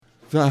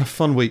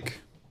Fun week.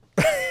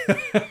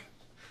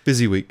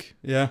 Busy week.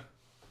 Yeah.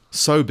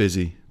 So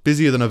busy.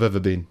 Busier than I've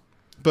ever been.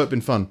 But been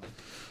fun.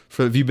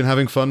 Have you been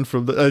having fun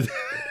from the...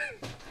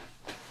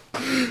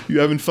 you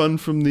having fun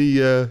from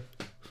the...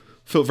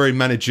 felt very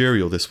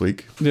managerial this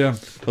week. Yeah.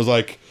 I was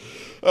like,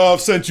 oh,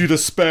 I've sent you the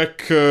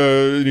spec,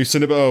 and you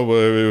send it,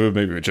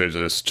 maybe we change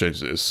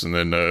this, and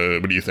then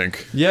what do you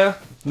think? Yeah.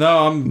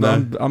 No,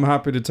 I'm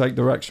happy to take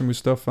direction with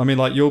stuff. I mean,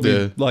 like, you'll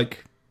be,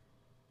 like,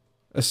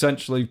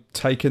 essentially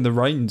taking the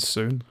reins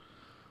soon.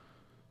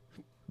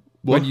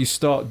 What? When you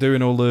start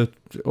doing all the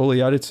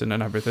editing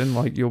and everything,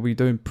 like, you'll be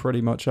doing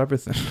pretty much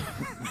everything.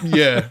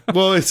 Yeah.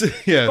 Well, it's...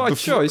 Yeah. By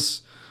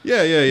choice.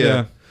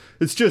 Yeah.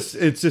 It's just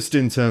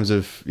in terms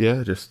of...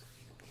 Yeah, just...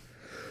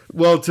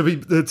 Well,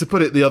 to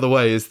put it the other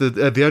way, is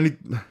the only...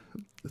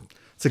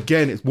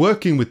 It's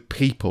working with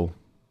people.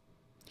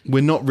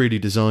 We're not really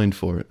designed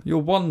for it.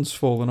 Your wand's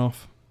fallen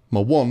off. My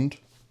wand?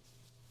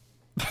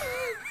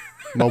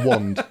 My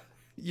wand.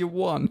 You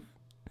won.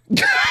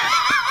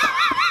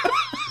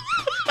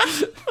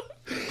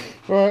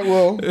 Alright,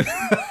 well.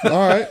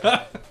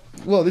 Alright.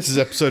 Well, this is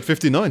episode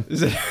 59.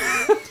 Is it?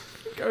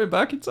 Going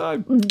back in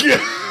time.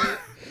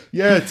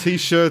 Yeah,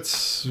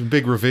 t-shirts,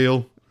 big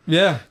reveal.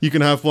 Yeah. You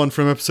can have one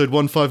from episode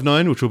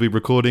 159, which we'll be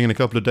recording in a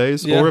couple of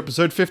days, or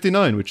episode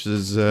 59, which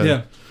is...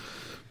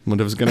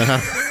 whatever's going to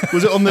happen.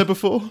 Was it on there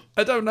before?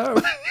 I don't know.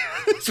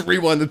 Let's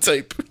rewind the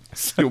tape.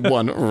 Still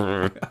one.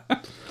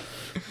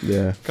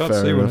 Yeah. Can't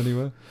see one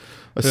anywhere.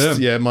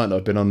 Yeah, it might not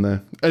have been on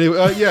there.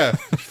 Anyway, yeah.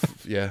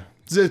 Yeah.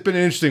 It's been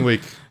an interesting week,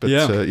 but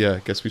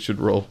I guess we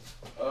should roll.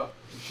 Oh,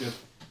 you should.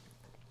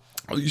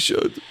 Oh, you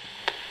should.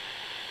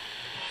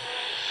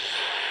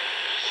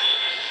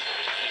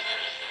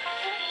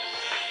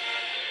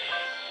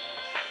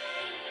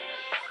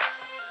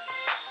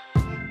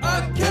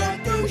 I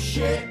can't do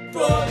shit,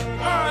 but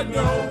I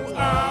know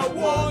I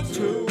want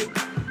to.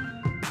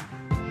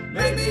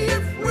 Maybe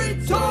if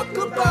we talk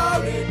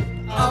about it,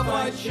 I'll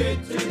find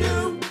shit to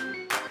do.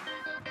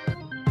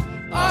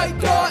 I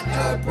got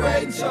a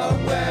brain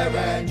somewhere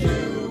and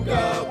you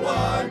got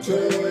one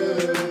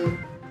too.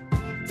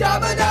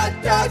 Something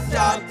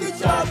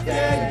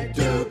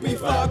to be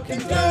fucking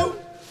do.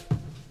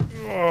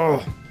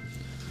 Oh.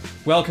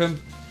 Welcome.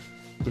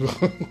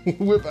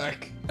 We're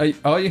back.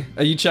 Are you?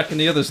 Are you checking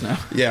the others now?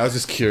 Yeah, I was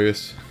just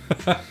curious.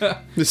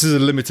 This is a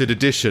limited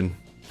edition.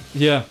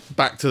 Yeah.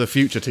 Back to the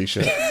Future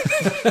t-shirt.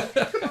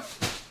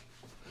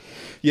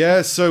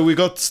 Yeah, so we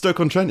got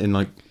Stoke-on-Trent in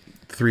like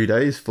 4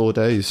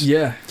 days.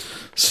 Yeah.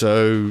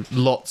 So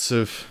lots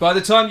of... By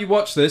the time you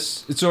watch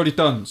this, it's already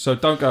done, so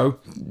don't go.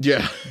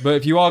 Yeah. But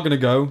if you are going to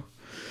go...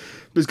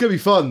 But it's going to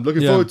be fun.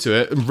 Looking forward to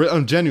it.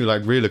 I'm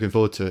genuinely really looking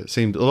forward to it. It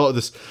seemed a lot of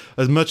this,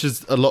 as much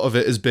as a lot of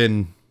it has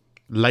been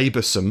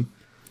laboursome.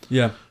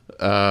 Yeah.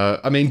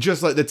 I mean,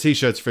 just like the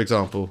t-shirts, for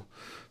example,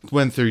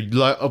 went through,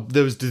 like,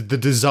 there was the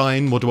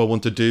design, what do I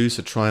want to do?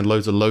 So trying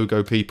loads of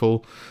logo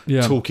people,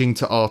 talking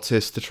to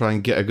artists to try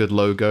and get a good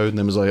logo, and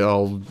then was like,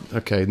 oh,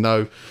 okay,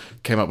 no.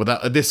 Came up with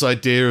this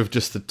idea of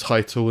just the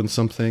title and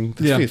something.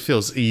 It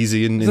feels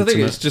easy and intimate. I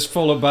think it's just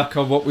falling back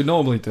on what we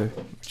normally do,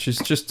 which is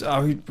just,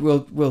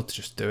 we'll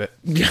just do it.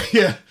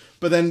 Yeah.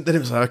 But then it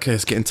was like, okay,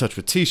 let's get in touch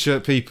with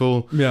t-shirt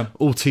people. Yeah.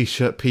 All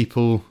t-shirt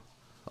people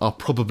are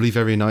probably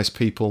very nice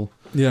people.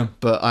 Yeah.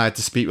 But I had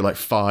to speak with like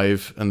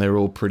 5, and they're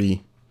all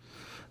pretty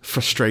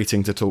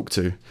frustrating to talk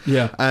to.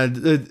 Yeah. And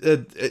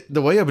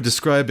the way I would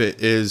describe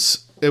it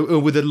is,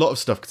 with a lot of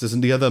stuff, because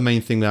the other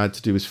main thing that I had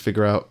to do was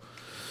figure out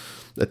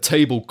a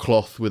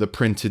tablecloth with a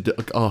printed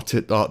art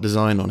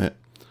design on it.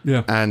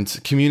 Yeah.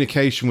 And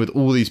communication with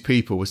all these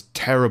people was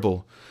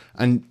terrible.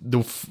 And the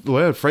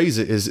way I'd phrase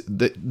it is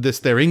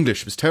that their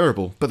English was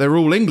terrible, but they're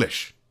all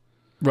English.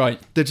 Right.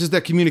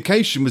 Their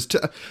communication was...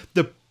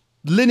 the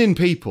linen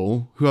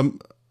people, who I'm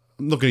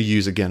not going to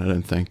use again, I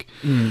don't think.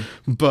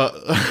 But...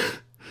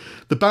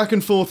 the back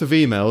and forth of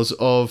emails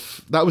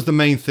that was the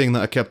main thing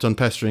that I kept on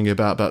pestering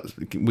about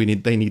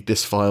they need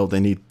this file, they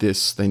need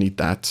this, they need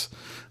that,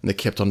 and they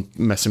kept on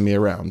messing me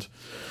around.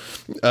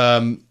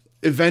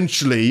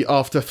 Eventually,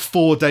 after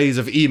 4 days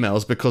of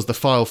emails, because the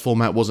file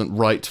format wasn't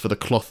right for the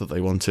cloth that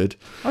they wanted.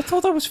 I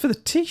thought that was for the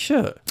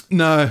t-shirt.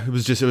 No, it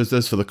was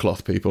just for the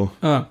cloth people.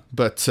 Oh.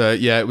 But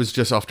it was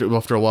just after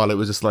a while, it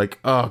was just like,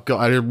 oh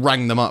god, I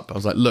rang them up. I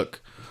was like,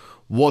 look,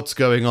 what's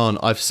going on?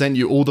 I've sent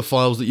you all the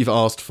files that you've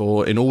asked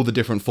for in all the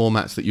different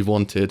formats that you've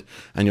wanted,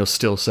 and you're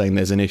still saying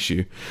there's an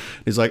issue.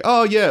 He's like,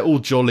 oh yeah, all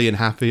jolly and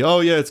happy. Oh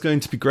yeah, it's going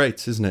to be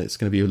great, isn't it? It's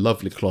going to be a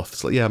lovely cloth.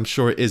 It's like, yeah, I'm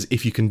sure it is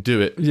if you can do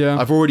it. Yeah.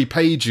 I've already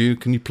paid you.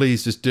 Can you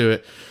please just do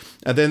it?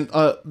 And then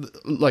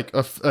like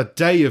a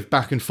day of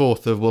back and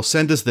forth of, well,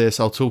 send us this.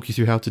 I'll talk you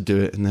through how to do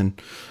it, and then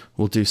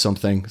we'll do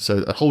something. So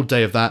a whole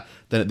day of that.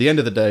 Then at the end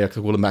of the day, I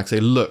could call them back and say,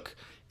 look,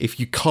 if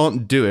you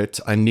can't do it,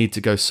 I need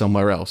to go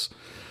somewhere else.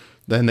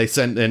 Then they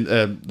sent in,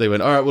 they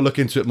went, all right, we'll look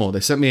into it more. They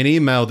sent me an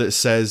email that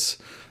says,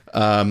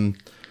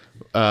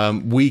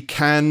 we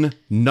can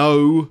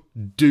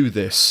do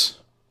this.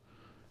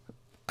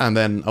 And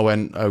then I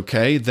went,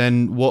 okay,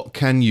 then what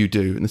can you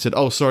do? And they said,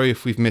 oh, sorry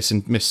if we've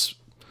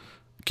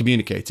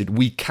miscommunicated.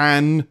 We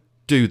can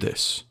do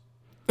this?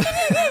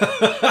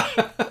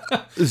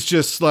 It's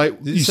just like,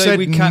 you So said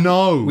we can,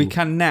 no. We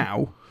can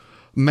now.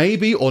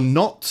 Maybe or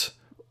not,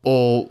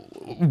 or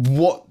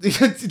what?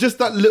 Just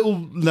that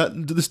little,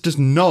 this just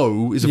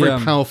no is a very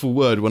powerful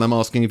word when I'm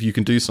asking if you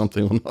can do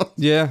something or not.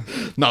 Yeah.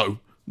 No.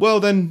 Well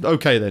then,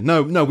 okay then.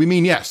 No, we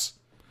mean yes.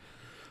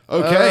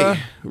 Okay,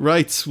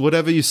 right,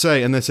 whatever you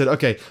say. And they said,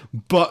 okay,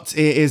 but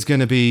it is going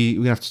to be,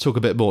 we have to talk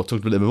a bit more,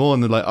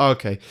 and they're like, oh,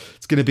 okay,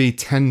 it's going to be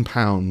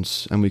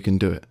 £10 and we can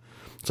do it.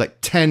 It's like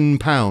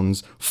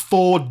 £10,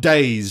 4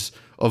 days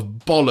of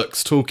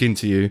bollocks talking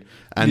to you,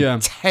 and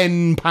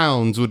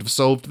 £10 would have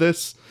solved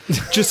this.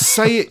 Just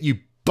say it, you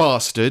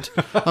bastard.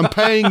 I'm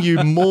paying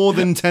you more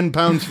than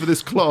 £10 for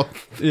this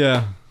cloth.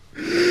 Yeah.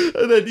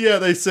 And then,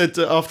 they said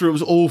after it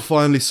was all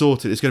finally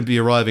sorted, it's going to be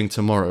arriving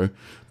tomorrow.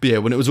 But yeah,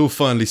 when it was all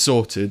finally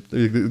sorted,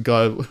 the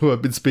guy who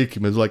I've been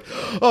speaking with was like,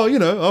 oh,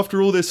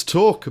 after all this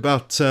talk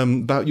about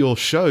your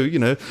show,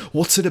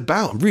 what's it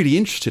about? I'm really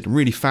interested. I'm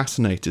really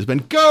fascinated.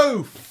 But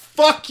go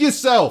fuck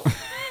yourself.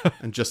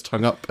 And just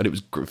hung up, and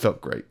it felt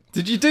great.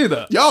 Did you do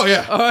that? Oh,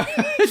 yeah.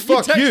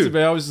 Fuck you.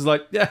 Me, I was just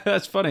like, yeah,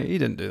 that's funny. He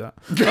didn't do that.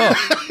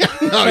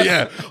 Oh,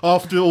 yeah.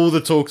 After all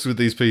the talks with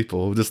these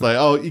people, just like,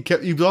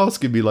 he was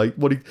asking me, like,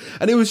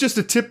 and it was just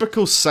a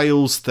typical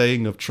sales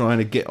thing of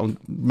trying to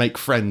make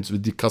friends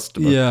with your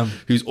customer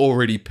who's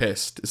already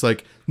pissed. It's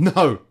like,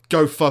 no,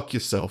 go fuck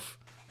yourself.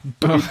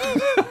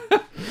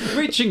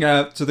 Reaching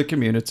out to the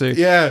community.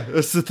 Yeah,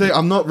 that's the thing.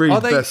 I'm not really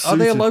best suited. Are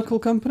they a local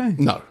company?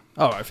 No.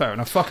 All right, fair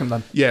enough. Fuck them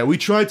then. Yeah, we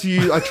tried to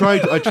use. I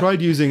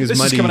tried using as this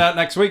many. This is coming out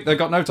next week. They've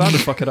got no time to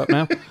fuck it up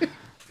now.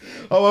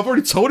 Oh, I've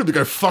already told him to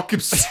go fuck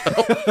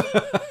himself.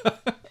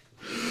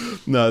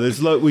 No,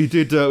 we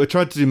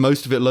tried to do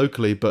most of it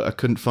locally, but I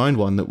couldn't find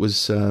one that was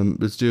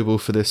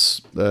doable for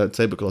this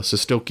tablecloth. So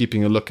still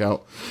keeping a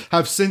lookout.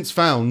 Have since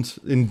found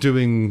in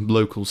doing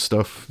local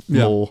stuff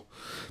more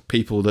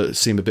people that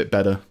seem a bit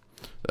better.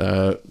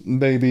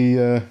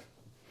 Maybe I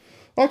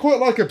quite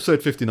like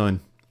episode 59.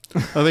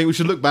 I think we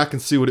should look back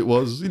and see what it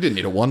was. You didn't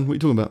need a 1. What are you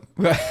talking about?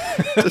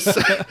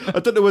 I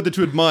don't know whether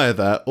to admire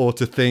that or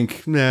to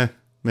think,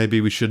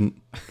 maybe we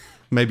shouldn't.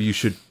 Maybe you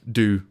should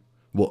do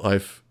what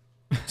I've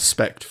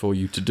spec'd for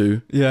you to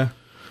do. Yeah.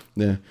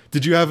 Yeah.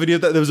 Did you have any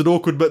of that?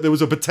 There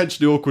was a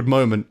potentially awkward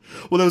moment.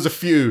 Well, there was a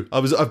few.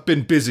 I've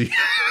been busy.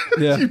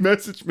 Yeah. You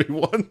messaged me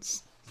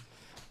once.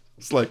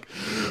 I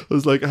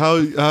was like,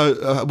 how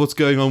what's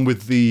going on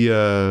with the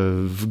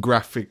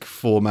graphic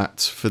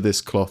format for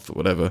this cloth or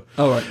whatever?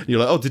 Oh, right. And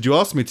you're like, oh, did you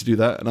ask me to do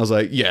that? And I was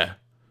like, yeah.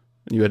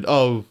 And you went,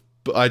 oh,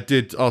 but I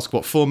did ask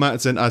what format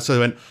it's in. I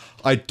went,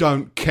 I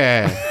don't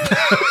care.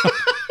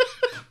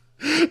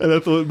 And I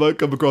thought it might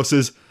come across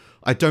as,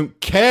 I don't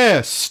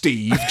care,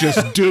 Steve,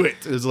 just do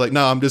it. It was like,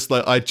 no, I'm just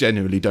like, I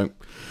genuinely don't.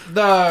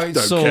 No,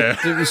 it's care.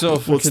 It was sort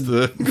of what's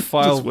the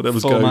file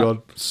whatever's going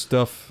on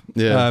stuff.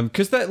 Yeah,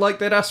 because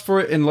they'd asked for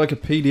it in like a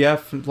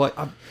PDF, and like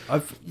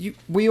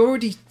we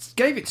already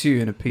gave it to you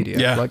in a PDF.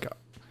 Yeah, like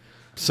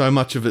so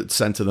much of it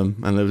sent to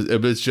them, and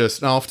it was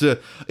just after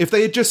if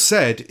they had just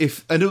said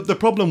and the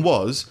problem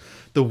was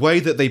the way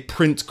that they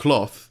print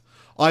cloth.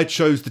 I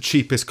chose the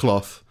cheapest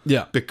cloth.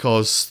 Yeah,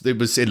 because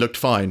it looked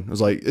fine. I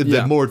was like,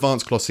 the more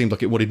advanced cloth seemed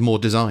like it wanted more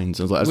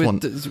designs. I was like, I just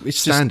want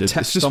standard. Just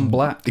text on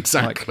black.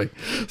 Exactly.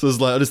 So I was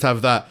like, I'll just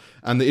have that.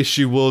 And the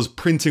issue was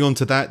printing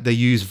onto that, they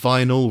use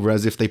vinyl,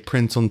 whereas if they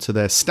print onto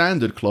their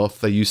standard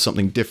cloth, they use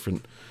something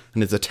different.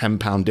 And it's a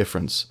 £10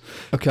 difference.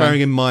 Okay. Bearing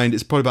in mind,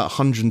 it's probably about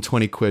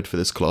 120 quid for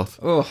this cloth.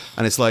 Ugh.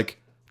 And it's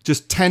like,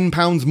 just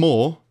 £10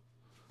 more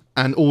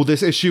and all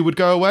this issue would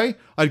go away.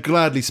 I'd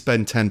gladly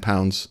spend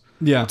 £10.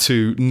 Yeah.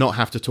 To not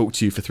have to talk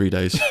to you for 3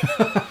 days.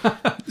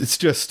 It's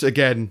just,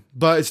 again,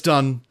 but it's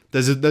done.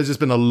 There's just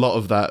been a lot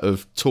of that,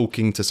 of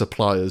talking to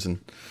suppliers, and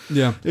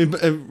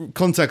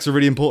contacts are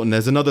really important.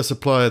 There's another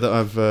supplier that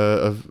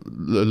I've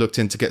looked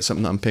in to get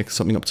something that I'm picking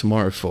something up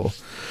tomorrow for,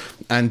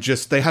 and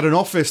just they had an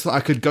office that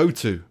I could go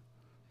to,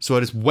 so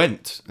I just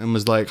went and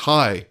was like,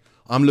 "Hi,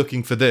 I'm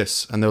looking for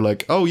this," and they were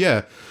like, "Oh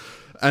yeah."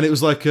 And it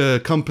was like a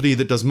company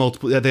that does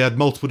multiple. They had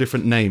multiple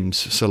different names.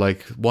 So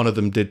like one of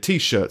them did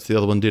T-shirts, the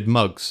other one did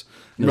mugs.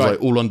 And it was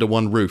like all under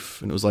one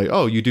roof. And it was like,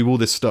 oh, you do all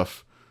this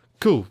stuff.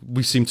 Cool.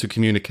 We seem to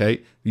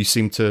communicate. You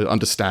seem to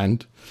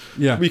understand.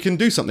 Yeah. We can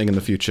do something in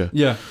the future.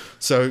 Yeah.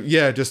 So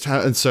yeah,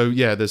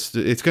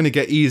 it's going to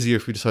get easier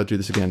if we decide to do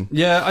this again.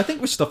 Yeah, I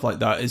think with stuff like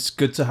that, it's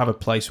good to have a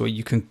place where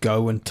you can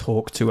go and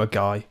talk to a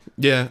guy.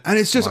 Yeah, and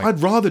it's just I'd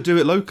rather do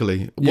it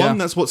locally. Yeah. One,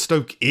 that's what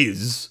Stoke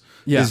is.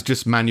 Yeah. Is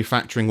just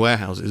manufacturing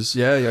warehouses.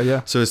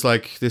 Yeah. So it's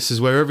like, this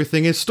is where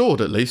everything is stored,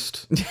 at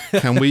least.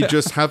 Can we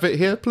just have it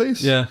here,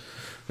 please? Yeah.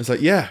 It's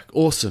like, yeah,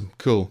 awesome,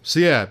 cool.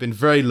 So yeah, been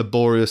very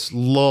laborious,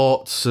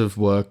 lots of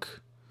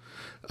work.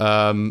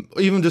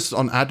 Even just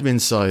on admin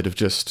side of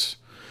just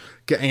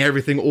getting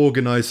everything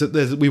organised.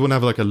 So we want to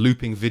have like a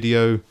looping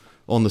video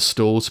on the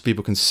stall so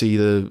people can see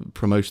the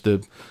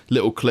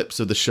little clips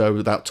of the show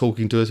without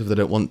talking to us if they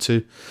don't want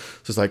to.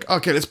 So it's like,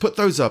 okay, let's put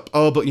those up.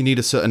 Oh, but you need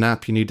a certain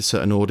app, you need a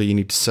certain order, you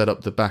need to set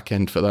up the back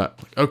end for that.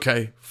 Like,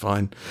 okay,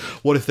 fine.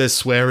 What if there's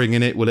swearing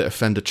in it? Will it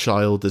offend a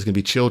child? There's going to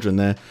be children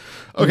there.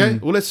 Okay,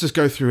 well, let's just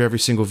go through every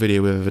single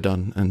video we've ever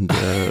done and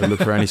look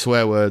for any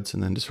swear words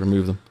and then just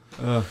remove them.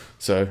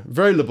 So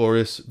very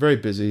laborious, very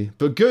busy,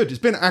 but good.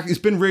 It's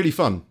been really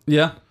fun.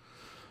 Yeah.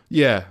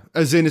 Yeah,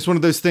 as in it's one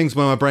of those things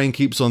where my brain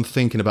keeps on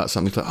thinking about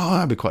something. It's like, oh,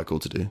 that'd be quite cool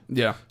to do.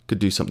 Yeah. Could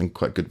do something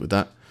quite good with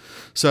that.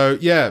 So,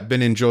 yeah,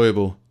 been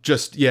enjoyable.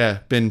 Just, yeah,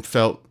 been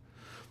felt...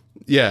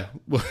 Yeah.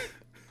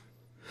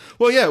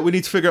 Well, yeah, we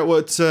need to figure out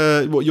what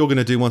you're going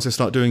to do once I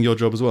start doing your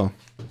job as well.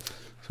 So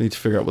we need to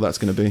figure out what that's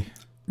going to be.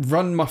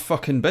 Run my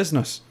fucking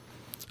business.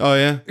 Oh,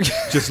 yeah?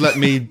 Just let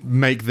me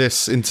make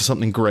this into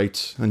something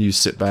great and you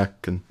sit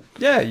back and...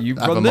 Yeah, you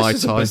run this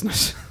as a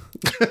business.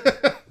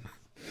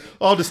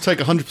 I'll just take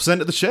 100%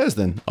 of the shares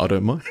then. I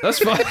don't mind. That's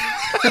fine.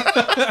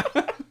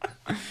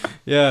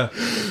 Yeah.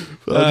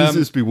 This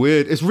just be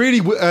weird. It's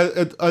really...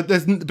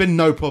 there's been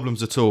no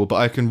problems at all, but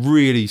I can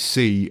really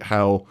see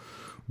how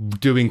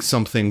doing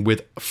something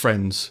with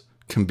friends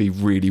can be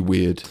really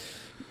weird.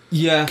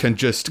 Yeah. Can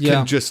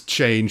just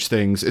change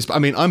things.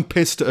 I'm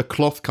pissed at a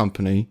cloth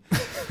company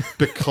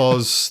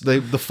because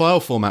the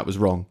file format was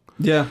wrong.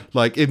 Yeah.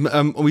 Like,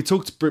 we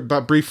talked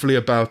briefly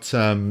about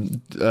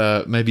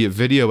maybe a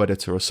video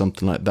editor or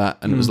something like that,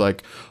 and it was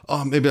like,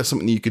 oh, maybe that's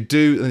something you could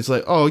do, and it's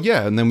like, oh,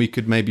 yeah, and then we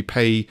could maybe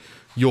pay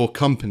your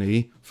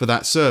company for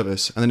that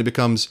service, and then it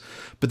becomes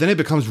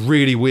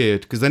really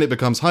weird, because then it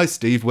becomes, hi,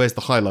 Steve, where's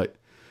the highlight?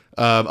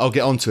 I'll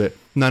get onto it.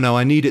 No,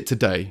 I need it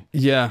today.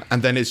 Yeah.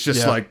 And then it's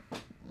just like,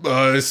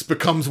 this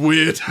becomes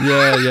weird.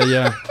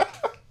 Yeah.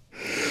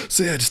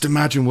 So, yeah, just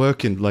imagine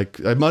working, like,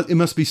 it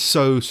must be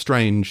so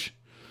strange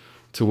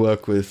to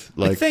work with,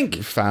 like,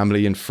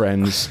 family and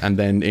friends, and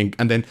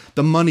then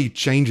the money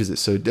changes it.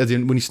 So as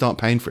in when you start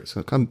paying for it, so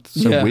it becomes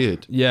so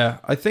weird. Yeah,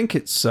 I think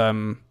it's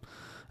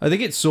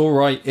all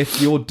right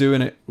if you're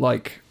doing it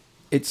like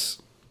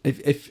it's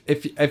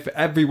if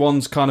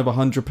everyone's kind of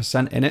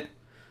 100% in it,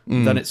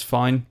 then it's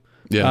fine.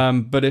 Yeah.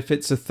 But if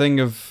it's a thing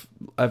of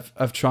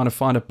trying to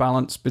find a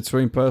balance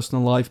between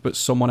personal life, but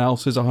someone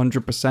else is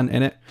 100%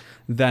 in it,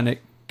 then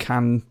it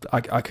can.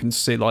 I can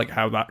see like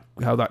how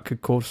that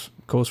could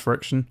cause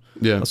friction.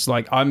 Yeah, it's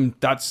like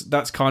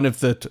that's kind of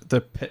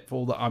the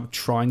pitfall that I'm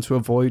trying to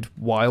avoid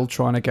while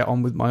trying to get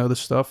on with my other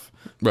stuff,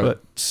 right.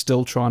 But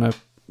still trying to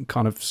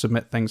kind of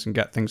submit things and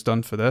get things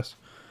done for this.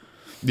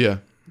 Yeah.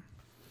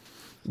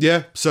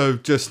 So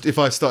just if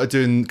I started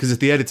doing, because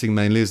it's the editing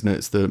mainly, isn't it?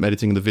 It's the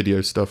editing the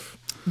video stuff.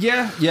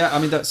 Yeah. I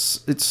mean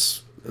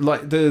it's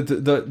like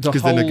the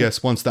because whole... then I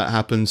guess once that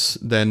happens,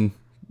 then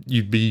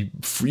you'd be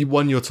free.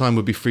 Your time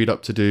would be freed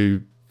up to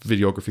do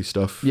videography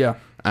stuff. Yeah.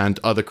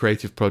 And other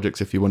creative projects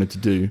if you wanted to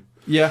do.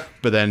 Yeah.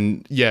 But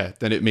then,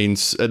 then it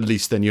means at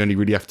least then you only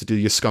really have to do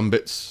your scum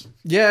bits.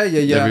 Yeah.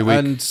 Every week.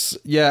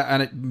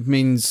 And it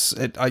means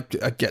I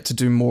get to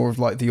do more of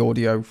like the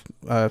audio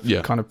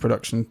kind of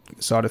production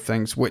side of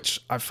things,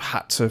 which I've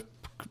had to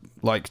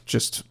like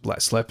just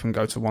let slip and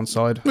go to one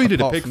side. Well, you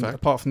did a pig fact.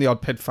 Apart from the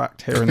odd pig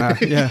fact here and there.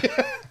 Yeah.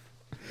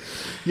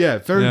 Yeah,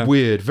 very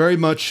weird. Very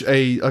much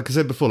like I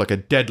said before, like a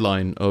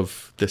deadline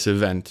of this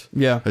event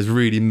has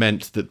really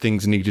meant that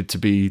things needed to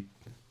be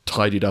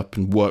tidied up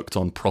and worked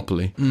on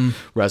properly.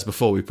 Whereas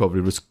before we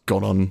probably just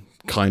got on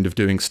kind of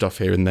doing stuff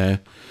here and there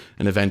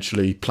and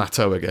eventually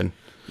plateau again.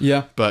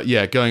 Yeah. But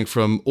yeah, going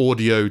from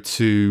audio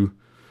to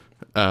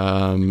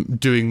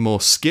doing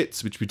more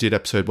skits, which we did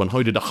episode 1.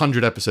 We did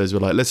 100 episodes.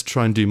 We're like, let's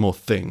try and do more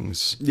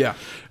things. Yeah.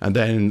 And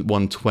then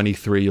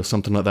 123 or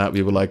something like that,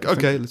 we were like,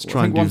 okay, let's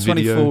try and do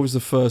 124 video. was the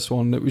first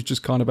one. It was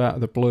just kind of out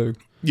of the blue.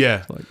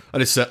 Yeah. I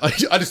just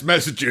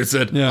messaged you and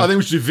said, I think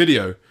we should do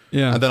video.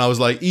 Yeah. And then I was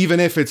like,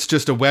 even if it's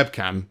just a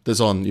webcam that's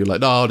on, you're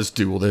like, no, I'll just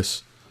do all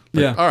this.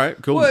 Like, all right,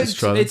 cool. Well, let's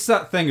try it's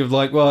that thing of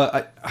like, well,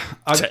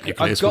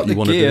 I've got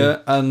the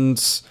gear,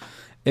 and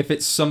if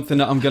it's something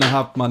that I'm going to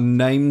have my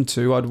name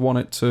to, I'd want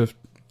it to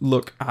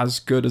look as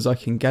good as I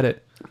can get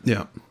it.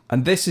 Yeah.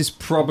 And this is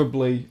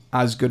probably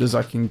as good as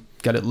I can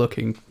get it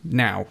looking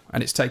now,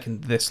 and it's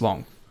taken this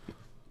long.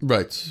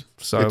 Right.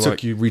 So it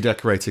took you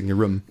redecorating your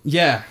room.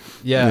 Yeah.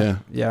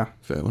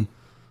 Fair one.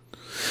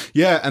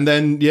 Yeah, and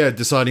then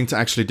deciding to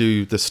actually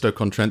do the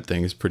Stoke-on-Trent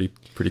thing is pretty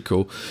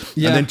cool.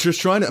 Yeah. And then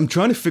just I'm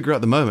trying to figure out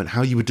at the moment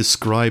how you would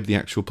describe the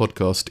actual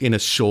podcast in a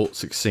short,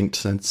 succinct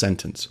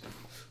sentence.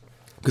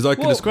 Because I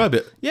could describe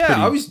it.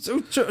 Yeah, I was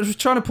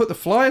trying to put the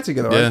flyer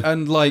together,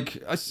 and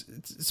like I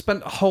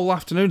spent a whole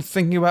afternoon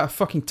thinking about a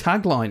fucking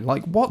tagline.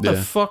 Like, what the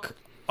fuck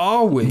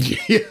are we?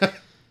 Yeah.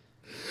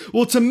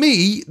 Well, to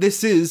me,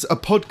 this is a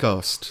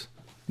podcast.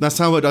 That's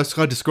how I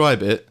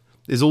describe it.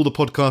 Is all the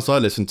podcasts I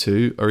listen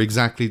to are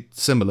exactly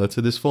similar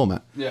to this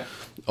format. Yeah.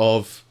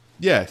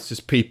 It's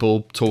just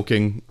people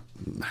talking,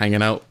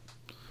 hanging out,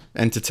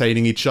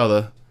 entertaining each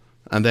other,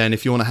 and then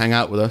if you want to hang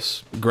out with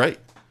us, great.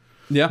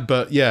 Yeah.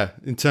 But yeah,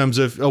 in terms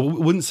of, I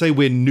wouldn't say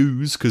we're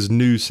news, because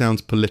news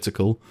sounds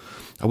political.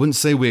 I wouldn't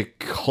say we're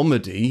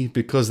comedy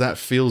because that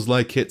feels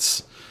like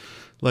it's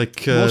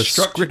like More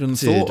structured and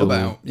scripted thought or-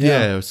 about.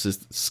 Yeah, it's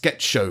just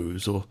sketch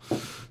shows or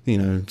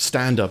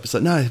stand up. It's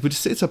like no,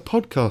 it's a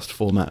podcast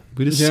format.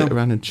 We just sit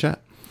around and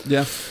chat.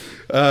 Yeah.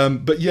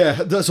 But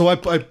yeah, so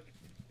I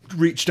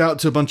reached out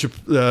to a bunch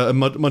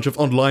of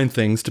online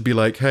things to be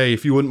like, hey,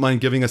 if you wouldn't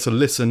mind giving us a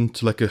listen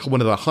to like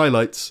one of the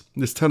highlights,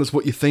 just tell us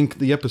what you think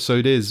the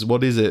episode is.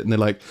 What is it? And they're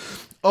like,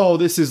 oh,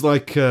 this is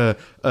like a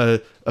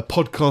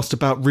podcast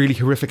about really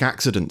horrific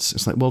accidents.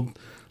 It's like, well,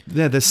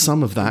 yeah, there's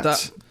some of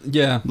that.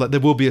 Yeah. Like there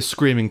will be a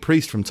screaming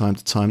priest from time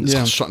to time that's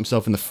Yeah. shot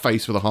himself in the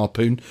face with a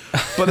harpoon,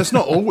 but that's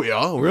not all we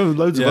are. We're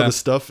loads of Yeah. other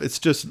stuff. It's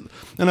just,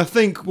 and I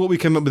think what we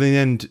came up with in the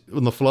end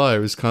on the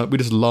flyer is we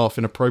just laugh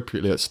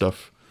inappropriately at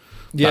stuff.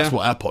 Yeah. That's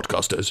what our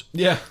podcast is.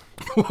 Yeah.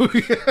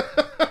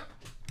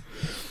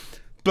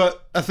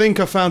 But I think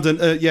I found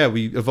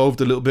we evolved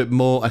a little bit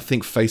more. I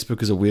think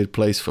Facebook is a weird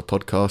place for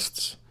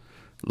podcasts.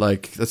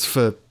 Like it's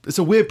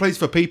a weird place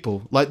for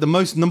people. Like the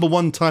most number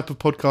one type of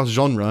podcast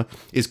genre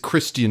is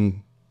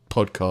Christian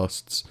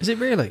podcasts. Is it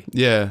really?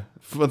 Yeah.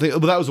 I think,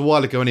 but that was a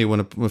while ago anyway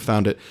when I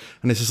found it.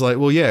 And it's just like,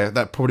 well, yeah,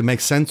 that probably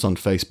makes sense on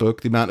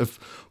Facebook. The amount of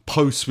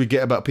posts we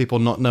get about people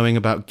not knowing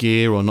about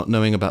gear or not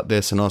knowing about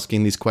this and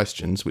asking these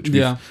questions, which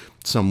we've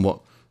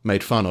somewhat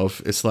made fun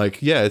of. It's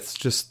like, yeah, it's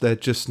just, they're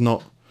just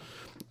not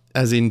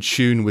as in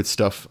tune with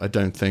stuff, I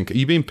don't think. Are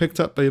you being picked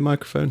up by your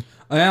microphone?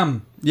 I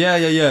am. Yeah.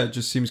 It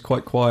just seems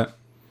quite quiet.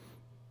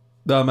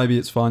 No, maybe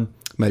it's fine.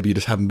 Maybe you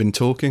just haven't been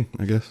talking,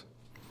 I guess.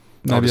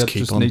 Maybe I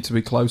keep just on. need to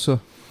be closer.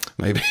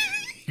 Maybe.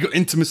 You got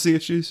intimacy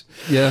issues?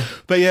 Yeah.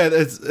 But yeah,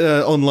 it's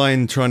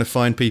online trying to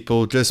find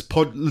people. Just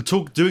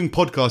doing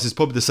podcasts is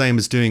probably the same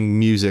as doing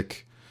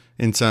music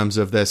in terms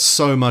of there's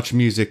so much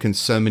music and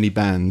so many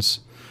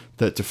bands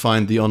that to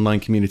find the online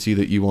community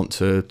that you want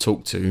to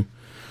talk to,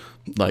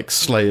 like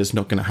Slayer's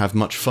not going to have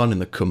much fun in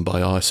the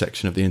Kumbaya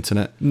section of the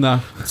internet.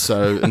 No.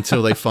 So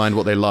until they find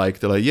what they like,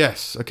 they're like,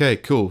 yes, okay,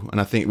 cool.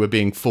 And I think we're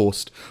being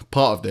forced.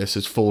 Part of this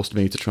has forced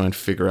me to try and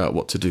figure out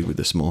what to do with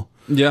this more.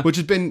 Yeah. Which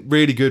has been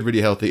really good,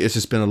 really healthy. It's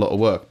just been a lot of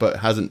work, but it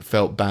hasn't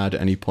felt bad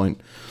at any point.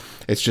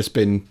 It's just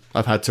been,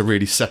 I've had to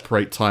really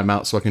separate time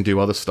out so I can do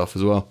other stuff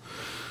as well.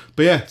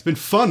 But yeah, it's been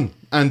fun.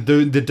 And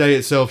the day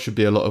itself should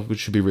be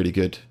really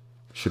good.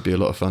 Should be a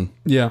lot of fun.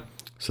 Yeah.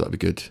 So that'd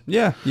be good.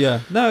 Yeah.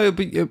 No,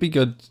 it'll be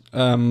good.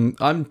 I'm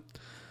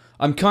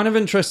kind of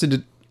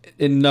interested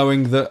in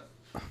knowing that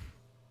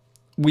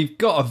we've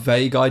got a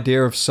vague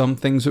idea of some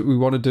things that we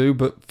want to do,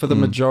 but for the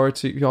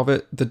majority of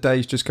it, the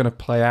day's just going to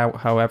play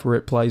out however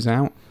it plays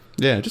out.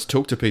 Yeah, just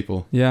talk to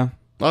people. Yeah.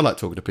 I like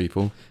talking to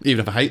people,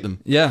 even if I hate them.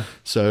 Yeah.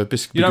 So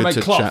it's You don't good make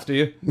to cloth, chat. do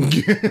you?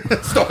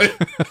 Stop it.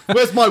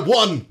 Where's my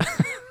one?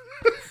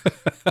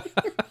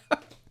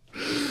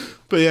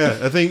 But yeah,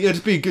 I think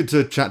it'd be good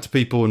to chat to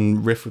people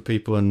and riff with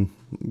people and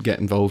get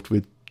involved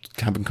with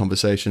having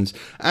conversations.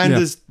 And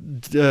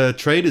there's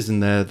traders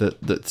in there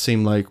that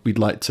seem like we'd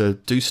like to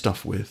do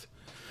stuff with.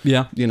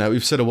 Yeah. You know,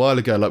 we've said a while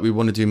ago, like we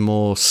want to do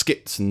more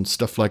skits and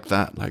stuff like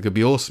that. Like it'd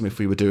be awesome if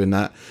we were doing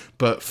that.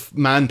 But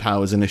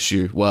manpower's an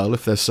issue. Well,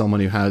 if there's someone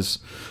who has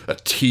a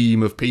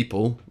team of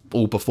people,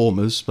 all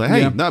performers, like,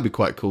 hey, that'd be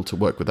quite cool to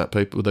work with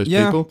those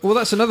people. Well,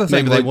 that's another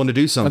thing. Maybe they want to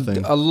do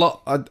something.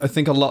 I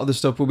think a lot of the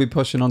stuff we'll be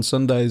pushing on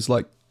Sundays,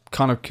 like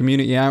kind of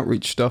community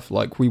outreach stuff.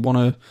 Like we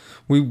want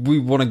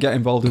to get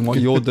involved in what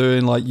you're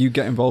doing. Like you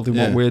get involved in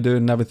what we're doing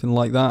and everything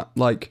like that.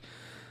 Like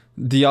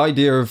the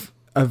idea of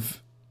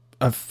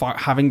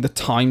having the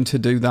time to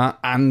do that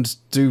and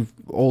do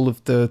all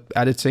of the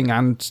editing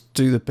and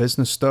do the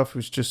business stuff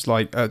was just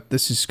like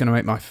this is going to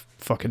make my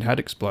fucking head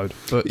explode.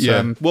 But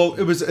well,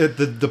 it was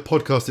the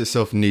podcast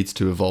itself needs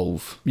to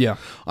evolve. Yeah.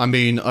 I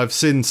mean, I've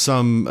seen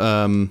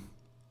some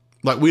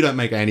like we don't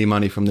make any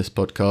money from this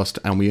podcast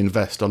and we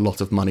invest a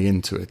lot of money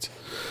into it,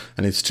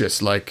 and it's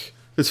just like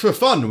it's for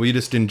fun. We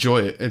just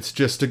enjoy it. It's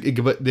just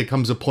there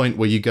comes a point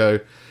where you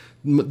go,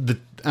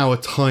 our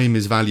time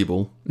is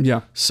valuable.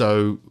 Yeah.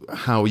 So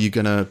how are you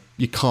gonna?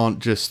 You can't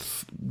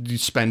just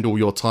spend all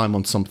your time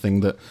on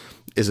something that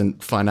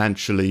isn't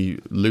financially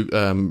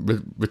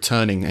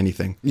returning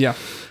anything. Yeah.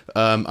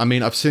 I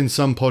mean, I've seen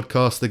some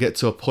podcasts that get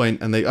to a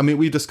point and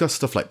we discussed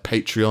stuff like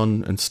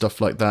Patreon and stuff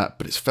like that,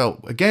 but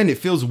it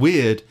feels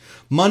weird.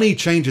 Money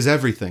changes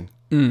everything.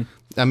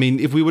 I mean,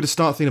 if we were to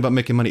start thinking about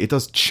making money, it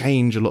does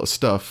change a lot of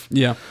stuff.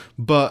 Yeah.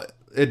 But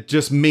it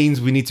just means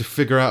we need to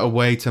figure out a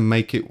way to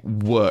make it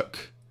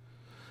work.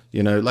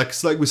 You know, like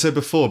we said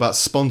before about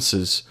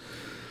sponsors.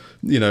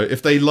 You know,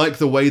 if they like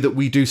the way that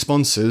we do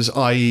sponsors,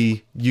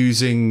 i.e.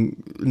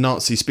 using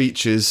Nazi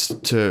speeches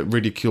to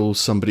ridicule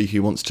somebody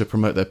who wants to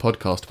promote their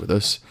podcast with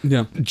us,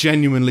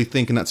 genuinely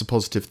thinking that's a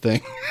positive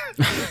thing,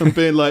 and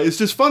being like, it's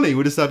just funny,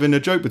 we're just having a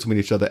joke between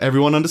each other.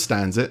 Everyone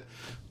understands it.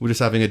 We're just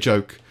having a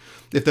joke.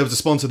 If there was a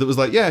sponsor that was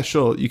like, yeah,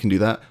 sure, you can do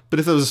that.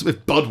 But if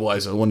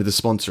Budweiser wanted to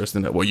sponsor us,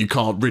 then well, you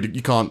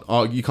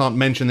can't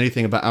mention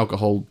anything about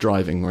alcohol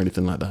driving or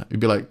anything like that. You'd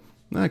be like,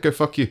 nah, go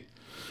fuck you.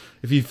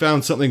 If you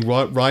found something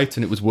right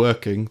and it was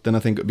working, then I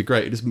think it'd be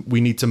great.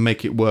 We need to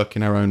make it work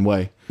in our own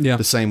way. Yeah.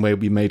 The same way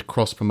we made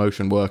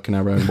cross-promotion work in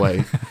our own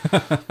way. You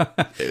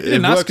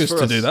didn't ask us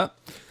to do that.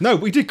 No,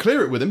 we did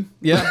clear it with him.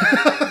 Yeah.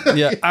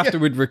 Yeah, after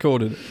we'd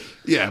recorded it.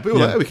 Yeah, but we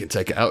were like, we can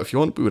take it out if you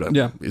want. But we don't.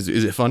 Yeah. Is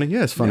it funny?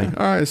 Yeah, it's funny. Yeah.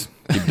 All right, let's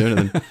keep doing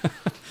it then.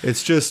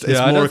 It's just, it's Yeah,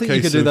 more I don't a think case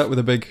you could do of that with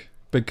a big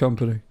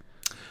company.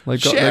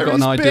 They've got an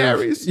Sherry's idea.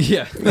 Berries.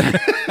 Yeah,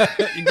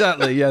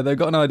 exactly. Yeah, they've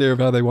got an idea of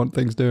how they want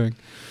things doing.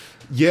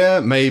 Yeah,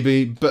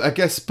 maybe, but I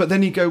guess, but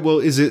then you go, well,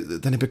 is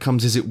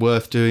it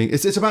worth doing?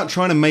 It's about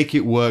trying to make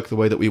it work the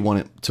way that we want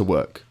it to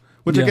work,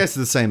 which I Yeah. guess is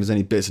the same as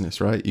any business,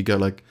 right? You go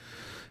like,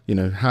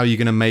 how are you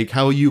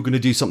going to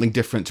do something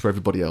different to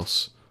everybody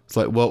else? It's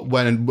like, well,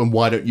 when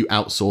why don't you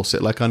outsource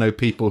it? Like, I know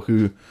people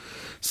who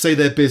say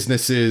their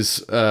business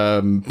is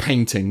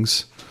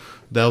paintings,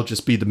 they'll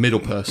just be the middle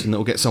person that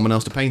will get someone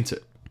else to paint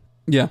it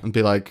Yeah, and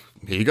be like,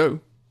 here you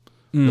go.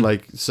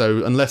 Like,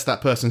 so unless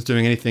that person's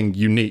doing anything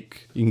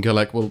unique, you can go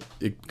like, well,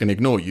 it can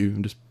ignore you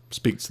and just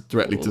speak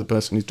directly to the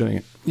person who's doing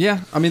it.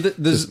 yeah. I mean,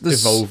 there's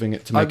Evolving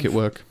it to make it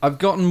work. I've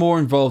gotten more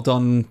involved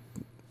on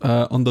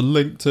the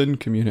LinkedIn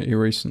community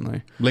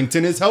recently.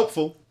 LinkedIn is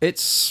helpful.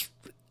 It's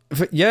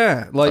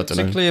yeah, like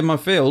particularly in my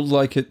field,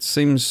 like it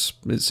seems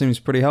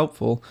pretty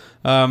helpful.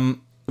 But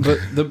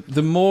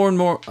the more and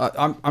more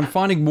I'm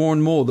finding more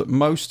and more that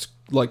most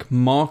like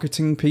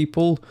marketing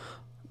people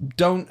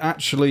don't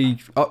actually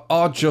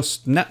are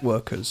just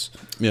networkers.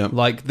 Yeah.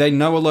 Like they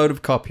know a load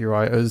of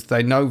copywriters,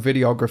 they know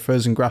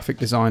videographers and graphic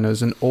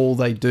designers, and all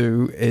they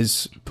do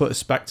is put a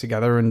spec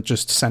together and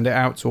just send it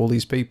out to all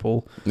these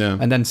people. Yeah.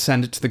 And then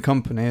send it to the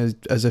company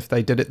as if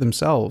they did it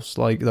themselves.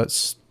 Like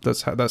that's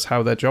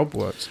how their job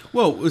works.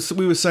 Well,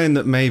 we were saying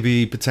that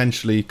maybe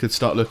potentially you could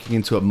start looking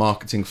into a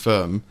marketing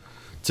firm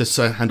to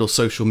handle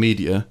social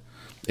media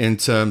in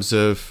terms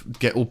of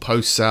get all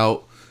posts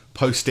out,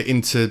 post it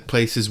into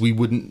places we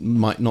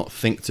might not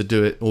think to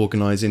do it,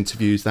 organise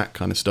interviews, that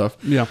kind of stuff.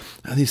 Yeah.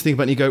 And you think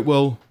about it and you go,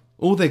 well,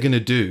 all they're going to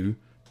do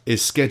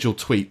is schedule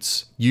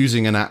tweets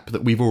using an app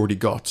that we've already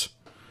got.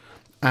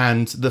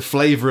 And the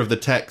flavour of the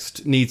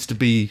text needs to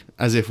be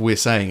as if we're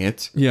saying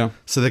it. Yeah.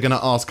 So they're going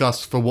to ask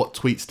us for what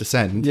tweets to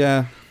send.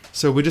 Yeah.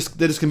 So they're just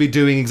going to be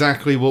doing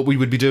exactly what we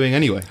would be doing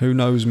anyway. Who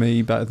knows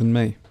me better than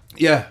me?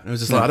 Yeah, it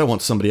was just like, I don't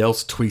want somebody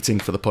else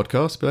tweeting for the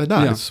podcast, but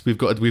no, Yeah.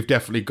 we've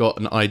definitely got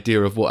an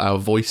idea of what our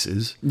voice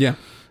is Yeah.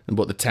 and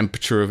what the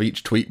temperature of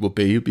each tweet will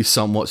be. It'll be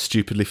somewhat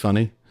stupidly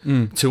funny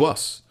to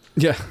us.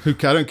 Yeah. I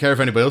don't care if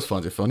anybody else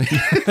finds it funny.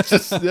 it's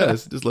just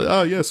like,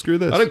 oh yeah, screw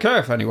this. I don't care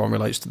if anyone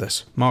relates to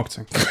this.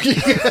 Marketing.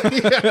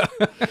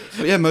 But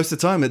yeah, most of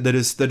the time they're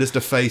just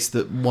a face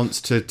that wants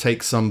to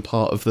take some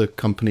part of the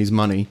company's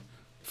money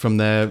from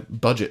their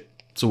budget.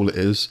 That's all it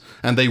is,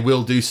 and they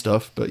will do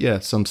stuff. But yeah,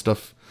 some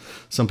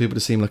people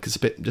just seem like it's a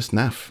bit just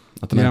naff.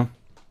 I don't know.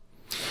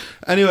 Yeah.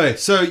 Anyway,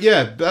 so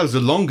yeah, that was a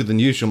longer than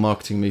usual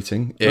marketing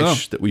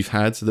meeting-ish that we've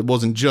had. So that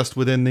wasn't just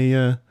within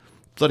the...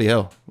 bloody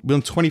hell. We're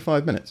on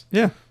 25 minutes.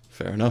 Yeah.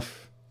 Fair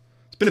enough.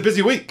 It's been a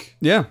busy week.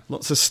 Yeah.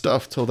 Lots of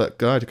stuff. Told that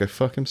guy to go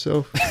fuck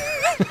himself.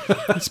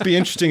 It's be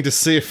interesting to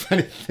see if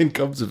anything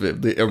comes of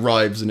it. It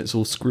arrives and it's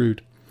all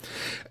screwed.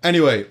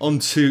 Anyway, on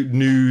to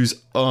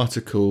news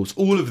articles.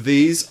 All of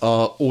these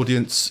are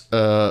audience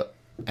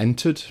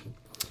entered,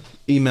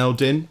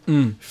 emailed in.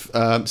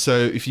 So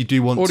if you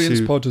do want Audience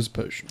to...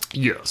 participation.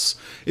 Yes.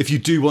 If you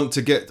do want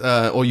to get,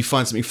 or you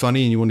find something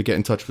funny and you want to get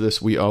in touch with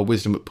us, we are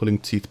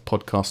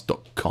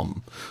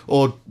wisdom@pullingteethpodcast.com,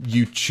 or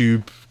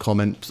YouTube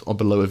comment or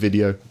below a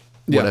video,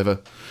 whatever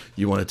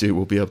you want to do,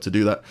 we'll be able to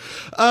do that.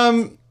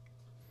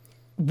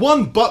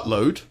 One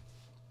buttload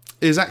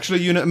is actually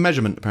a unit of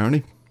measurement,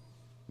 apparently.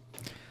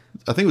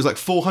 I think it was like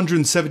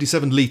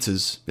 477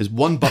 litres is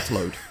one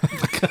buttload.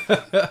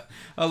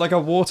 Like a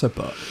water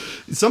butt.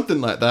 Something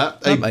like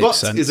that. That A makes butt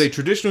sense. is a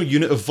traditional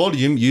unit of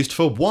volume used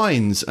for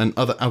wines and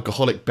other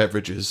alcoholic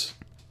beverages,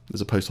 as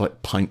opposed to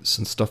like pints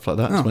and stuff like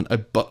that. It's when a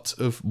butt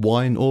of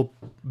wine or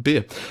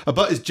beer. A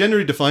butt is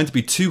generally defined to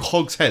be 2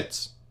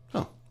 hogsheads.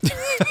 Oh.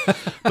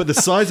 But the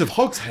size of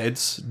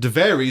hogsheads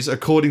varies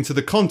according to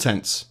the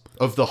contents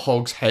of the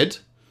hogshead.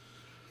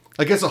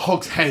 I guess a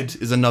hogshead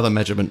is another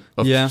measurement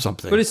of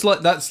something. But it's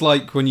like, that's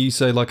like when you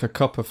say like a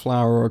cup of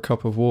flour or a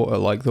cup of water,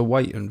 like the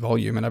weight and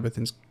volume and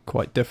everything's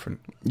quite different.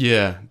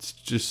 Yeah, it's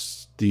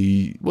just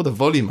the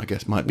volume, I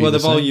guess, might be Well, the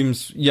same.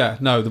 volume's,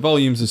 the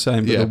volume's the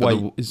same, but the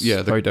weight is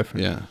very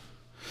different.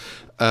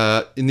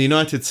 Yeah. In the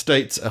United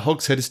States, a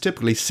hogshead is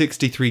typically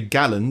 63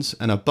 gallons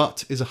and a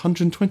butt is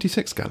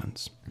 126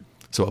 gallons.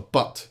 So a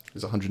butt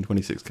is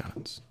 126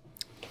 gallons.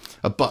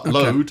 A butt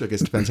load, I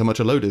guess, depends how much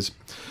a load is.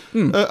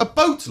 A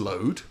boat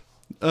load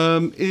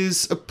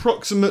is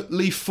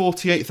approximately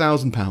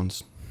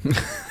 £48,000.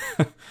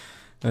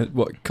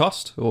 What,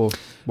 cost or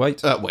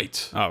weight?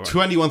 Weight. Oh, right.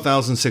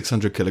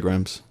 21,600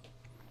 kilograms,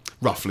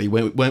 roughly,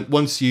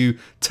 once you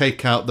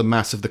take out the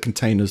mass of the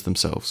containers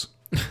themselves.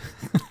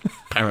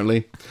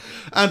 apparently.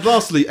 And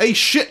lastly, a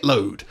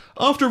shitload.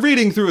 After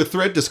reading through a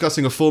thread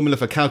discussing a formula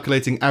for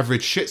calculating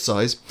average shit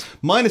size,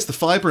 minus the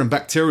fibre and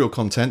bacterial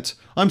content,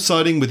 I'm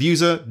siding with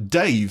user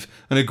Dave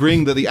and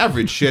agreeing that the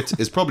average shit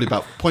is probably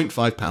about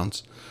 0.5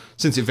 pounds.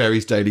 Since it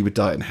varies daily with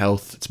diet and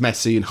health, it's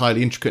messy and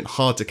highly intricate and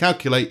hard to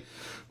calculate,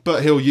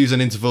 but he'll use an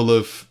interval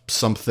of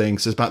something,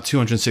 so it's about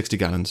 260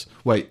 gallons.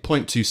 Wait,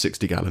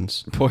 0.260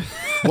 gallons.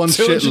 One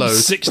shitload.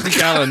 60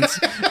 gallons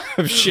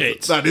of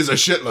shit. That is a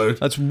shitload.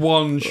 That's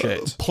one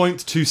shit.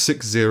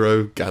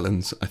 0.260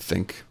 gallons, I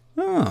think.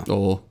 Ah,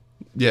 Or,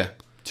 yeah,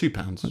 2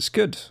 pounds. that's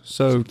good.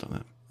 So, Like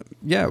that.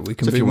 yeah, we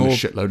can So if be you want a more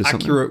shitload of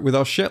something. accurate with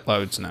our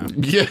shitloads now.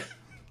 Yeah.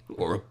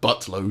 Or a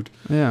buttload.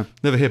 Yeah.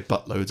 Never hear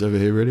buttloads over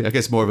here, really. I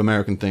guess more of an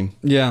American thing.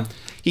 Yeah.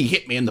 He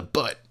hit me in the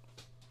butt.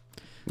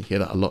 You hear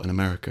that a lot in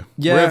America.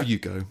 Yeah. Wherever you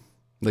go,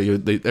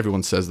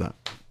 everyone says that.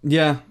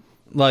 Yeah.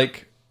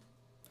 Like,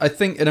 I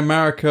think in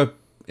America,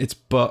 it's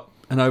butt.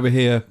 And over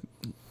here,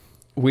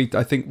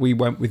 I think we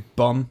went with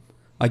bum,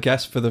 I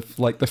guess, for the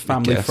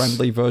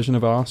family-friendly version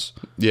of arse.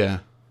 Yeah.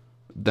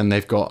 Then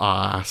they've got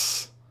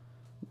ass.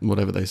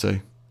 Whatever they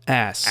say.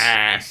 Ass.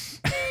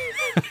 Ass.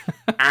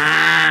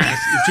 Ass.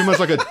 It's too much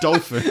like a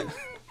dolphin.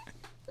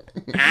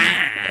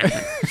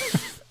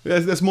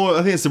 There's more.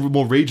 I think it's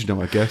more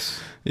regional, I guess.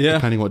 Yeah.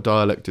 Depending what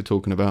dialect you're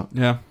talking about.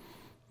 Yeah.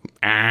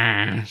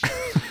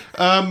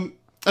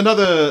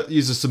 Another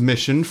user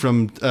submission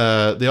from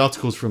the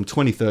articles from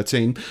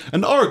 2013.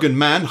 An Oregon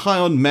man high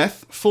on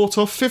meth fought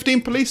off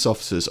 15 police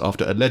officers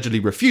after allegedly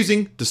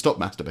refusing to stop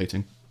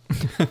masturbating.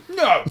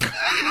 No,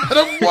 I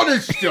don't want to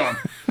stop.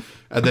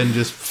 And then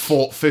just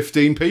fought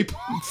 15 people.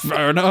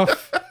 Fair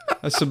enough.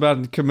 That's a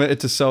man committed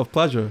to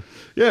self-pleasure.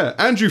 Yeah,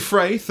 Andrew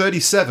Frey,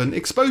 37,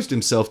 exposed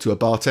himself to a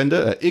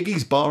bartender at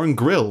Iggy's Bar and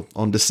Grill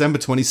on December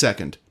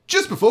 22nd,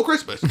 just before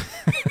Christmas.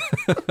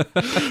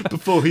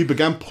 Before he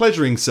began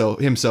pleasuring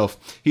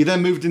himself, he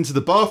then moved into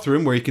the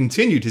bathroom where he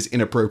continued his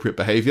inappropriate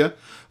behaviour.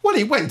 When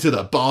he went to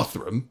the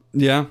bathroom,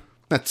 Yeah.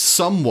 that's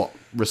somewhat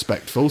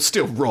respectful,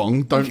 still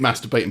wrong. Don't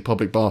masturbate in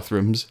public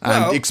bathrooms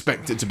and Well-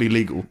 expect it to be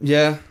legal.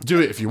 Yeah. Do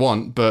it if you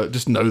want, but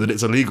just know that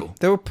it's illegal.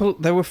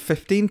 There were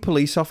 15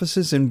 police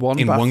officers in one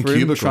In bathroom one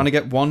cubicle. trying to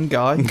get one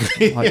guy.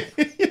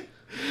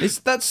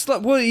 That's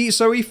like what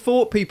so he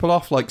fought people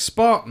off like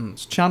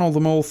Spartans, channel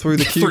them all through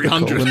the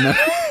cubicle. 300. And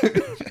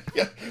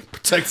then,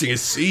 Protecting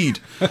his seed.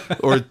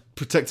 Or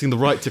protecting the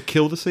right to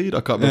kill the seed.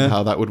 I can't remember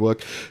how that would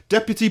work.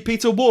 Deputy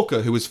Peter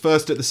Walker, who was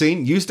first at the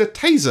scene, used a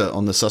taser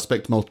on the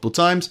suspect multiple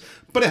times,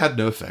 but it had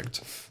no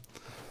effect.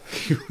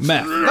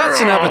 meth.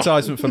 That's an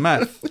advertisement for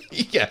meth.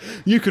 Yeah,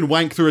 you can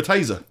wank through a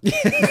taser.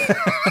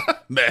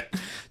 Meh.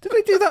 Did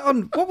they do that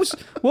on what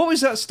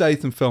was that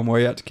Statham film where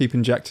he had to keep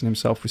injecting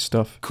himself with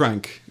stuff?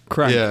 Crank.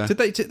 Crank. Yeah.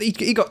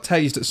 He got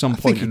tased at some I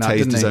point think he in that, tased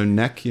didn't his he? own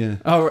neck, yeah.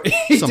 Oh, right.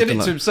 He Something did it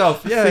like- to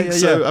himself. Yeah, I think yeah,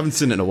 so. yeah. I haven't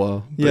seen it in a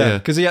while. but Yeah,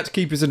 because he had to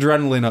keep his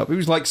adrenaline up. It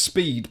was like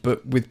Speed,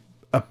 but with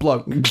a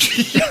bloke.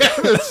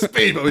 yeah,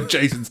 Speed, but with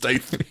Jason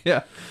Statham.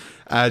 Yeah.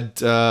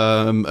 And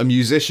a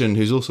musician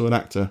who's also an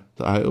actor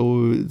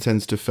that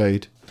tends to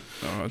fade.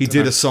 He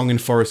did a song in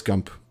Forrest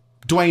Gump.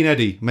 Dwayne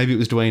Eddy. Maybe it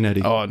was Dwayne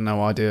Eddy. Oh,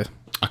 no idea.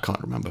 I can't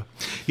remember.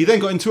 He then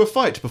got into a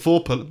fight. Before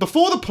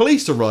the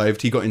police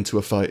arrived, he got into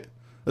a fight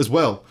as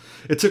well.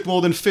 It took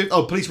more than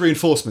police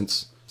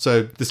reinforcements.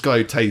 So this guy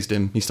who tased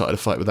him, he started a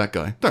fight with that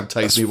guy. Don't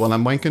tase me while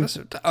I'm wanking.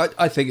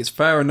 I think it's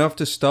fair enough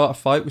to start a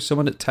fight with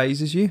someone that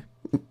tases you.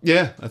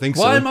 Yeah, I think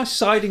so. Why am I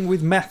siding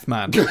with Meth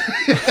Man?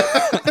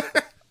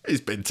 He's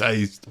been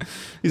tased.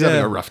 He's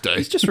having a rough day.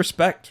 It's just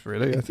respect,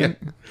 really, I think.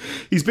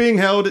 He's being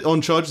held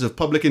on charges of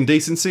public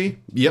indecency.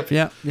 Yep.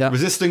 Yeah.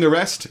 Resisting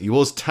arrest. He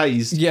was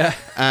tased. Yeah.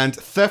 And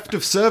theft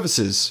of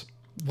services.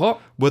 What?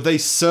 Were they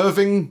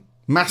serving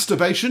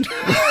masturbation?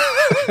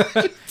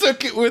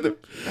 Took it with him.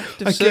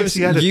 I guess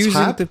he had a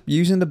tab.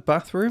 Using the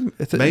bathroom?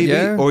 Maybe.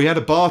 Yeah. Or he had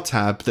a bar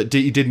tab that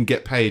he didn't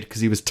get paid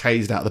because he was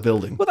tased out of the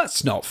building. Well,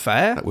 that's not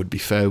fair. That would be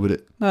fair, would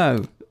it?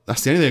 No.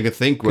 That's the only thing I can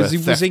think where Because he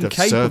was theft of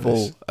incapable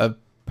service. of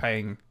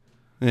paying.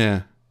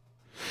 Yeah.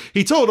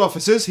 He told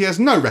officers he has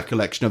no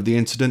recollection of the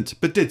incident,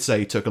 but did say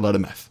he took a lot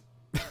of meth.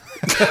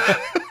 I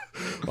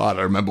don't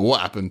remember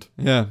what happened,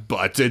 Yeah. but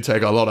I did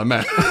take a lot of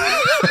meth.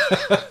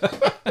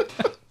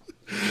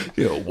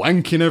 You were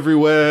wanking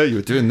everywhere. You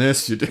were doing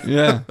this. You did.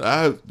 Yeah.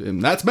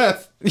 That's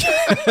meth.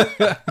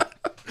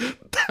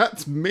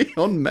 That's me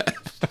on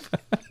meth.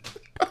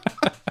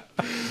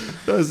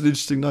 That was an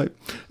interesting night.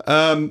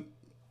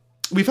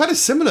 We've had a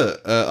similar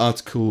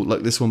article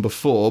like this one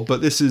before,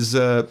 but this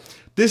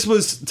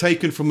was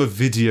taken from a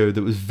video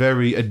that was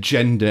very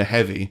agenda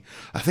heavy.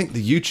 I think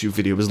the YouTube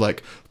video was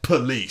like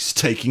police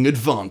taking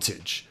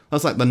advantage.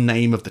 That's like the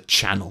name of the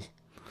channel.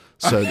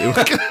 So it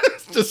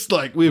was just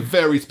like we're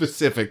very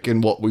specific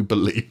in what we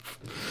believe.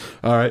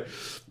 All right.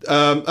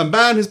 A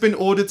man has been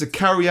ordered to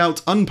carry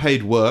out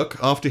unpaid work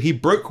after he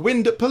broke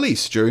wind at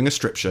police during a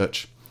strip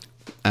search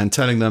and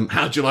telling them,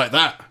 "How'd you like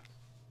that?"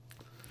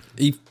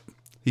 He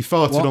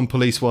farted What? on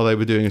police while they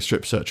were doing a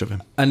strip search of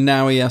him. And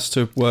now he has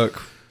to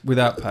work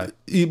without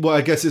pay. Well,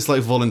 I guess it's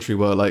like voluntary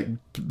work, like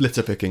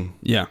litter picking.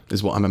 Yeah.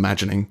 Is what I'm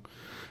imagining.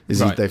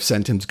 Right. They've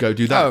sent him to go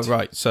do that. Oh,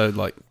 right. So,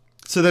 like,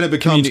 So then it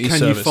becomes, Community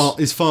can you service.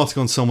 is farting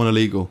on someone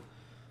illegal?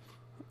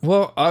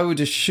 well, I would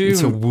assume.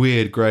 It's a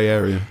weird grey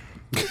area.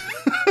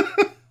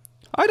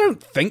 I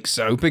don't think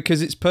so,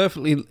 because it's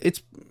perfectly.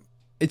 It's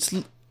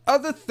there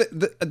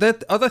are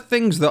other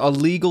things that are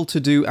legal to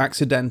do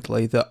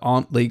accidentally that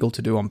aren't legal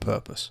to do on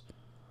purpose.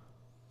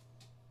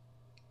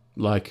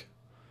 Like,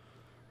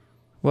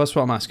 Well, that's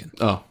what I'm asking.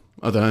 oh,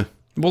 I don't know.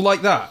 Well,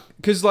 like that,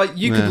 because like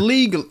you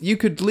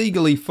could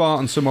legally fart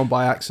on someone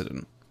by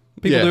accident.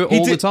 People do it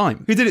all the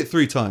time. He did it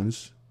 3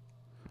 times.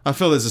 I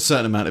feel there's a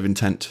certain amount of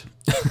intent.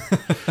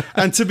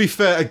 And to be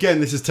fair, again,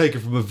 this is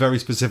taken from a very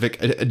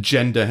specific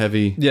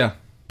agenda-heavy Yeah,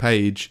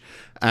 page.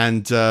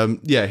 And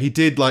yeah, he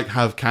did like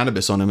have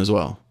cannabis on him as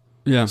well.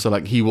 yeah, So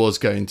like he was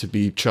going to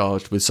be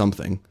charged with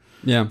something.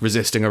 yeah.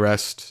 Resisting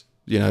arrest.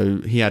 You know,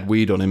 he had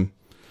weed on him.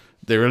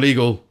 They're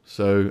illegal.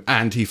 So,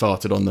 and he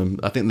farted on them.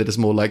 I think they're just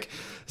more like,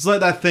 it's like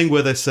that thing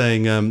where they're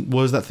saying,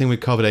 what was that thing we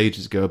covered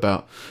ages ago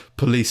about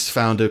police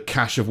found a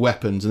cache of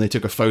weapons and they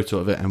took a photo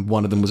of it and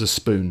one of them was a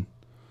spoon.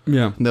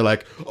 Yeah. And they're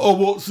like, oh,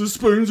 what's the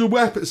spoons are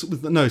weapons?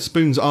 No,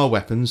 spoons are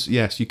weapons.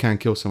 Yes, you can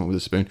kill someone with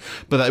a spoon.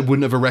 But that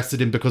wouldn't have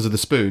arrested him because of the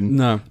spoon.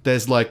 No.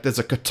 There's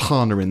a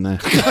katana in there.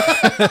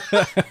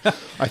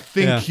 I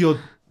think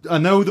I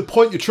know the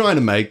point you're trying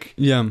to make.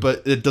 Yeah.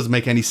 But it doesn't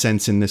make any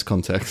sense in this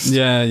context.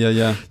 Yeah, yeah,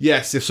 yeah.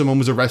 Yes, if someone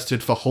was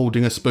arrested for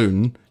holding a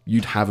spoon,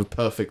 you'd have a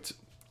perfect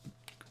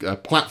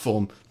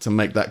platform to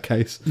make that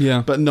case.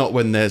 Yeah. But not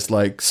when there's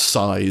like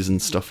size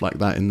and stuff like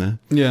that in there.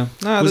 Yeah.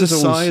 Nah, Was a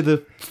there's Sai always-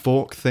 the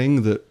fork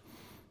thing that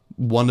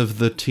one of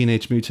the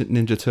Teenage Mutant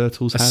Ninja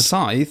Turtles a had?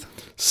 scythe?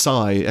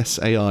 Sai,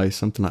 S-A-I,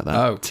 something like that.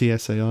 Oh.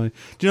 T-S-A-I. Do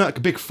you know like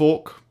a big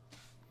fork?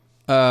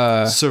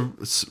 Uh, So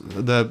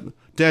the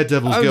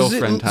Daredevil's oh, does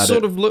girlfriend it had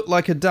sort it. of look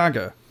like a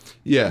dagger,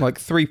 Yeah. like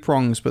 3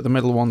 prongs, but the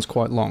middle one's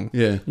quite long.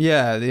 Yeah.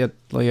 Yeah, they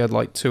had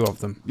like 2 of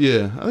them.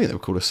 Yeah. I think they were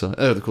called a Sai.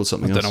 Oh, they're called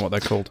something I else. don't know what they're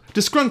called.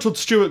 Disgruntled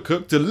Stuart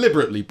Cook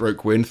deliberately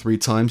broke wind 3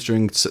 times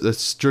during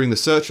the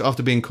search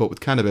after being caught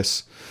with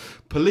cannabis.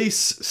 Police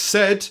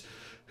said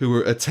who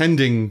were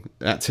attending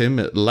at him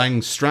at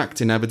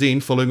Langstract in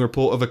Aberdeen following a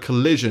report of a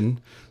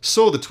collision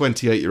saw the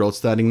 28-year-old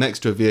standing next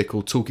to a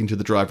vehicle talking to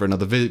the driver of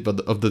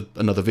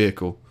another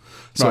vehicle.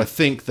 So Right. I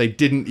think they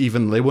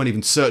weren't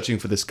even searching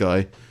for this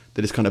guy.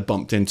 They just kind of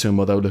bumped into him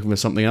while they were looking for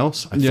something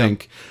else, I Yeah.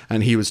 think.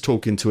 And he was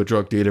talking to a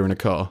drug dealer in a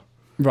car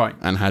Right.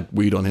 and had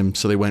weed on him,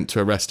 so they went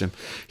to arrest him.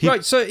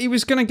 Right, so he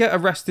was going to get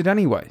arrested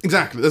anyway.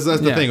 Exactly. That's the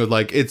Yeah. thing with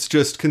like, it's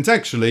just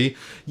contextually,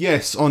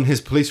 yes, on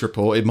his police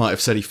report, it might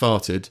have said he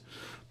farted,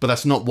 but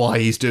that's not why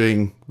he's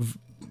doing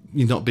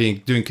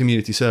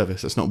community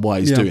service. That's not why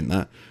he's Yeah. doing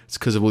that. It's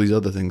because of all these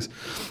other things.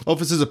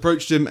 Officers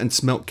approached him and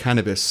smelt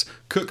cannabis.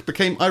 Cook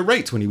became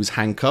irate when he was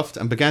handcuffed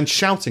and began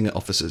shouting at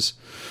officers.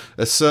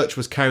 A search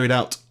was carried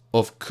out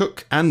of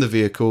Cook and the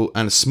vehicle,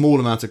 and a small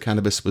amount of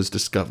cannabis was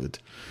discovered.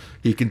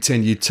 He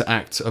continued to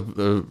act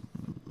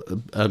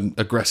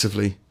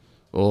aggressively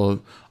or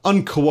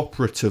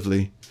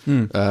uncooperatively.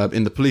 In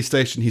the police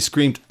station, he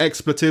screamed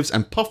expletives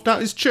and puffed out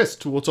his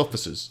chest towards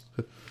officers.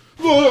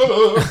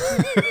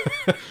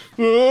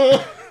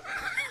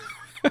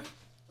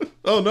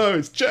 Oh no,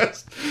 his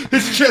chest!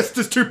 His chest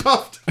is too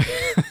puffed!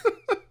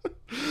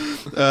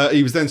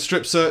 He was then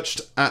strip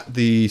searched at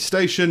the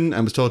station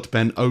and was told to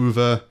bend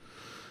over.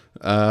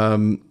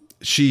 The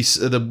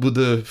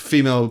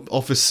female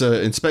officer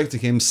inspecting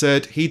him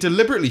said he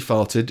deliberately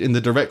farted in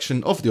the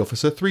direction of the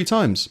officer 3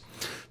 times,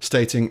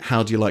 stating,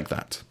 "How do you like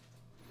that?"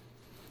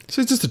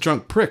 So he's just a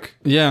drunk prick.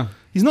 Yeah.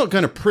 He's not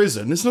going to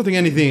prison. It's nothing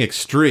anything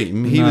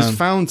extreme. He No. was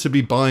found to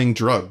be buying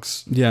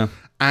drugs. Yeah.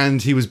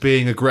 And he was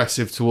being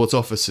aggressive towards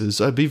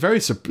officers. I'd be very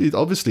surprised.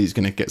 Obviously, he's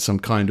going to get some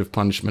kind of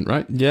punishment,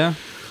 right? Yeah.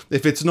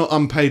 If it's not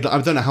unpaid, I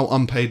don't know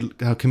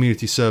how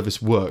community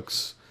service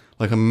works.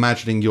 Like, I'm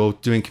imagining you're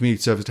doing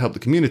community service to help the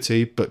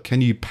community, but can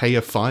you pay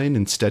a fine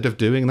instead of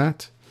doing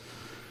that?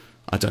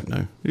 I don't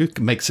know. It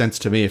could make sense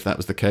to me if that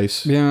was the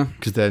case. Yeah.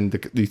 Because then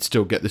you'd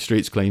still get the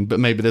streets clean. But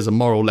maybe there's a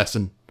moral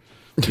lesson.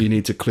 You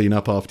need to clean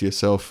up after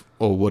yourself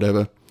or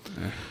whatever.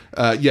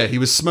 He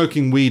was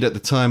smoking weed at the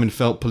time and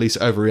felt police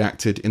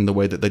overreacted in the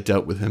way that they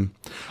dealt with him.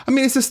 I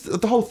mean, it's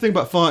just the whole thing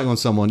about farting on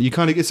someone. You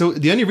kind of get so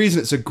the only reason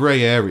it's a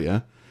grey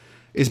area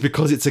is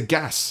because it's a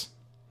gas.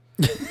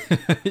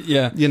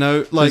 Yeah. You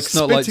know, like It's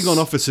not like spitting on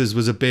officers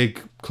was a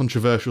big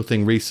controversial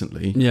thing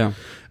recently. Yeah.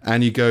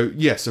 And you go,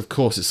 yes, of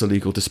course it's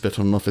illegal to spit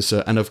on an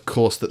officer, and of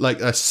course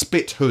that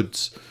spit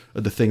hoods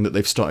are the thing that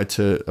they've started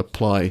to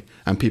apply,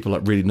 and people are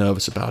like really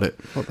nervous about it.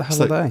 What the It's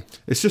hell like, are they?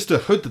 It's just a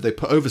hood that they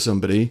put over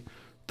somebody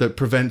that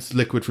prevents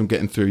liquid from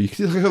getting through. You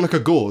can see like a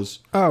gauze.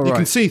 Oh, You can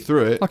right. see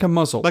through it. Like a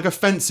muzzle. Like a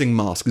fencing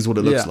mask is what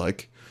it looks Yeah.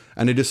 like.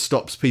 And it just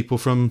stops people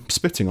from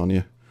spitting on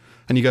you.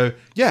 And you go,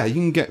 yeah, you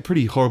can get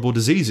pretty horrible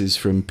diseases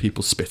from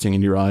people spitting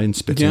in your eye and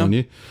spitting Yeah. on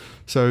you.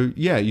 So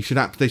yeah,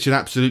 they should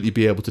absolutely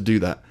be able to do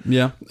that.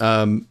 Yeah.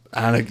 And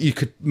you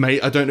could,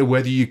 I don't know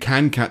whether you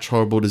can catch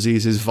horrible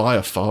diseases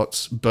via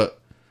farts, but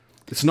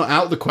it's not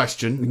out of the You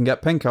question. can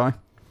get pink eye.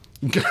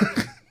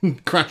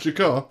 Crash your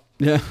car,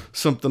 Yeah.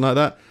 something like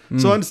that.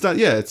 So I understand.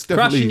 Yeah, it's Crashing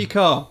definitely. your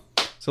car.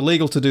 It's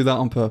illegal to do that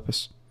on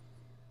purpose.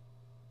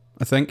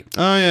 I think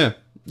Oh, yeah.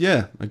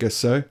 Yeah, I guess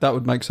so. that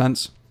would make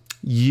sense.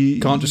 You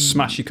Can't just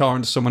smash your car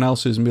into someone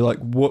else's and be like,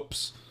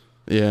 whoops.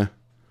 Yeah.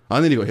 I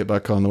nearly got hit by a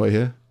car on the way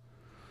here.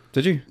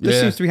 Did you? This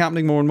Yeah. seems to be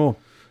happening more and more.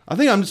 I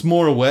think I'm just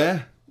more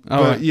aware.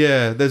 Oh, but right.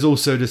 yeah, there's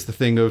also just the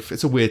thing of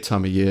it's a weird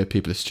time of year.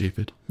 People are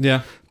stupid.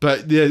 Yeah.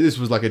 But yeah, this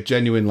was like a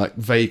genuine, like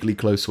vaguely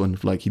close one.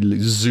 Like he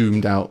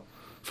zoomed out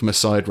from a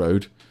side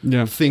road.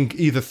 Yeah.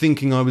 Either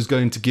thinking I was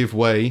going to give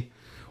way,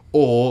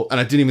 and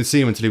I didn't even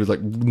see him until he was like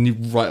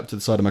right up to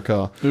the side of my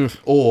car.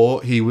 Oof.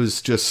 Or he was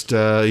just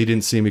he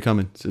didn't see me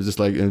coming. So it was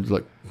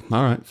like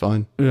all right,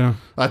 fine. Yeah.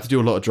 I had to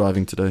do a lot of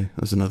driving today.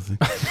 That's another thing.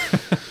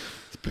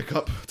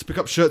 to pick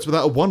up shirts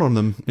without a 1 on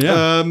them.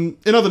 Yeah.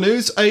 In other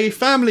news, a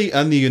family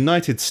in the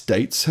United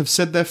States have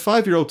said their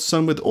 5-year-old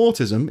son with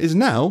autism is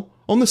now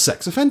on the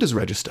sex offenders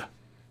register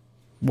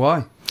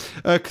Why?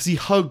 because he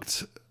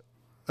hugged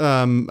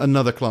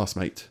another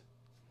classmate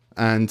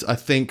and I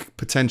think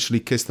potentially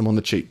kissed them on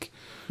the cheek.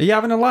 Are you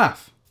having a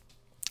laugh?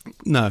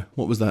 No,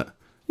 what was that?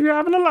 You're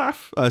having a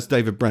laugh. It's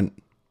David Brent.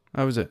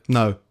 How was it?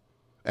 No,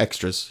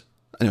 extras.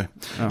 Anyway,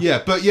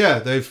 yeah,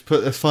 they've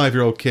put a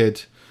 5-year-old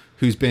kid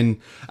who's been,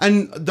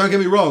 and don't get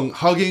me wrong,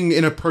 hugging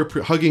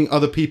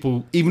other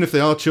people, even if they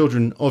are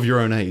children of your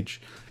own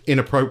age,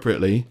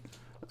 inappropriately,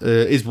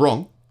 is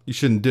wrong. You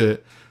shouldn't do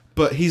it.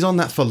 But he's on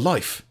that for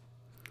life.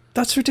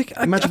 That's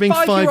ridiculous. Imagine a being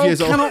 5 5-year-old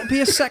years old. cannot be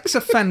a sex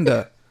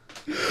offender.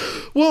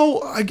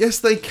 Well, I guess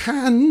they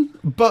can,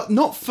 but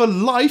not for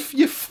life.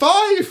 You're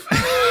 5.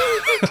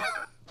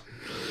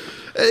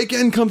 It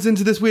again comes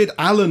into this weird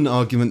Alan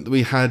argument that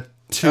we had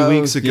 2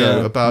 weeks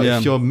ago about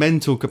if your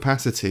mental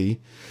capacity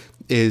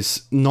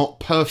is not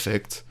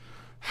perfect,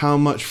 how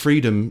much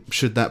freedom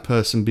should that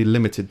person be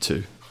limited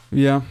to?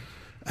 Yeah.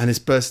 And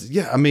it's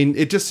I mean,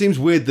 it just seems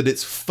weird that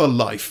it's for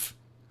life.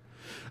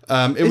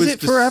 Is it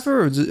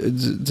forever? Or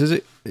does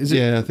it? Is it?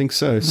 Yeah, I think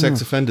so.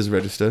 Sex offenders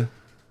register.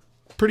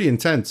 Pretty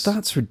intense.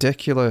 That's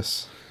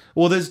ridiculous.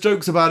 Well, there's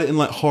jokes about it in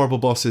like Horrible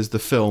Bosses, the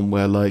film,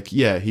 where like,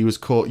 yeah, he was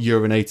caught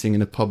urinating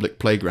in a public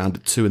playground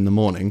at 2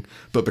 a.m,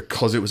 but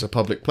because it was a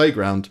public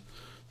playground,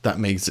 that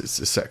makes it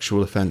a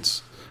sexual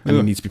offence, and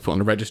he needs to be put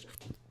on a register.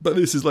 But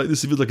this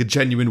feels like a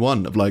genuine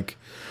one of like,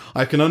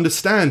 I can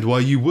understand why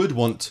you would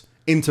want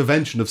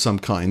intervention of some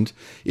kind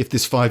if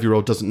this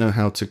 5-year-old doesn't know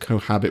how to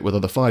cohabit with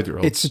other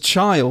 5-year-olds. It's a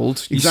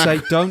child. You Exactly.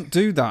 say, don't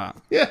do that.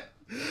 Yeah,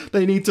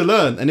 they need to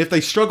learn, and if they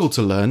struggle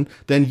to learn,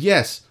 then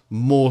yes,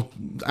 more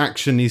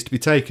action needs to be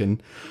taken.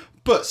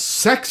 But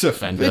sex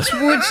offender, It's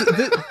weird.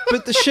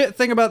 But the shit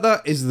thing about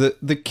that is that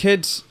the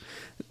kids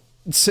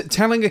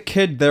telling a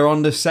kid they're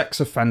on the sex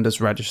offenders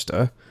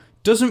register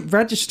doesn't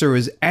register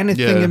as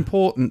anything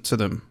important to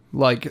them.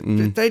 Like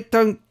they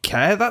don't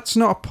care. That's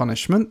not a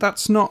punishment.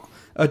 That's not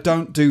a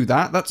don't do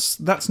that.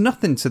 That's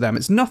nothing to them.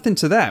 It's nothing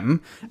to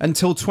them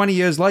until 20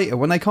 years later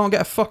when they can't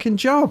get a fucking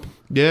job.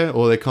 yeah,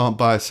 or they can't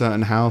buy a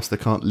certain house, they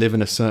can't live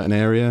in a certain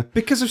area.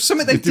 Because of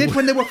something they did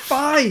when they were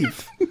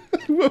 5.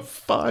 They were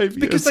 5 years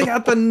Because they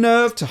had the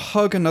nerve to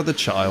hug another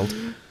child.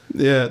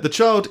 Yeah, the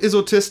child is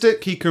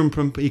autistic.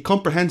 He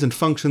comprehends and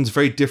functions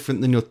very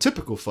different than your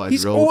typical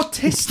 5-year-old.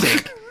 He's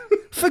autistic.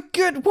 For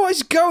good, what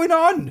is going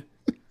on?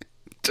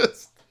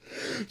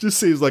 Just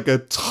seems like a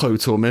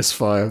total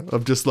misfire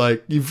of just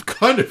like, you've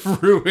kind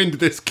of ruined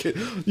this kid.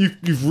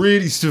 You've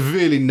really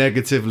severely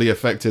negatively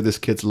affected this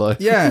kid's life.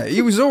 Yeah,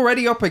 he was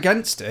already up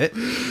against it.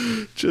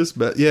 Just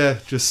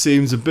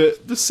seems a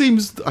bit. This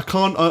seems I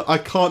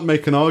can't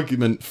make an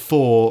argument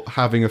for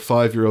having a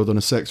 5-year-old on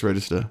a sex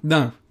register.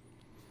 No.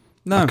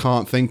 I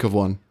can't think of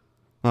one.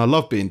 I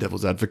love being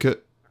devil's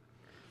advocate.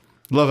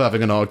 Love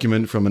having an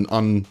argument from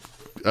an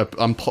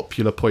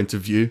unpopular point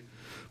of view.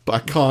 But I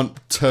can't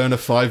turn a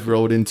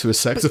 5-year-old into a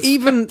sex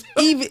offender.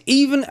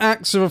 Even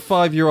acts of a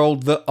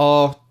 5-year-old that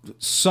are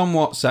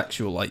somewhat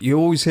sexual, like you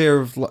always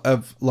hear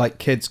of like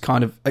kids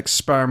kind of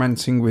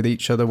experimenting with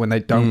each other when they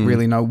don't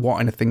really know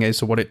what anything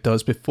is or what it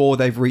does before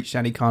they've reached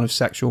any kind of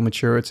sexual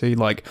maturity.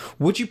 Like,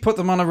 would you put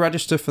them on a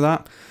register for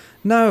that?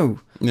 No.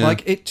 Yeah.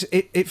 Like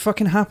it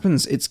fucking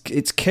happens. It's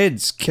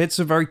kids.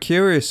 Kids are very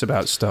curious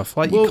about stuff.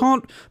 Like you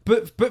can't.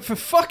 But for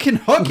fucking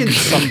hugging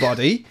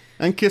somebody.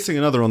 And kissing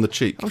another on the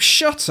cheek. Oh,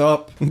 shut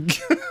up.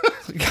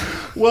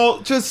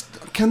 Well,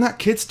 can that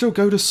kid still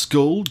go to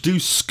school? Do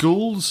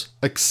schools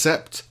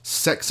accept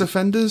sex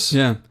offenders?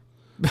 Yeah.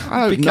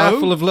 I don't Be know.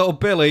 careful of little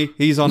Billy.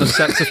 He's on a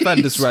sex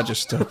offenders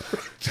register.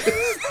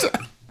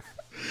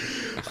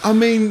 I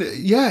mean,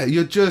 yeah,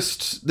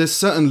 there's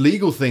certain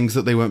legal things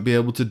that they won't be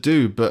able to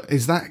do, but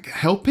is that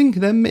helping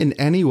them in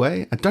any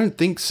way? I don't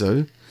think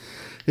so.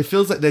 It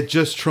feels like they're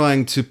just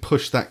trying to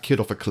push that kid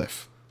off a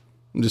cliff.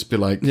 And just be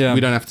like, Yeah. we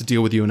don't have to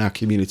deal with you in our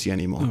community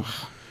anymore.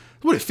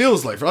 What it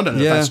feels like, I don't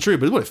know if that's true,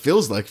 but what it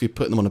feels like if you're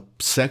putting them on a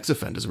sex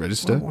offenders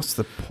register. Well, what's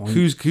the point?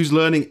 Who's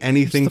learning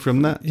anything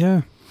from that?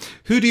 Yeah.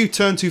 Who do you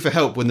turn to for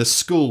help when the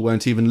school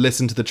won't even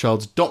listen to the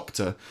child's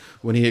doctor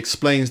when he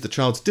explains the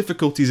child's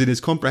difficulties in his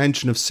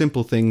comprehension of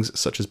simple things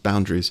such as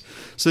boundaries?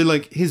 So,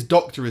 like, his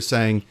doctor is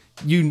saying,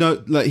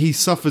 like, he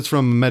suffers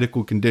from a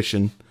medical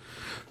condition,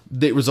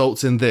 it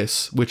results in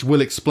this, which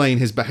will explain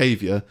his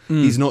behavior.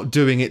 He's not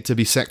doing it to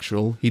be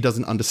sexual. He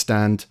doesn't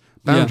understand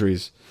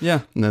boundaries.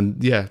 Yeah. And then,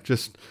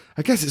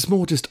 I guess it's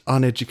more just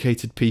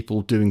uneducated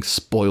people doing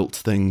spoilt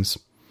things.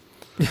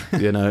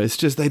 It's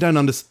just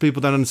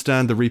people don't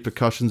understand the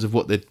repercussions of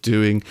what they're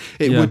doing.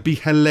 It would be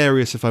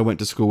hilarious if I went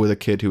to school with a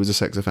kid who was a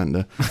sex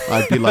offender.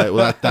 I'd be like,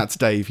 well, that's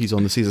Dave. He's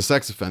a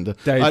sex offender.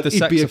 Dave,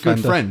 he'd be a good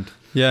friend.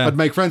 Yeah. I'd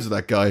make friends with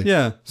that guy.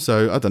 Yeah.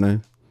 So, I don't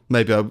know.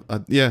 Maybe I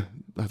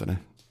don't know.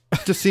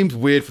 It just seems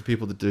weird for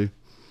people to do.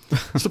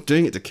 Stop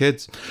doing it to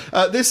kids.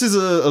 This is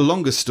a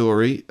longer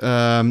story,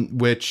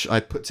 which I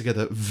put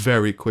together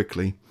very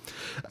quickly.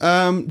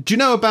 Do you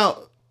know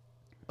about...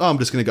 I'm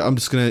just going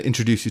to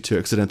introduce you to it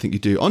because I don't think you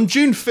do. On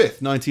June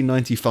 5th,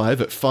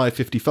 1995, at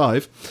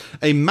 5:55,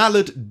 a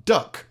mallard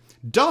duck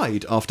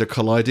died after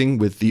colliding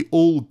with the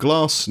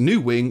all-glass new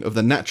wing of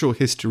the Natural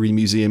History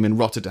Museum in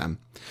Rotterdam.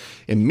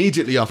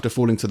 Immediately after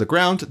falling to the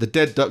ground, the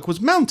dead duck was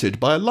mounted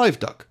by a live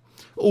duck,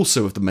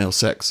 also of the male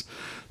sex.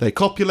 They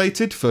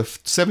copulated for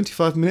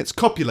 75 minutes.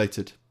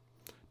 Copulated.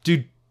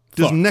 Does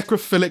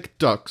necrophilic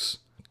ducks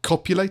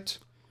copulate?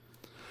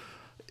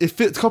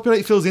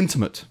 Copulate feels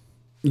intimate.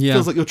 Yeah.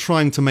 Feels like you're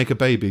trying to make a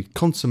baby.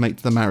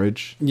 Consummate the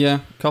marriage. Yeah,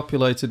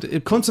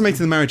 copulated.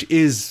 Consummating the marriage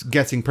is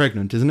getting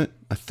pregnant, isn't it?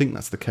 I think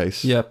that's the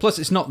case. Yeah, plus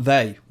it's not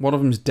they. One of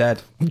them's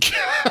dead.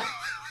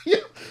 Yeah.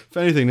 If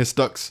anything, this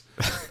duck's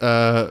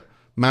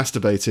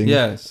masturbating.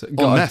 Yes.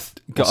 Got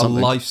a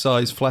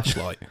life-size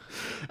fleshlight.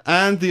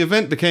 And the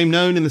event became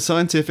known in the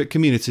scientific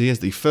community as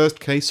the first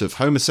case of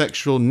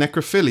homosexual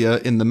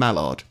necrophilia in the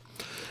mallard.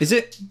 Is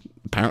it?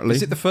 Apparently.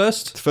 Is it the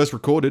first? The first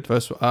recorded.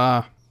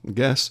 I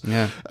guess.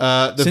 Yeah.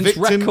 The Since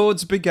victim,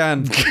 records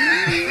began.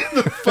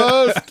 the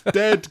first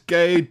dead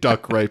gay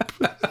duck rape.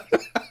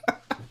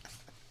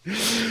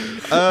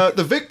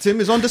 The victim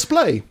is on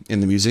display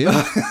in the museum.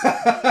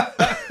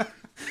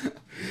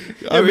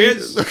 Here he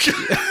is.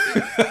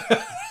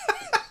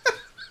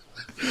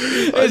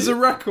 There's a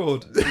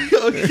record.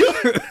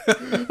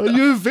 Are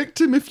you a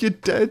victim if you're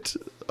dead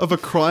of a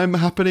crime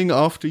happening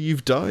after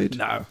you've died?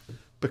 No.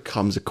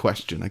 Becomes a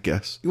question, I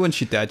guess. Once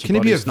you're dead, Can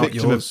you be a body's not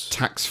victim yours. of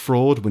tax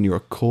fraud when you're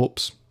a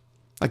corpse?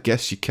 I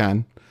guess you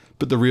can.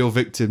 But the real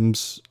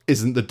victims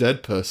isn't the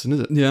dead person, is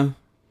it? Yeah.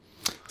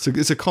 So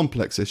it's a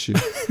complex issue.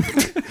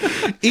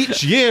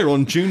 Each year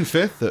on June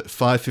 5th at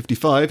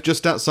 5:55,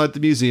 just outside the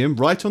museum,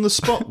 right on the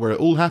spot where it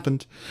all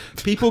happened,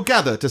 people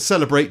gather to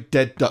celebrate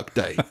Dead Duck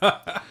Day.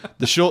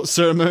 The short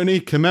ceremony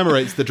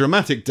commemorates the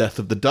dramatic death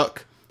of the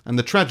duck and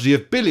the tragedy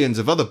of billions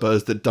of other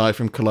birds that die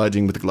from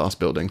colliding with glass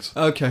buildings.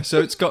 Okay, so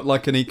it's got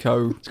like an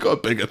eco... It's got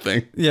a bigger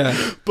thing.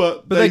 Yeah.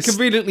 But they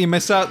conveniently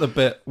miss out the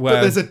bit where...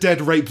 But there's a dead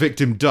rape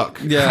victim duck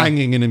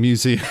hanging in a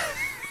museum.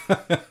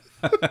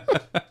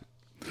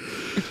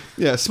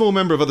 Yeah, a small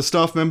member of other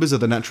staff members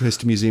of the Natural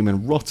History Museum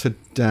in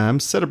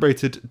Rotterdam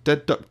celebrated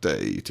Dead Duck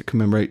Day to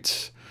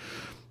commemorate...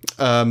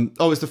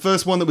 it's the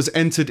first one that was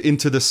entered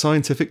into the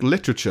scientific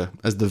literature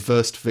as the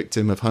first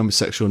victim of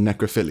homosexual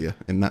necrophilia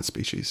in that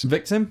species.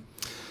 Victim?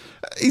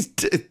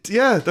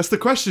 That's the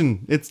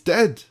question. It's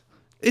dead.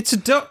 It's a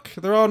duck.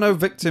 There are no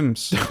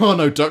victims. There are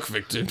no duck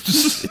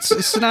victims.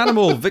 It's an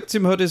animal.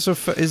 Victimhood is a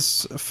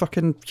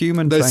fucking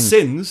human There's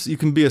thing. sins. You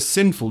can be a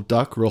sinful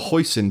duck or a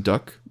hoisin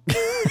duck.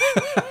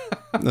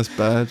 That's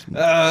bad.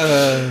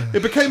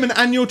 It became an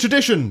annual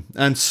tradition,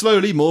 and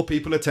slowly more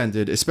people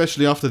attended,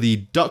 especially after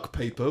the duck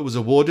paper was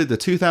awarded the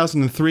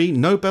 2003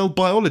 Nobel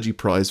Biology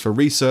Prize for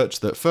research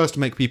that first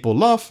make people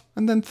laugh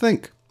and then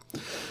think.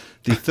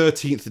 The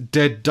 13th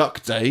Dead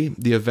Duck Day,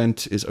 the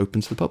event is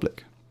open to the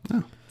public.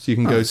 Oh. So you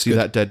can go see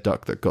that dead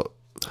duck that got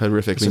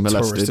horrifically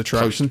molested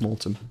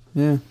post-mortem.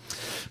 Yeah.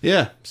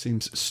 Yeah,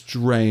 seems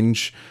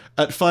strange.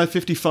 At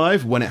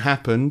 5:55, when it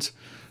happened...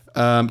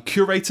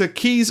 curator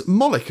Kees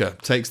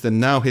Molliker takes the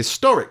now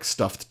historic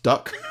stuffed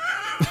duck,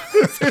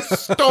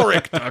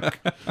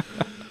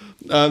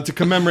 to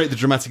commemorate the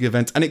dramatic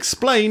event and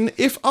explain,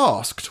 if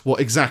asked, what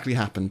exactly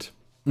happened.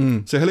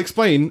 So he'll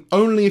explain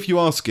only if you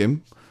ask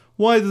him,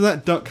 why did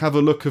that duck have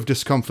a look of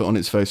discomfort on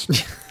its face?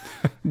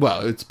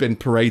 Well, it's been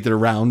paraded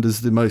around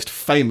as the most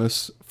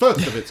famous,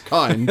 first of its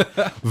kind,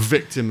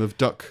 victim of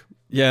duck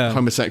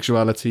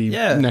homosexuality,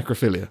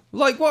 necrophilia.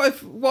 Like, what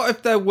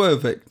if there were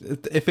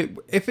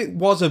if it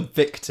was a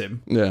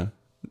victim? Yeah.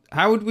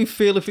 How would we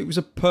feel if it was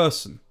a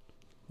person?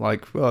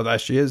 Like, well, there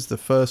she is, the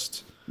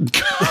first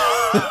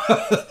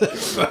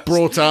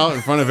brought out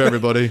in front of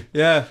everybody.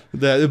 Yeah.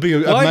 There'll be a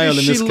male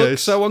in this case. Why does she look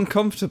so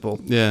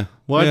uncomfortable? Yeah.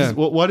 Why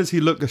does he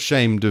look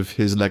ashamed of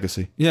his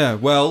legacy? Yeah.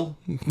 Well,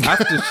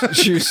 after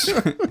she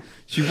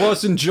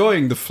was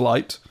enjoying the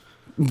flight.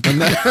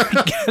 And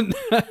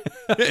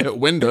then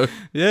window.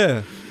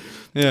 Yeah.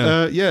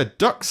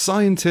 Duck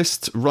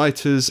scientists,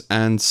 writers,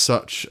 and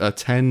such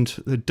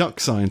attend the duck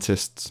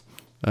scientists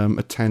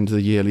attend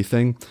the yearly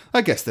thing.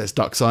 I guess there's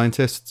duck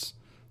scientists.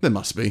 There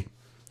must be.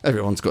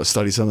 Everyone's got to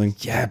study something.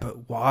 Yeah,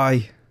 but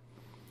why?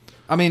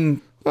 I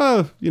mean,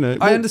 I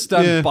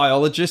understand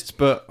biologists,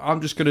 but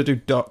I'm just going to do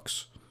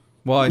ducks.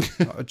 Why?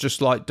 I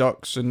just like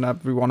ducks, and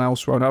everyone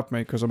else won't have me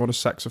because I'm on a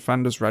sex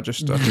offenders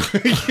register.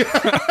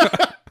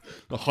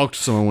 I hugged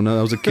someone when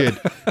I was a kid.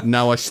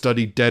 Now I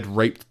study dead,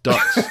 raped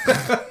ducks.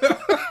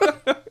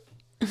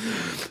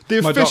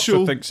 The My official,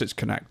 doctor thinks it's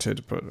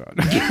connected, but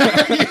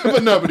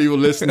but nobody will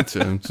listen to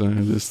him, so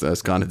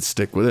that's kind of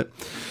stick with it.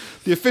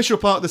 The official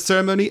part of the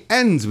ceremony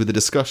ends with a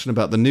discussion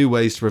about the new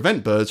ways to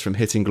prevent birds from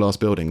hitting glass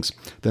buildings.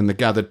 Then the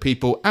gathered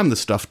people and the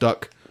stuffed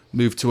duck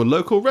move to a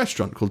local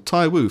restaurant called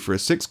Tai Wu for a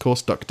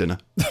 6-course duck dinner.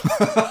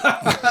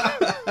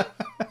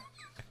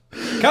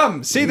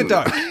 come see the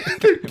duck.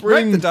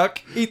 Rape the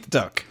duck, eat the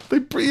duck. They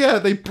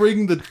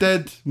bring the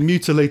dead,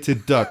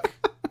 mutilated duck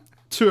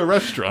to a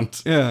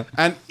restaurant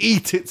and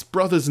eat its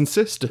brothers and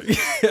sisters.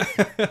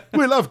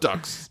 We love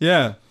ducks.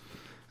 Yeah.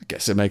 I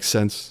guess it makes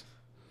sense.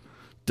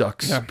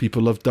 Ducks. Yeah.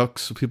 People love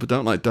ducks. People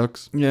don't like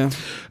ducks. Yeah.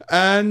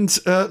 And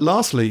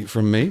lastly,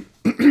 from me,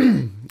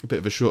 a bit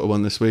of a shorter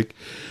one this week.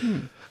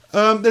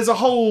 There's a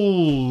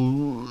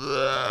whole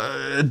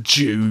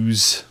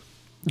Jews.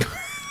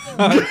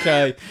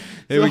 Okay.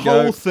 Here The we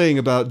go. whole thing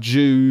about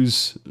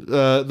Jews.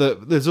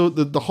 There's all,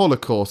 the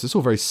Holocaust. It's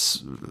all very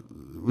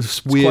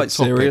weird. Quite topic.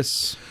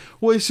 serious.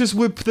 Well, it's just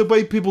with the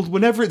way people,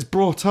 whenever it's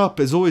brought up,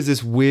 there's always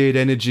this weird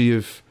energy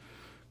of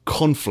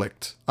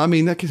conflict. I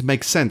mean, that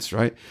makes sense,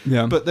 right?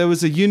 Yeah. But there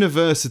was a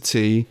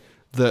university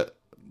that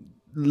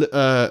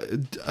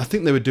I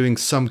think they were doing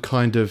some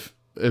kind of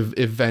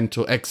event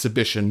or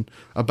exhibition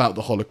about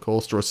the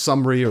Holocaust, or a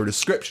summary or a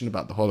description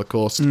about the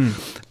Holocaust,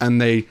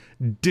 and they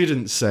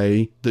didn't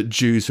say that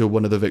Jews were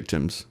one of the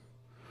victims.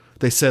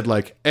 They said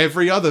like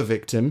every other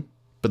victim,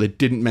 but they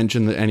didn't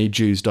mention that any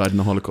Jews died in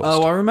the Holocaust.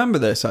 Oh, I remember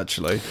this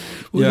actually.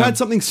 We had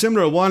something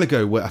similar a while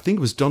ago where I think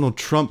it was Donald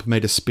Trump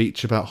made a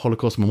speech about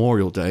Holocaust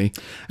Memorial Day,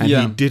 and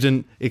he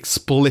didn't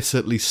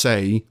explicitly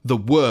say the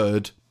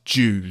word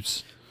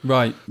Jews.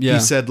 Right. Yeah. He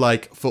said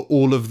like for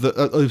all of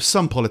the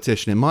some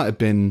politician, it might have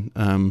been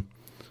an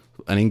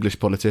English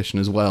politician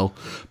as well,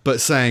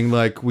 but saying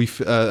like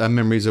our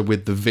memories are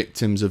with the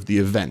victims of the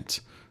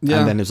event. Yeah.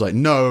 And then it's like,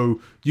 no,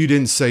 you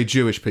didn't say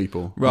Jewish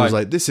people. Right. I was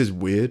like, this is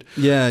weird.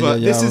 Yeah, but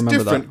this I is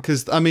remember different that.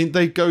 because, I mean,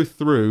 they go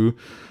through,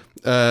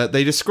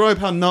 they describe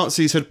how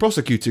Nazis had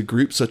prosecuted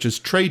groups such as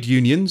trade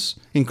unions,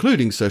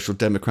 including Social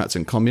Democrats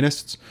and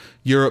Communists,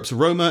 Europe's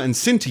Roma and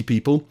Sinti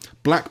people,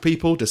 black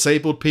people,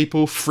 disabled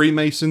people,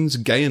 Freemasons,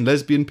 gay and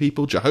lesbian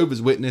people,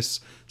 Jehovah's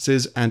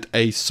Witnesses, and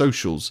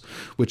asocials,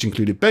 which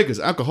included beggars,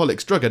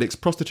 alcoholics, drug addicts,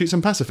 prostitutes,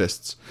 and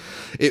pacifists.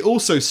 It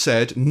also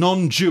said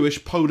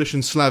non-Jewish, Polish,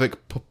 and Slavic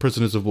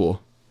prisoners of war.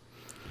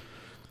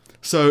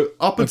 So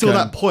up until Okay.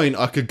 that point,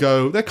 I could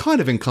go, they're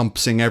kind of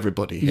encompassing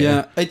everybody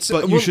here. Yeah,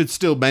 But you should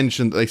still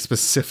mention that they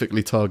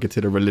specifically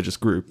targeted a religious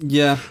group.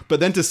 Yeah. But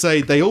then to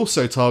say they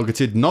also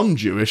targeted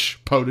non-Jewish,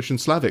 Polish, and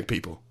Slavic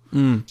people.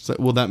 So,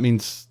 well, that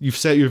means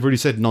you've already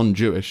said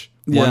non-Jewish.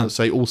 Why Yeah. not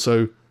say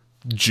also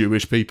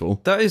Jewish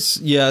people? That is,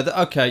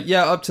 okay,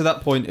 yeah. Up to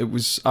that point, it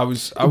was I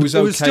was It was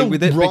okay still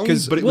with it wrong,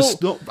 because, but it was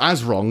not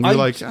as wrong. You're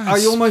like,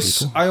 I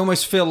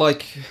almost feel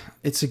like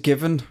it's a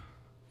given. Do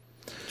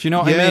you know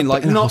what I Yeah, mean? but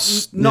Like in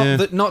not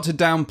yeah. not to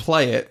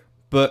downplay it,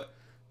 but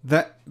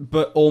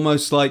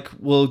almost like,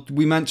 well,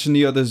 we mention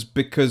the others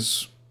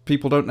because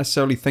people don't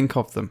necessarily think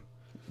of them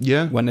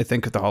Yeah. when they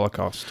think of the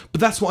Holocaust.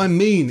 But that's what I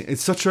mean.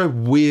 It's such a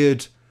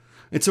weird.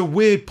 It's a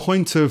weird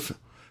point of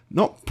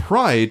not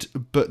pride,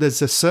 but there's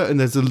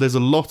a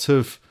lot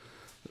of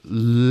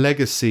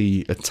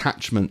legacy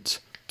attachment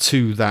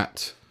to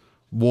that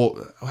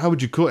war. How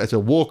would you call it? It's a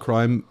war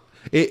crime.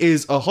 It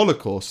is a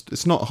Holocaust.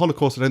 It's not a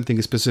Holocaust. I don't think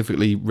is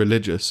specifically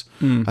religious.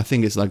 I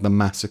think it's like the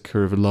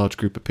massacre of a large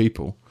group of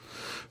people.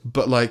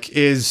 But like,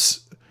 is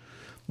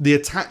the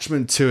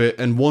attachment to it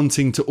and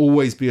wanting to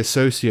always be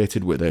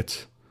associated with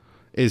it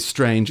is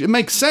strange. It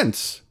makes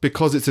sense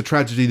because it's a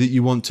tragedy that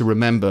you want to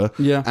remember,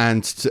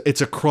 and it's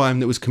a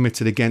crime that was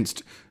committed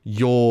against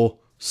your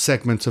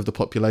segment of the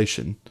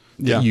population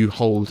that you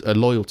hold a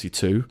loyalty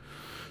to.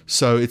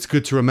 So it's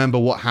good to remember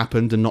what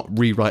happened and not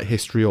rewrite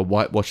history or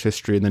whitewash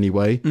history in any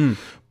way.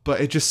 But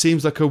it just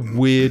seems like a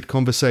weird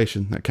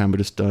conversation that Canberra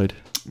just died.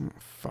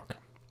 Fuck.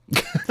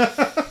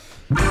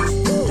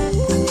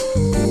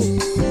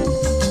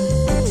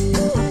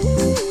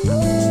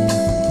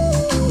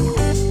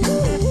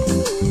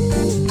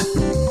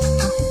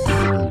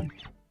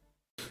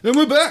 And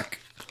we're back.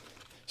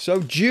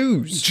 So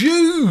Jews.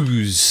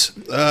 Jews.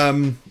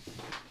 Can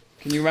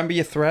you remember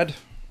your thread?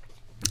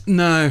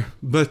 No,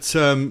 but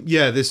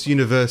this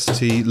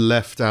university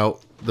left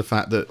out the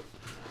fact that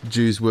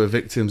Jews were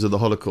victims of the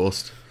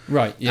Holocaust.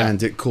 Right. Yeah.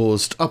 And it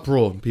caused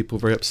uproar. People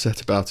were very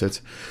upset about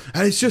it.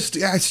 And it's just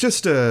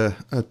a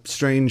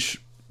strange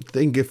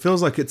thing. It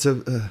feels like it's I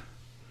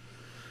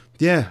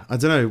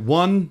don't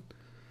know.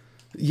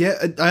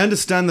 I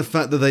understand the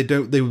fact that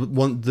they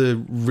want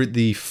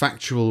the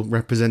factual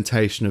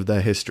representation of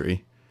their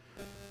history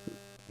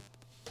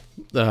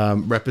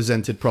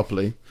represented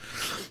properly.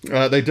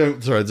 They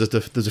don't. Sorry,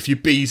 there's a few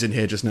B's in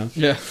here just now.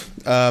 Yeah.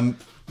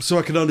 So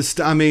I can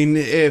understand. I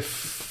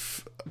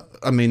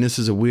mean, this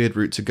is a weird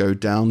route to go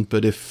down,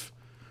 but if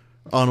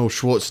Arnold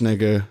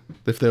Schwarzenegger,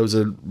 if there was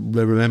a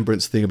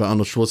remembrance thing about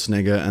Arnold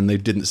Schwarzenegger and they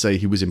didn't say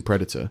he was in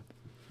Predator,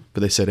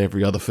 but they said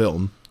every other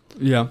film,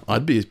 Yeah.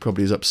 I'd be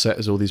probably as upset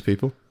as all these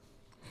people.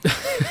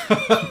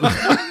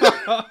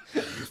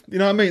 You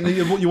know what I mean?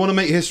 You want to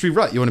make history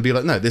right. You want to be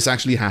like, no, this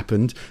actually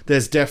happened.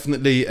 There's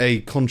definitely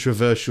a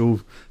controversial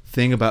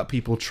thing about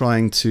people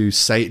trying to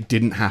say it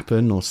didn't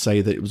happen or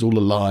say that it was all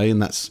a lie,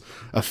 and that's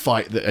a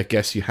fight that I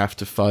guess you have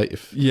to fight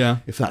if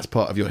that's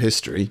part of your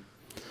history.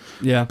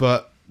 Yeah.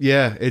 But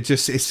yeah, it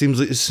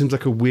seems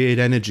like a weird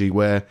energy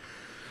where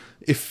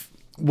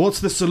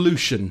what's the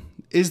solution?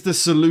 Is the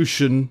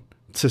solution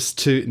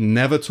to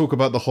never talk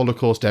about the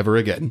Holocaust ever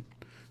again?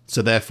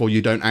 So therefore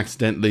you don't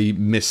accidentally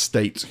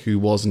misstate who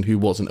was and who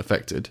wasn't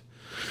affected?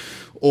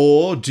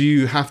 Or do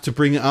you have to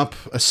bring it up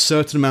a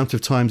certain amount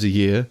of times a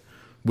year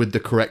with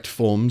the correct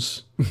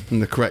forms and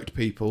the correct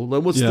people?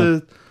 Like what's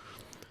going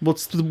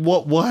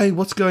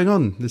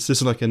on? This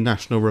is like a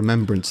national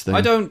remembrance thing.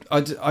 I don't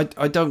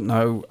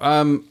know.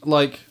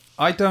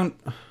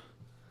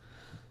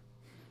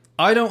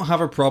 I don't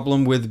have a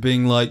problem with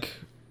being like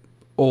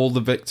all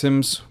the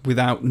victims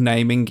without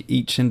naming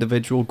each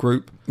individual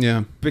group.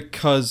 Yeah.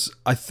 Because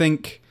I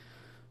think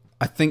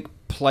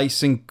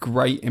placing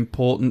great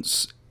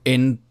importance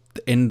in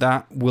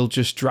that will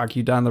just drag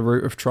you down the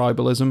route of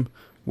tribalism,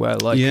 where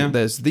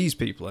there's these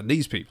people and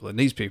these people and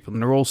these people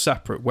and they're all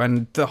separate,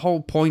 when the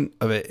whole point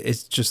of it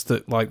is just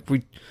that like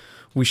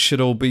we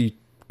should all be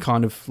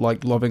kind of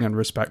like loving and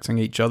respecting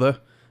each other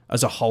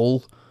as a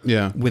whole.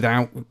 Yeah.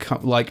 Without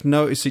like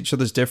notice each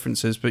other's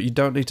differences, but you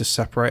don't need to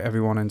separate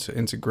everyone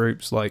into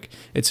groups. Like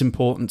it's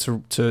important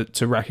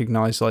to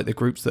recognize like the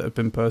groups that have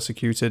been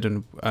persecuted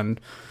and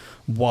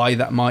why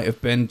that might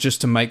have been, just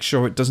to make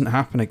sure it doesn't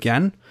happen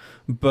again.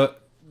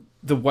 But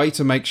the way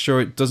to make sure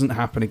it doesn't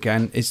happen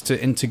again is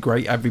to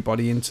integrate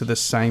everybody into the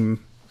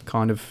same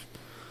kind of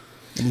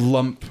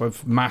lump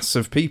of mass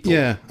of people.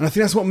 Yeah, and I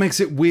think that's what makes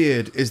it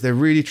weird, is they're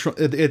really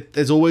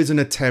there's always an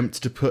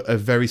attempt to put a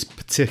very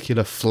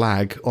particular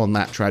flag on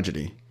that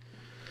tragedy.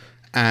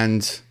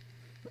 And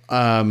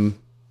I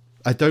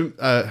don't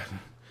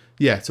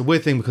it's a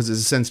weird thing because it's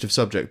a sensitive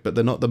subject, but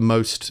they're not the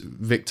most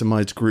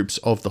victimized groups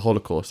of the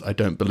Holocaust, I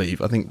don't believe.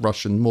 I think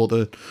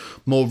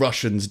more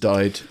Russians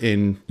died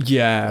in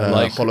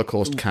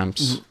Holocaust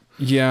camps.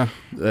 Yeah,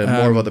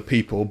 more of other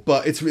people,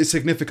 but it's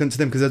significant to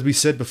them because, as we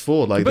said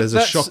before, like there's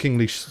a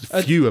shockingly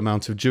few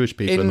amount of Jewish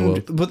people in the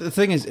world. But the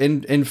thing is,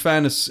 in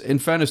fairness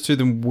to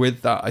them,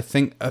 with that, I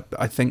think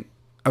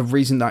a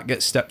reason that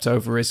gets stepped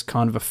over is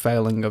kind of a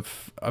failing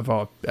of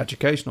our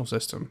educational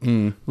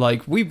system.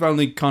 Like we've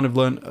only kind of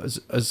learned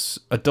as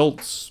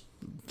adults,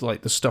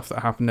 like the stuff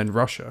that happened in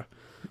Russia.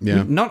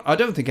 Yeah, I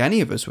don't think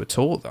any of us were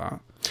taught that.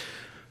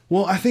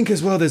 Well, I think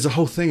as well, there's a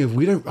whole thing of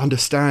we don't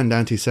understand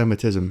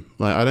anti-Semitism.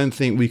 Like, I don't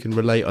think we can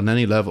relate on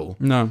any level.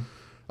 No.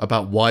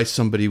 About why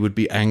somebody would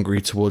be angry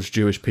towards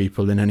Jewish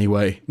people in any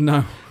way.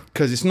 No.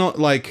 Because it's not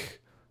like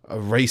a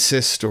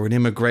racist or an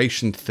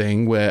immigration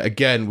thing where,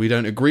 again, we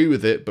don't agree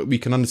with it, but we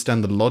can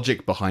understand the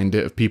logic behind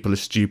it of people are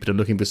stupid and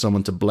looking for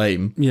someone to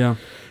blame. Yeah.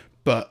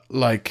 But,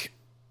 like,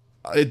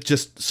 it's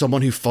just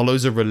someone who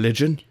follows a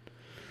religion.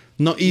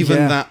 Not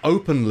even that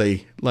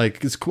openly.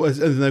 Like, it's quite,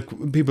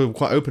 people are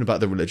quite open about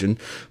their religion,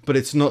 but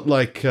it's not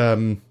like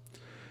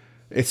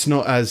it's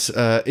not as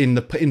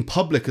in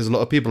public as a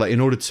lot of people. Like, in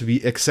order to be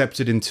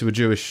accepted into a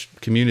Jewish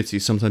community,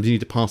 sometimes you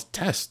need to pass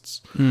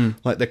tests.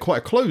 Like, they're quite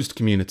a closed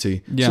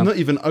community, so not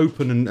even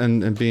open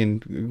and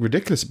being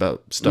ridiculous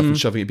about stuff and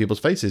shoving it in people's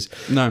faces.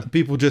 No,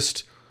 people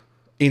just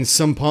in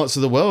some parts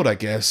of the world, I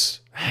guess,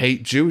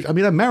 hate Jewish. I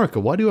mean, America.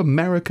 Why do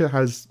America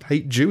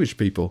hate Jewish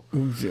people?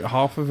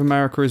 Half of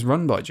America is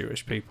run by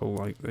Jewish people.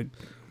 Like,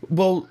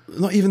 well,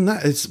 not even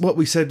that. It's what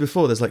we said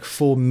before. There's like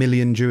 4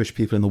 million Jewish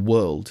people in the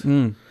world,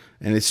 and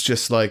it's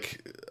just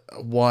like,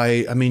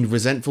 why? I mean,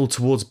 resentful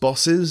towards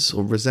bosses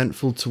or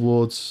resentful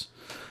towards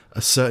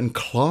a certain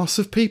class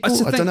of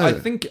people. I don't know. I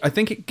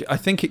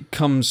think it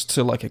comes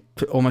to like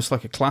almost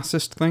like a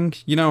classist thing.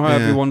 You know how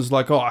everyone's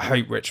like, oh, I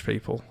hate rich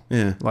people.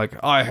 Yeah, like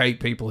I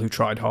hate people who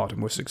tried hard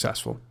and were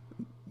successful.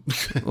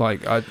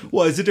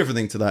 Well, it's a different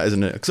thing to that,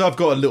 isn't it? Because I've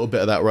got a little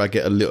bit of that where I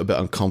get a little bit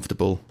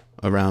uncomfortable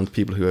around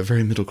people who are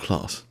very middle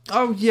class.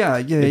 Oh yeah.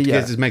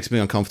 It makes me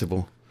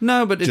uncomfortable.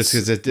 No, but it's just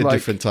because it's a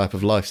different type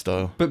of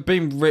lifestyle. But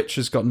being rich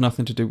has got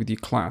nothing to do with your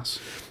class.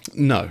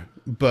 No,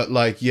 but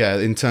like,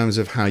 in terms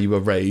of how you were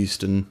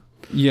raised and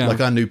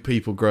like I knew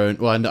people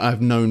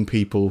I've known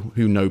people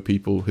who know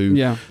people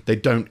who they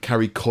don't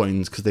carry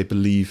coins because they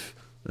believe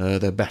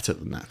they're better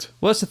than that.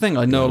 Well, that's the thing.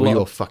 I've known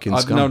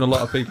a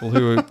lot of people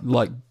who are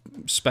like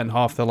spent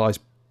half their lives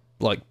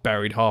like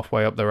buried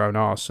halfway up their own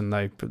arse, and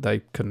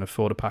they couldn't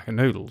afford a pack of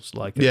noodles.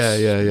 Like, you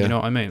know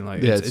what I mean?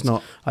 Like, it's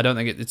not. I don't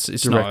think it's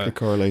directly not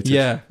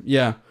correlated.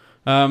 Yeah.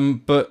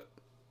 But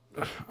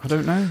I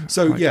don't know.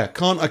 So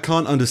I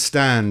can't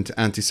understand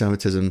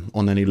anti-Semitism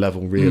on any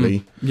level,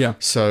 really. Yeah.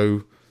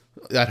 So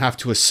I'd have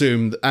to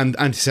assume, and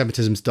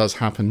anti-Semitism does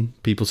happen.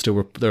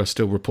 There are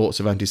still reports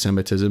of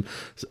anti-Semitism.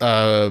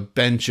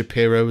 Ben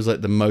Shapiro was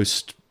like the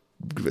most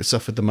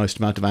suffered the most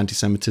amount of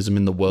anti-Semitism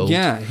in the world.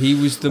 Yeah, he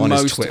was the on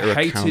his most Twitter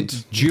hated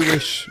account.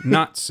 Jewish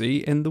Nazi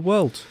in the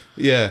world.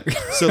 Yeah.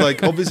 So,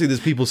 like, obviously there's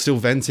people still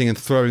venting and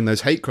throwing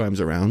those hate crimes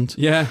around.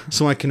 Yeah.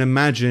 So I can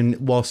imagine,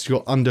 whilst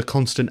you're under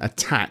constant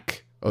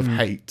attack of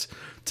hate,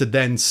 to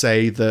then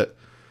say that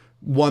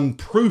one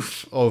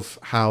proof of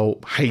how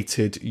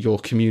hated your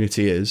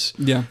community is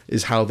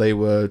how they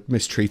were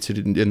mistreated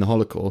in the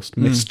Holocaust.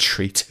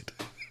 Mistreated.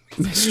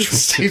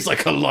 Seems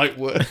like a light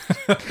word.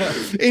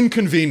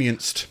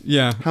 Inconvenienced.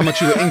 Yeah. How much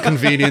you were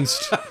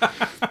inconvenienced.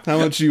 How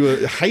much you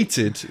were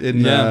hated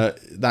in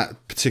that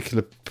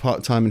particular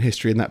time in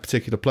history in that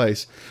particular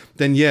place.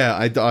 Then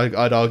I'd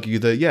argue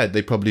that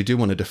they probably do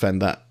want to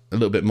defend that a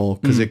little bit more,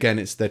 because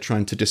again, they're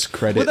trying to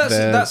discredit. Well,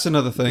 their that's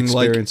another thing.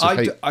 Like, experience of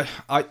hate.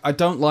 I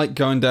don't like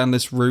going down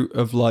this route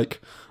of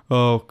like,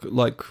 oh,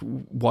 like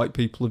white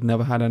people have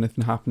never had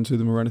anything happen to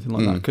them or anything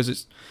like that, because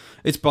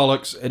it's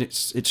bollocks and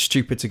it's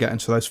stupid to get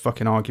into those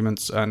fucking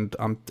arguments, and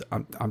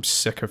I'm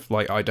sick of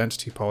like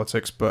identity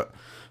politics.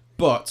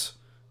 But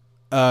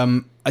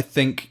I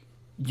think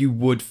you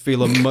would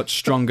feel a much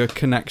stronger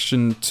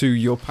connection to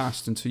your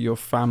past and to your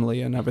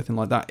family and everything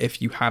like that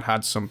if you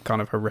had some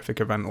kind of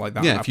horrific event like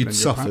that. If you'd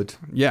suffered,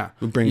 it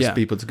brings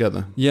people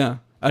together. Yeah,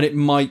 and it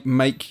might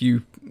make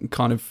you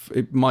kind of.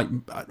 It might.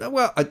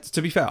 Well,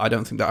 to be fair, I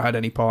don't think that I had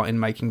any part in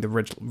making the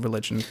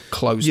religion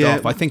closed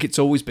off. I think it's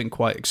always been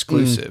quite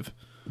exclusive.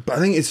 But I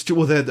think it's they're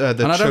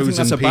and I don't think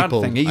that's a bad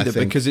people, thing either,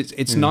 because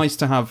it's nice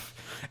to have.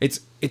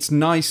 It's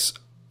nice.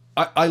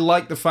 I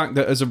like the fact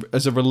that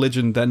as a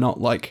religion, they're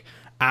not like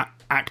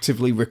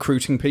actively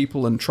recruiting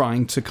people and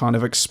trying to kind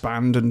of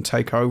expand and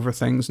take over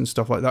things and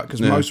stuff like that, because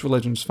most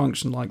religions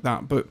function like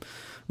that. But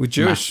with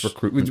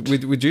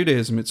with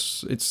Judaism,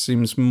 it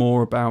seems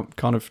more about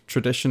kind of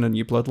tradition and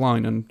your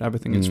bloodline and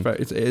everything.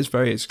 It is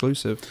very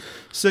exclusive.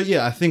 So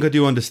I think I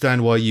do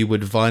understand why you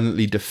would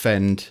violently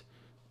defend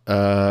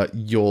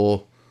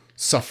your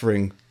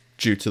suffering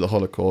due to the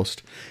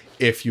Holocaust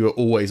if you were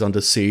always under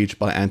siege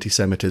by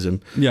anti-Semitism,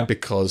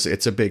 because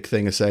it's a big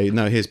thing to say,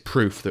 no, here's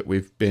proof that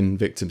we've been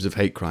victims of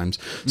hate crimes.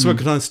 So I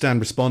can understand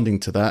responding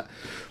to that.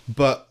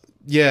 But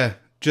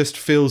just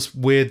feels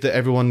weird that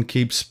everyone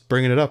keeps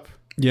bringing it up.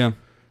 Yeah.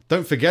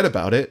 Don't forget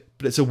about it,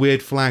 but it's a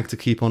weird flag to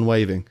keep on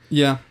waving.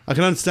 Yeah. I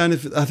can understand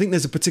I think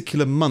there's a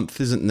particular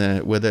month, isn't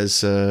there, where there's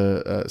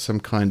some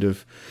kind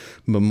of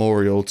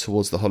memorial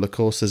towards the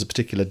Holocaust. There's a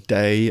particular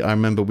day. I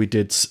remember we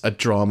did a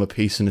drama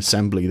piece in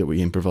assembly that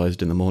we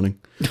improvised in the morning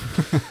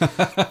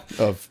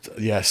of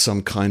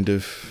some kind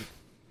of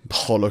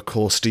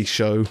Holocausty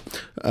show.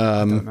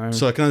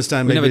 So I can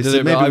understand maybe it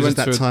was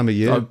that time of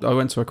year. I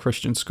went to a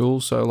Christian school,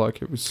 so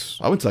like it was.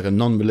 I went to like a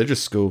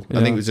non-religious school. I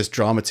think it was this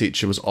drama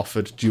teacher was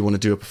offered, "Do you want to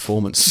do a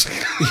performance?"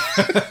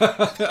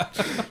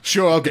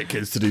 Sure, I'll get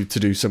kids to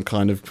do some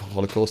kind of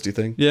Holocausty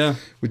thing. Yeah,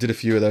 we did a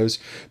few of those.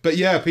 But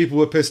people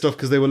were pissed off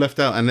because they were left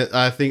out. And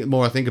I think the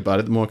more I think about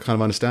it, the more I kind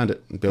of understand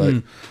it. And be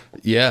like,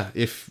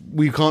 if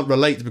we can't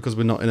relate because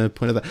we're not in a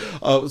point of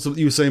that. So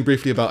you were saying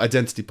briefly about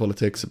identity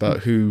politics,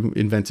 about who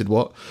invented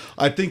what.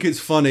 I think it's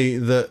funny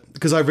that,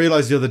 because I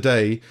realised the other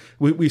day,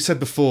 we said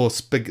before,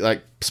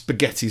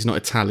 spaghetti's not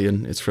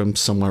Italian, it's from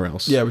somewhere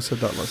else. Yeah, we said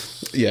that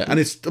last. Yeah, and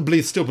I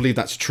still believe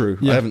that's true.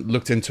 Yeah. I haven't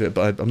looked into it,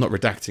 but I'm not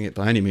redacting it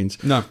by any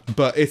means. No.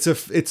 But it's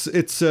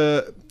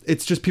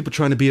just people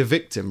trying to be a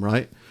victim,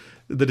 right?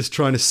 That is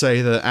trying to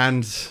say that,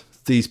 and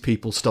these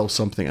people stole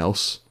something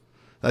else.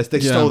 They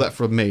stole that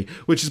from me,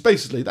 which is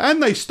basically,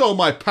 and they stole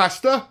my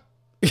pasta.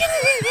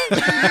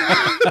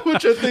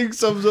 Which I think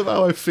sums up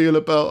how I feel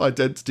about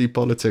identity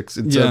politics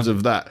in terms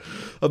of that.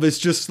 It's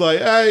just like,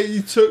 hey,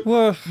 you took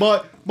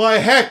my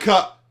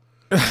haircut.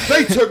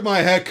 They took my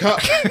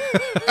haircut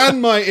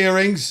and my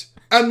earrings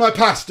and my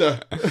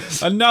pasta.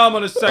 And now I'm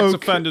on a sex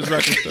offenders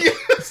register.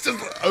 It's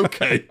just like,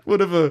 okay,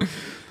 whatever.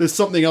 There's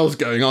something else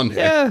going on here.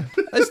 Yeah,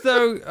 as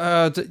though,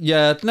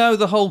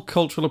 the whole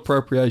cultural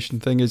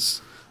appropriation thing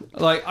is.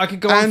 Like, I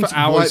could go on for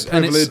hours, white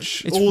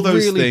privilege, and it's all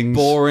those really things.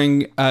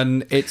 Boring,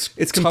 and it's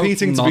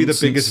competing to be the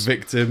biggest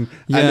victim.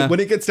 Yeah. And when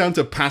it gets down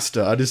to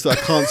pasta, I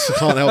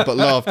can't help but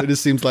laugh. It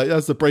just seems like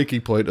that's the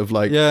breaking point of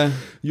like,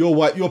 you're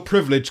white, you're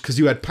privileged because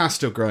you had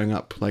pasta growing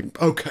up.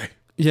 Like, okay,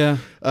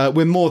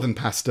 we're more than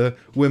pasta.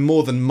 We're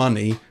more than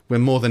money. We're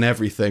more than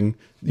everything.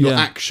 Your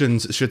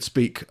actions should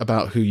speak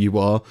about who you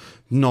are,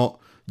 not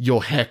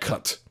your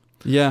haircut.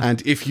 Yeah.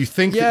 And if you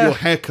think that your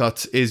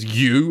haircut is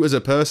you as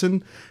a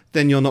person,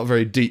 then you're not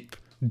very deep.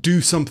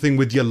 Do something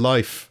with your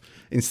life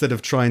instead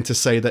of trying to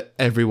say that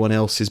everyone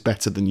else is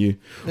better than you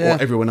or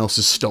everyone else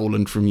is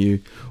stolen from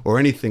you or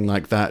anything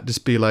like that.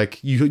 Just be like,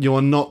 you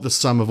are not the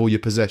sum of all your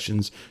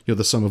possessions. You're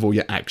the sum of all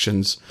your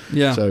actions.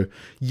 Yeah. So,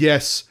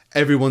 yes,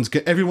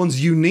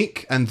 everyone's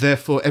unique, and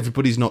therefore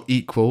everybody's not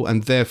equal,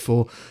 and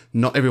therefore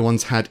not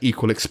everyone's had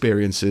equal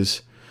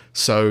experiences.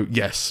 So,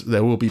 yes,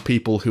 there will be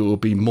people who will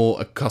be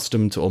more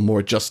accustomed or more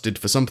adjusted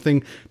for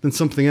something than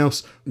something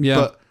else. Yeah.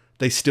 But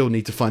they still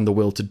need to find the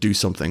will to do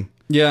something.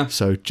 Yeah.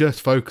 So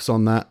just focus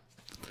on that.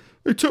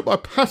 They took my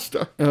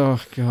pasta.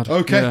 Oh, God.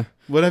 Okay. Yeah.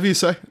 Whatever you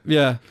say.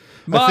 Yeah.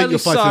 I think Miley you're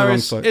fighting the wrong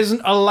Cyrus side.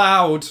 isn't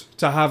allowed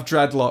to have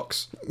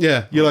dreadlocks.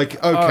 Yeah, you're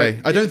like, okay.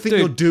 I don't think dude.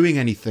 you're doing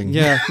anything.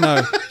 Yeah,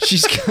 no.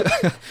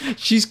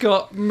 She's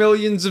got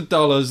millions of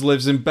dollars,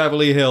 lives in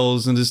Beverly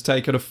Hills, and has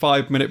taken a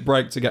 5-minute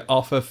break to get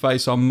off her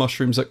face on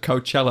mushrooms at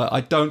Coachella.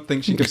 I don't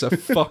think she gives a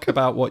fuck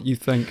about what you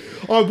think.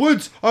 I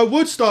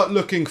would start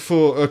looking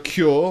for a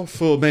cure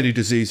for many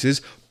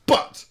diseases,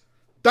 but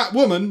that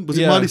woman was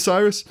it Yeah. Miley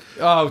Cyrus?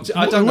 Oh,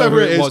 I don't know who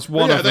Whoever it was.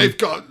 One of them.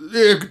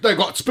 they've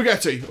got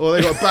spaghetti, or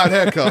they got a bad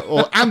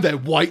haircut, and they're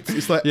white.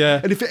 It's like,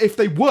 Yeah. And if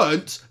they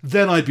weren't,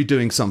 then I'd be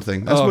doing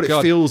something. That's Oh, what God.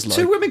 it feels like.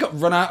 2 women got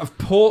run out of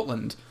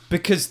Portland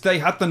because they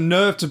had the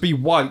nerve to be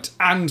white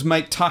and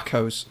make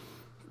tacos.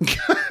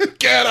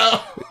 Get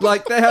out!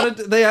 Like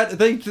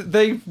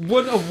they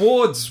won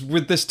awards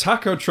with this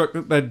taco truck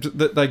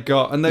that they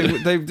got, and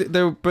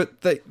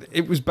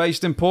it was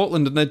based in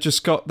Portland, and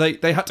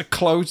they had to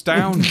close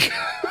down.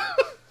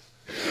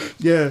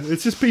 Yeah,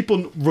 it's just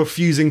people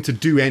refusing to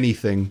do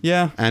anything.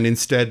 Yeah. And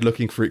instead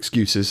looking for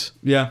excuses.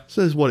 Yeah,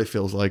 So that's what it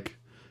feels like.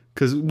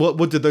 Because what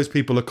did those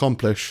people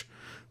accomplish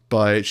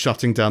by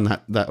shutting down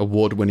that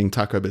award-winning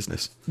taco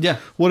business? yeah,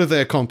 What have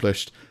they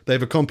accomplished?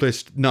 They've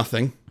accomplished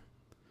nothing.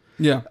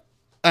 yeah.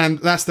 And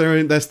that's their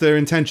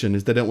intention,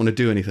 is they don't want to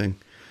do anything.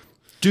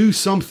 Do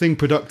something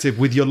productive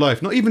with your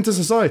life, not even to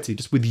society,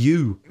 just with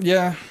you.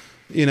 Yeah.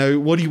 You know,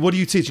 what are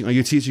you teaching? Are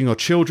you teaching your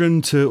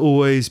children to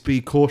always be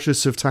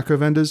cautious of taco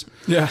vendors?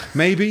 Yeah.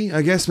 Maybe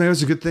it's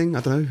a good thing. I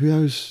don't know. Who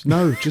knows?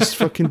 No, just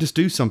fucking just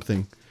do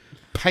something.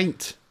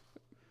 Paint.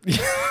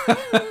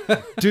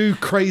 Do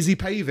crazy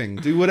paving.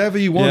 Do whatever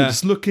you want. Yeah.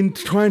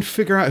 Just try and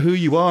figure out who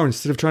you are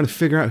instead of trying to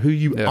figure out who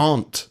you Yeah.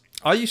 aren't.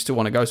 I used to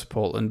want to go to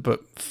Portland,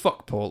 but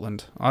fuck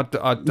Portland. I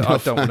don't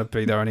want to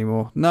be there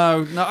anymore.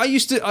 No. I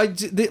used to.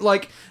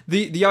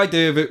 The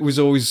idea of it was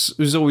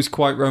always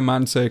quite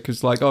romantic.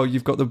 It's like, oh,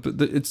 you've got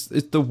it's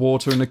the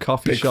water and the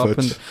coffee shop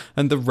Bigfoot.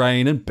 and the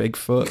rain and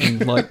Bigfoot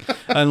and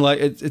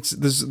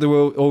there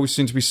will always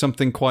seem to be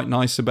something quite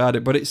nice about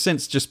it. But it's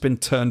since just been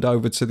turned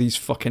over to these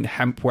fucking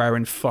hemp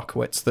wearing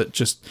fuckwits that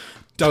just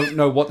don't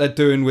know what they're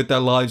doing with their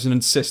lives and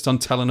insist on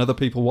telling other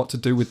people what to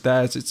do with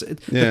theirs. The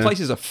Yeah. place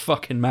is a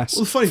fucking mess.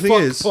 Well, the funny thing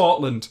Fuck is-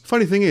 Portland.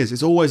 Funny thing is,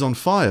 it's always on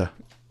fire.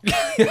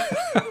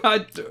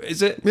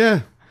 Is it?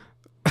 Yeah.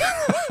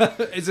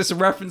 Is this a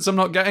reference I'm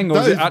not getting, or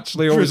No, is it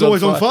actually it's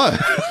always on fire?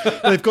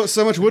 They've got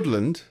so much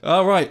woodland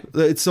Oh, right.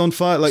 that it's on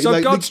fire. Like, So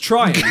like God's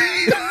trying.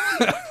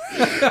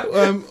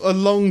 a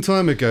long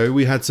time ago,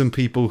 we had some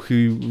people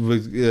who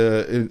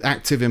were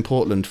active in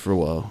Portland for a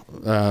while.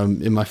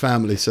 In my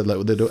family, said like,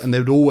 and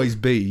there'd always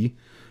be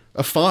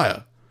a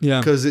fire. Yeah.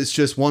 Because it's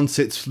just once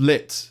it's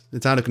lit,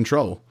 it's out of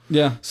control.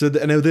 Yeah. So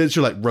and there's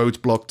like roads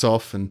blocked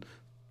off and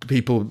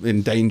people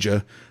in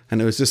danger,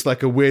 and it was just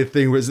like a weird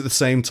thing where it's at the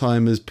same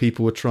time as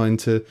people were trying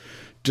to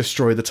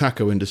destroy the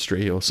taco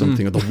industry or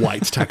something, or the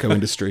white taco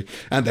industry,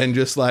 and then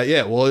just like,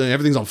 yeah, well,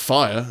 everything's on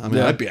fire. I mean,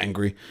 Yeah. I'd be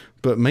angry,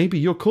 but maybe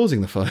you're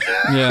causing the fire.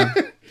 Yeah.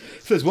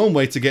 If there's one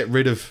way to get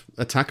rid of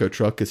a taco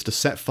truck, is to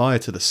set fire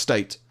to the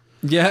state.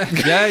 Yeah.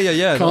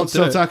 Can't Don't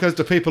sell do it. tacos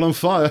to people on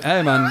fire.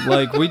 Hey man,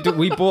 like we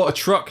bought a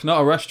truck, not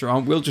a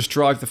restaurant. We'll just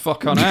drive the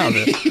fuck on out of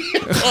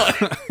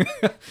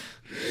it.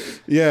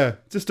 Yeah,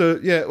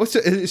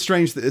 it's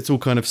strange that it's all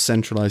kind of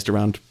centralized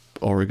around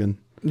Oregon.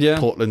 Yeah.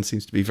 Portland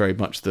seems to be very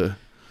much the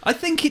I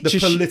think it the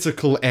just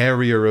political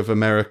area of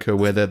America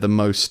where they're the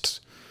most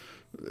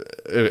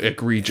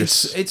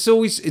egregious. it's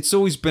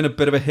always been a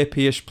bit of a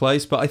hippie-ish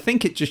place, but I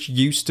think it just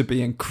used to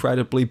be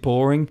incredibly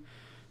boring.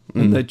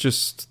 And they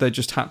just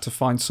had to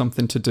find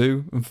something to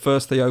do. And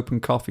first they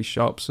opened coffee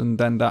shops, and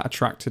then that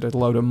attracted a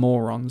load of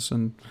morons,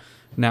 and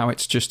now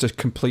it's just a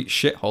complete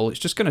shithole. It's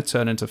just going to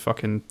turn into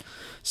fucking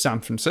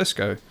San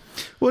Francisco.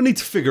 We'll need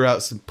to figure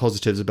out some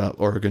positives about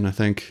Oregon, I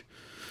think.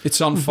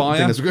 It's on I fire.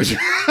 think that's good.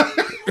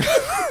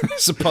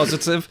 It's a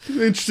positive.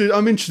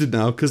 I'm interested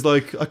now because,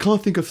 like, I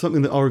can't think of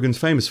something that Oregon's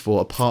famous for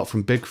apart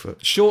from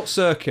Bigfoot. Short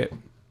circuit.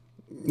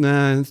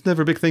 Nah, it's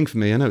never a big thing for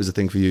me. I know it was a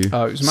thing for you.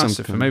 Oh, it was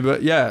massive for me,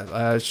 but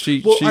yeah,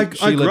 she I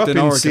grew lived up in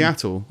Oregon.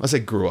 Seattle. I say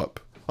grew up.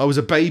 I was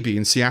a baby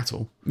in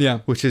Seattle, Yeah,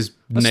 which is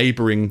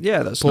neighbouring.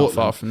 yeah, that's Portland.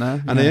 not far from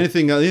there. And yeah.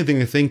 the only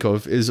thing I think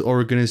of is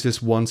Oregon is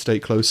just one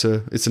state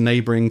closer. It's a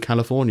neighbouring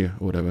California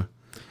or whatever.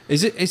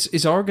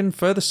 Is Oregon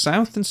further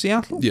south than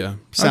Seattle? Yeah,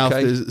 south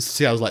Okay. is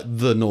Seattle's like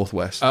the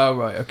northwest. Oh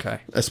right, okay.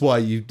 That's why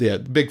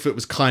Bigfoot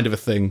was kind of a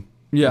thing.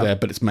 Yeah. there,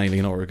 but it's mainly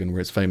in Oregon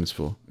where it's famous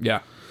for.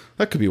 Yeah,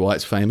 That could be why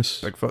it's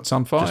famous. Bigfoot's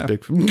on fire. Just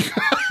Bigfoot.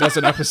 That's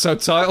an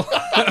episode title.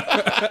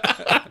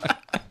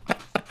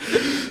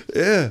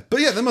 Yeah, but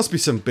yeah, there must be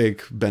some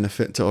big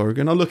benefit to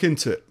Oregon. I'll look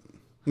into it.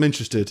 I'm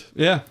interested.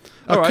 Yeah.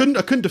 I All right.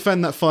 couldn't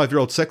defend that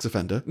 5-year-old sex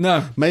offender.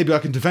 No. Maybe I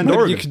can defend Maybe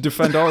Oregon. you can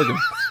defend Oregon.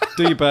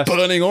 Do your best.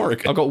 Burning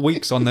Oregon. I've got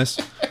weeks on this.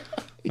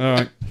 All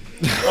right.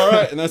 All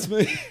right, and that's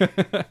me.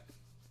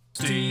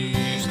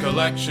 Steve's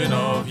collection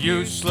of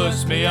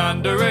useless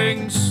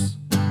meanderings.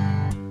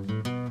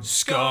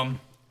 Scum.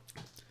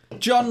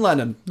 John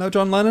Lennon. No,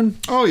 John Lennon.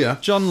 Oh yeah,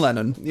 John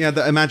Lennon. yeah,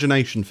 the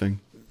imagination thing.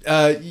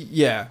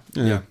 Yeah.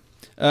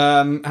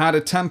 Had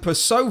a temper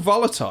so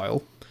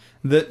volatile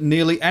that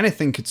nearly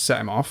anything could set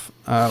him off.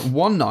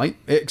 One night,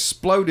 it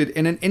exploded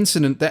in an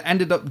incident that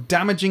ended up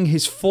damaging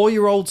his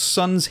 4-year-old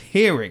son's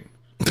hearing.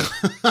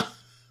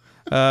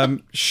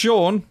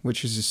 Sean,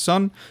 which is his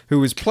son, who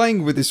was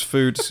playing with his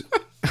food,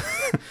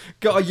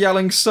 got a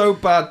yelling so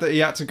bad that he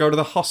had to go to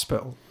the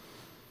hospital.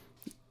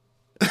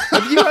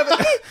 Have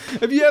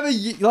you ever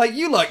like,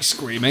 you like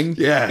screaming?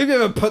 Yeah. Have you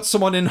ever put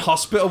someone in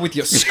hospital with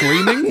your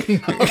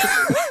screaming?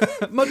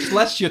 Much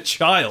less your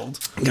child.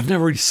 I've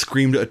never really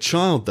screamed at a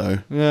child, though.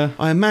 Yeah.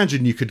 I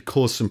imagine you could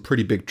cause some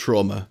pretty big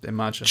trauma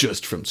Imagine.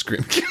 just from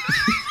screaming.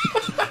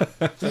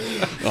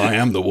 I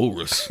am the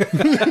walrus.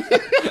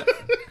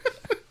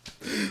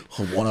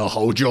 I want to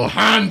hold your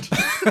hand.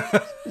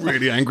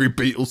 Really angry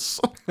Beatles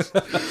songs.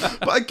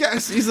 But I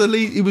guess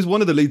he was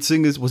one of the lead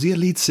singers. Was he a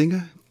lead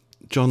singer?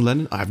 John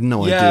Lennon? I have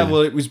no idea. Yeah,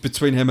 well, it was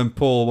between him and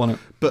Paul, wasn't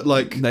it? But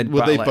like, They'd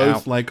were they battle it both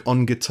out. like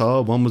on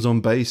guitar? One was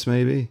on bass,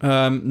 maybe.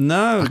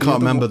 No. I can't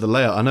remember the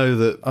layout. I know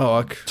that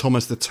Oh,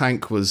 Thomas the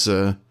Tank was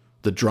the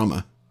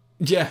drummer.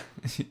 yeah.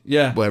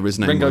 Yeah. Whatever his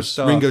name Ringo was.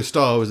 Starr. Ringo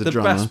Starr was the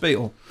drummer. best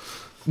Beatle.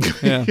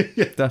 Yeah,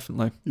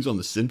 definitely. He was on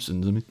The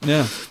Simpsons. I mean,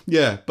 Yeah.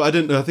 yeah, but I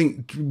didn't know. I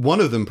think one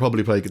of them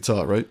probably played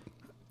guitar, right?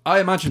 I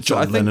imagine so.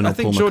 John Lennon I or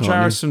think Paul George McCartney.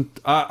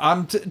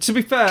 Harrison. To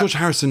be fair, George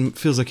Harrison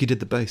feels like he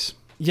did the bass.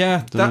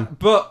 yeah,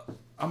 but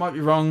I might be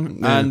wrong,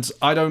 Yeah. and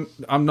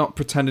I'm not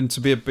pretending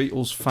to be a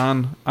Beatles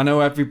fan. I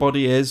know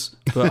everybody is,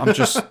 but I'm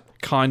just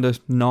kind of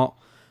not.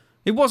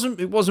 It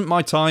wasn't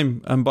my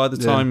time, and by the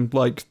time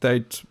by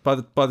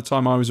the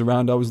time I was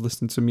around, I was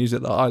listening to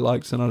music that I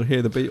liked, and I'd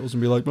hear the Beatles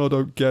and be like, "Oh, I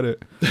don't get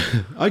it."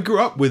 I grew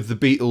up with the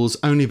Beatles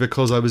only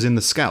because I was in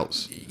the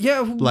Scouts. Yeah,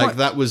 Like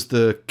that was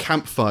the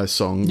campfire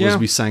song. Yeah. Was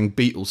we sang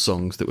Beatles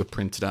songs that were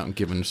printed out and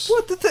given us.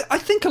 Well, I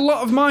think a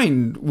lot of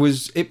mine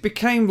was, it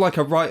became like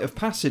a rite of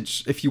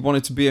passage if you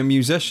wanted to be a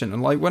musician.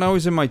 And like when I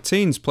was in my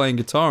teens playing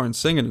guitar and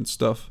singing and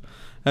stuff,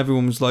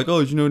 everyone was like,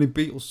 "Oh, do you know any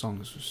Beatles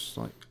songs?" It's just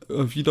like,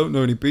 oh, if you don't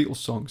know any Beatles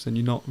songs, then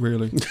you're not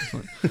really. It's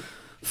like,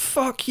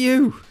 fuck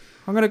you.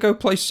 I'm going to go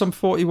play Sum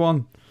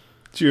 41.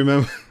 Do you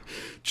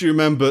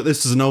remember?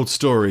 This is an old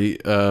story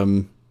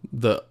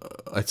that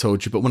I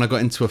told you. But when I got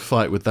into a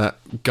fight with that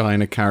guy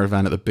in a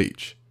caravan at the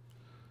beach,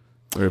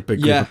 we were a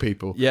big group of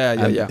people.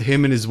 Yeah.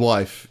 Him and his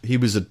wife. He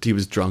was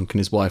drunk, and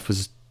his wife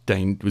was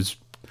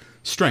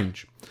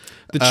strange.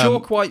 The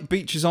Chalk White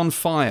Beach is on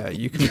fire.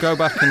 You can go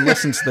back and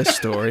listen to this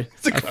story.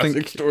 It's a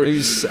classic story. It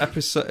was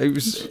episode. It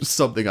was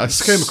Something I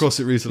came across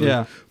it recently.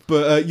 Yeah.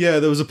 But there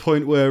was a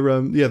point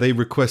where they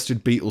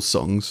requested Beatles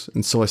songs,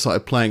 and so I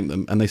started playing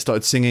them, and they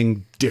started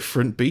singing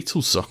different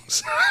Beatles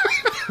songs.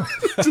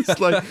 Just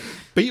like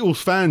Beatles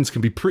fans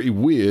can be pretty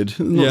weird,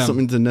 not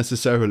something to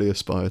necessarily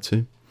aspire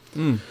to.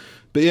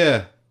 But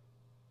yeah,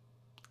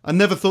 I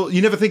never thought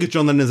you never think of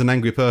John Lennon as an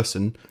angry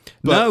person.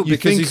 But no, you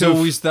because think he's of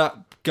always that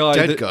guy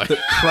dead that, guy. that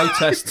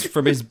protests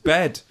from his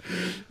bed,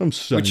 I'm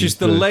sorry, which is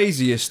the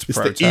laziest It's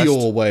protest. the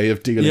Eeyore way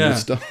of dealing with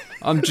stuff.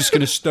 I'm just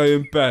going to stay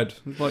in bed.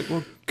 Like,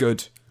 well,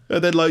 good.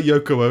 And then like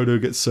Yoko Ono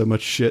gets so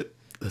much shit.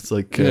 It's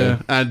like,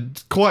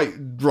 and quite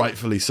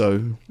rightfully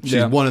so.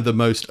 She's one of the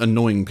most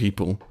annoying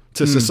people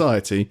to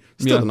society.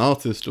 Still an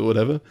artist or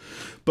whatever,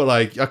 but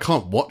like I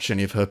can't watch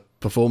any of her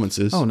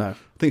performances. Oh no. I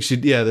think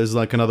there's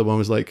like another one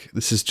was like,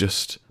 this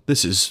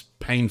is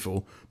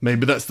painful.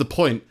 Maybe that's the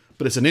point,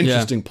 but it's an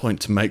interesting point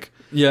to make.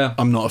 Yeah.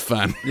 I'm not a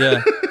fan.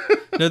 Yeah.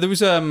 No,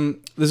 there's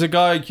a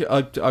guy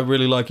I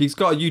really like. He's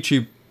got a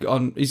YouTube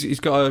on. He's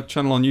got a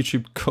channel on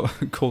YouTube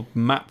called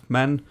Map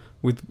Men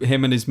with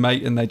him and his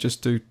mate, and they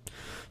just do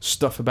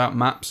stuff about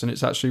maps, and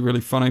it's actually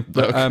really funny.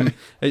 But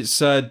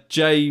it's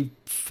Jay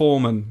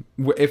Foreman.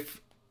 If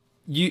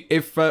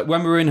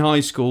when we were in high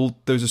school,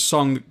 there was a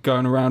song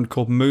going around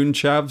called Moon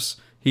Chavs.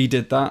 He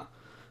did that.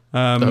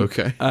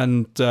 Okay.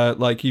 And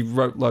like he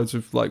wrote loads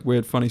of like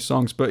weird, funny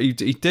songs, but he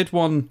did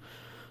one.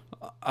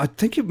 I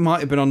think it might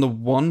have been on the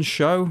One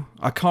Show.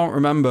 I can't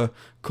remember.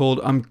 Called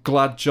 "I'm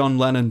Glad John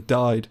Lennon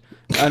Died,"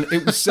 and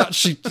it was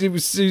actually it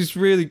was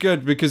really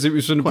good because it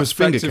was from the Quite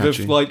perspective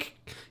finger-catchy. of like,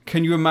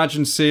 can you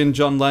imagine seeing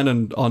John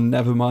Lennon on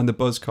Nevermind the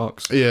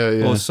Buzzcocks?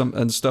 Yeah. Or some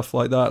and stuff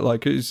like that.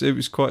 Like it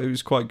was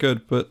quite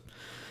good, but.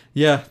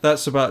 Yeah,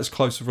 that's about as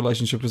close a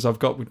relationship as I've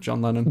got with John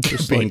Lennon.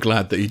 Just Being like,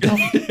 glad that he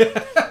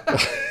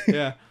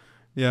died.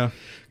 yeah.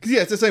 Because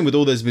it's the same with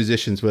all those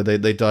musicians where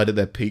they died at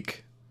their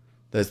peak.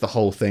 There's the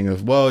whole thing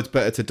of, well, it's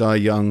better to die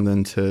young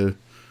than to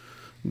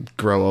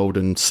grow old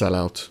and sell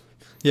out.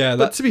 Yeah,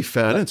 But to be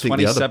fair, I don't think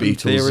the other 27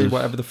 Beatles... theory, have-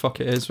 whatever the fuck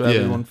it is, where Yeah.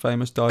 everyone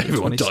famous died at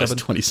everyone 27.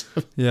 dies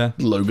 27. Yeah.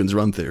 Logan's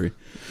Run theory.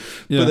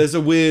 Yeah. But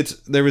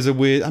there is a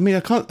weird... I mean, I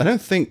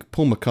don't think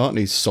Paul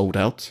McCartney's sold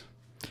out.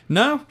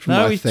 No, From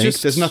what I he's think.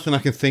 just... There's nothing I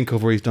can think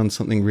of where he's done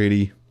something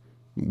really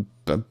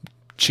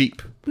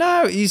cheap.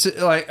 No, he's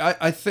like,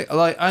 I think,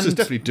 like... And So it's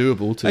definitely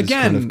doable to again,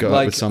 just kind of go out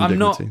like, with some I'm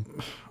dignity.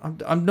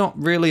 I'm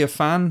not really a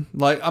fan.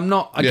 Like, I'm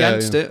not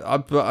against it,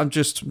 but I'm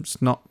just it's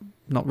not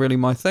not really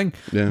my thing.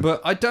 Yeah.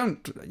 But I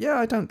don't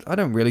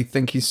really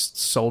think he's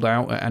sold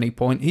out at any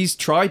point. He's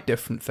tried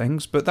different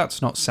things, but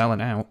that's not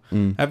selling out.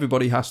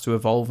 Everybody has to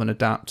evolve and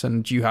adapt,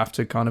 and you have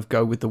to kind of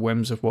go with the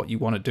whims of what you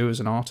want to do as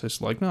an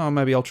artist. Like, no,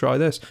 maybe I'll try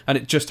this. And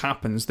it just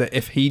happens that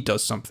if he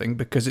does something,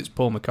 because it's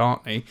Paul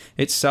McCartney,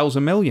 it sells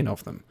 1 million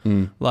of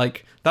them.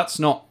 Like, that's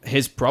not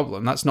his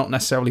problem. That's not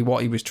necessarily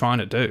what he was trying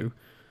to do.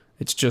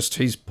 It's just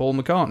he's Paul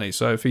McCartney.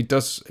 So if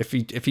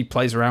he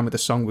plays around with a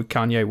song with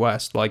Kanye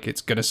West, like,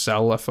 it's gonna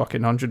sell a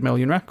fucking 100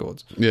 million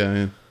records.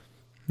 Yeah.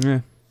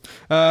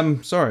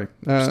 Sorry.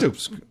 Still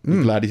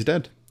glad he's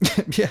dead.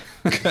 Yeah.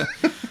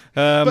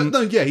 But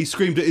no, yeah, he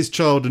screamed at his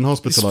child and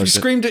hospitalised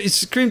He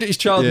screamed at his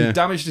child Yeah. and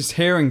damaged his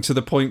hearing to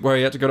the point where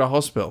he had to go to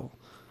hospital.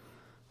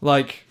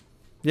 Like,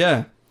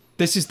 yeah.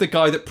 This is the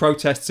guy that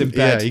protests in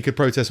bed. Yeah, he could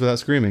protest without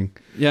screaming.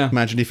 Yeah.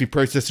 Imagine if he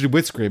protested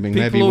with screaming.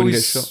 Maybe he wouldn't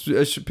get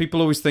shot. People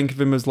always think of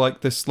him as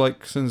like this,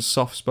 like,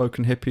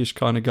 soft-spoken, hippie-ish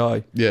kind of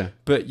guy. Yeah.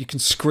 But you can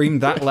scream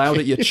that loud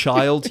at your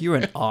child, you're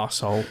an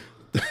arsehole.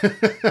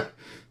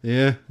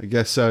 Yeah, I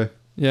guess so.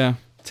 Yeah.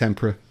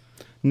 Temper.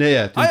 No,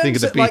 yeah, didn't think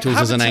of the Beatles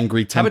as an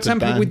angry tempered Have a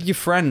temper band. with your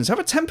friends. Have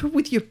a temper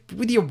with your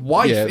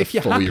wife. Yeah, if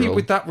you're happy 4-year-old.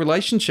 with that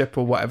relationship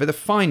or whatever, they're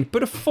fine.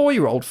 But a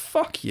 4-year-old,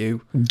 fuck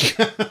you.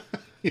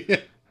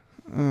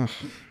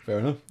 Fair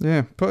enough.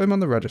 Yeah, put him on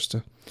the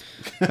register.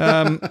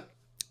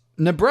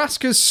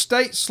 Nebraska's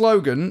state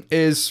slogan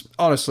is,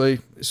 honestly,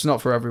 it's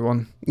not for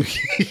everyone.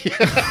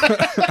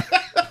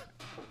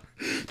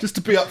 Just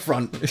to be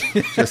upfront.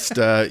 Just,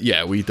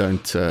 yeah, we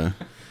don't...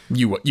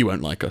 you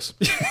won't like us.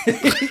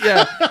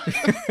 Yeah.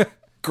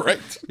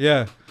 Great.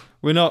 Yeah.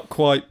 We're not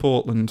quite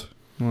Portland.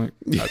 Like,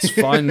 that's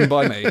fine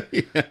by me.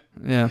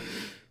 Yeah.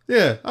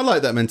 Yeah, I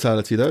like that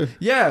mentality, though.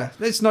 Yeah,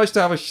 it's nice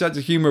to have a sense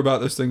of humour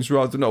about those things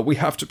rather than, we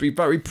have to be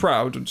very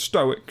proud and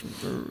stoic.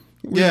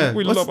 We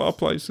love our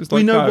place. It's like,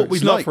 we know no, what we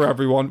it's like. not for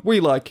everyone. We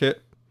like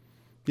it.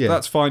 Yeah.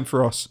 That's fine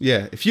for us.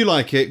 Yeah, if you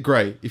like it,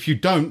 great. If you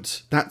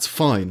don't, that's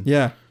fine.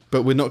 Yeah.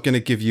 But we're not going to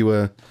give you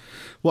a...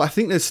 Well, I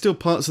think there's still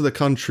parts of the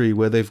country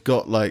where they've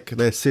got, like,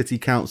 their city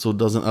council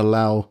doesn't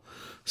allow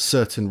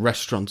certain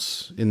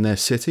restaurants in their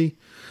city.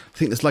 I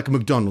think there's like a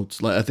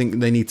McDonald's. Like, I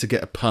think they need to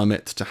get a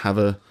permit to have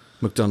a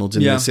McDonald's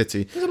in their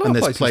city. There's a lot and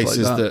of there's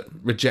places like that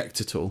reject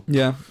it all.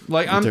 Yeah,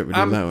 like They don't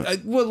really allow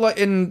it. well, like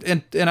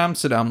in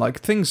Amsterdam, like,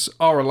 things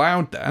are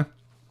allowed there,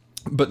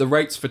 but the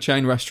rates for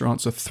chain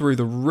restaurants are through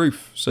the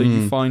roof. So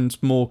you find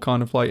more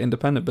kind of like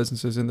independent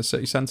businesses in the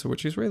city centre,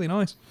 which is really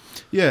nice.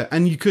 Yeah,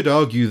 and you could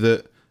argue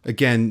that,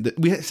 again, that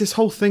it's this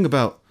whole thing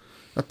about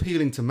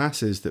appealing to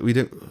masses that we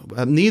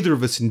don't, neither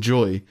of us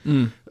enjoy.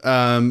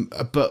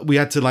 But we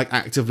had to, like,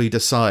 actively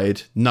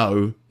decide,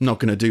 no, not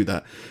going to do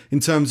that. In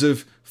terms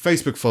of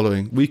Facebook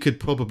following, we could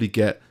probably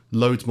get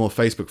loads more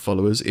Facebook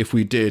followers if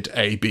we did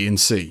A, B, and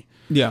C.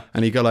 Yeah.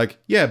 And you go like,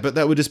 yeah, but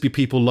that would just be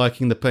people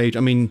liking the page. I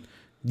mean,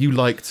 you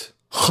liked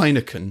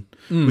Heineken.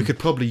 We could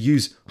probably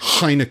use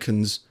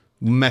Heineken's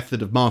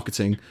method of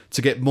marketing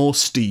to get more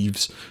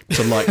Steves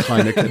to like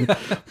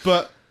Heineken.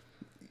 But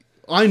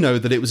I know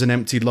that it was an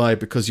empty lie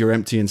because you're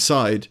empty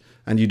inside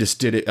and you just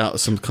did it out of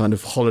some kind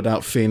of hollowed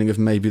out feeling of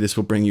maybe this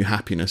will bring you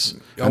happiness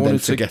and then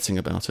forgetting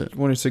about it.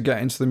 Wanted to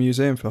get into the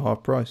museum for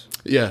half price.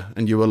 Yeah,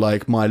 and you were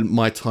like,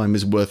 my time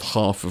is worth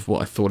half of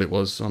what I thought it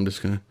was. So I'm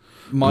just going to...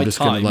 My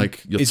time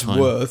like your is time.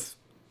 worth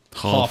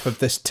half of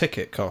this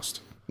ticket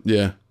cost.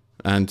 Yeah,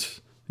 and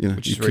you know,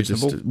 Which you is could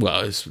reasonable.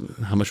 just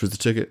how much was the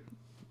ticket?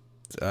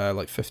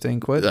 Like 15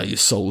 quid. Your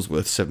soul's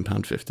worth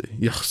 £7.50.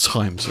 Your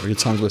time's worth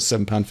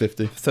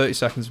 £7.50. 30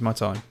 seconds of my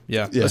time.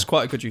 Yeah, that's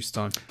quite a good use of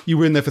time. You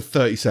were in there for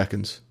 30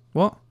 seconds.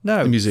 What?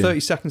 No, The museum. 30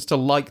 seconds to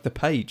like the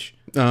page.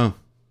 Oh,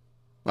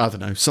 I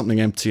don't know,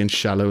 something empty and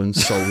shallow and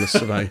soulless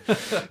today.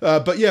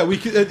 But yeah, we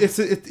could.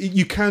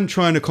 You can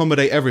try and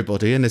accommodate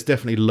everybody, and there's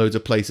definitely loads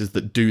of places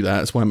that do that.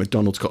 That's why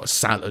McDonald's got a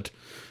salad.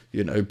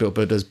 You know,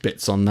 Bilbo does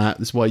bits on that.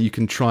 That's why you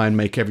can try and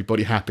make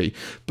everybody happy.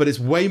 But it's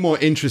way more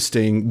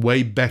interesting,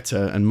 way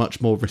better, and much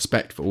more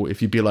respectful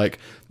if you'd be like,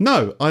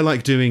 no, I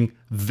like doing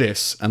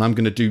this, and I'm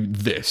going to do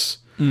this.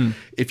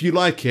 If you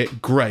like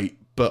it, great.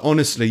 But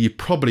honestly, you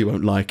probably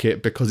won't like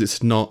it because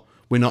it's not.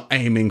 We're not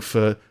aiming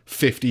for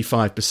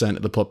 55%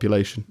 of the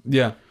population.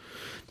 Yeah.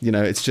 You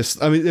know, it's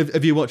just... I mean,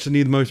 have you watched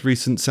any of the most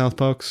recent South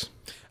Parks?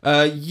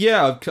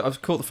 Yeah,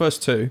 I've caught the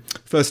first two.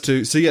 First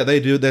two. So yeah, they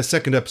do. Their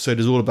second episode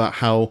is all about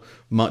how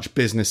much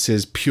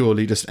businesses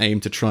purely just aim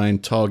to try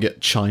and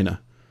target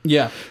China.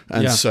 Yeah.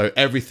 And so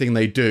everything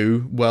they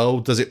do, well,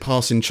 does it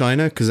pass in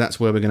China? Because that's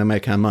where we're going to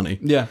make our money.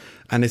 Yeah.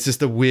 And it's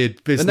just a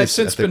weird business. And they've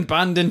since been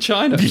banned in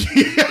China,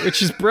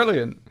 which is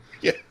brilliant.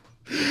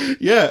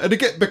 Yeah, and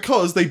again,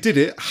 because they did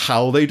it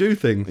how they do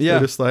things. Yeah.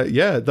 They're just like,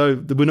 though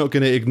we're not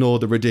going to ignore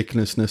the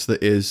ridiculousness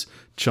that is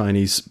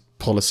Chinese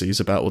policies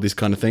about all these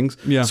kind of things.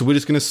 Yeah. So we're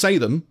just going to say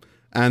them,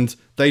 and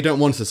they don't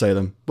want to say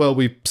them. Well,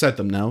 we've said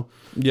them now.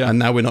 Yeah. And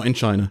now we're not in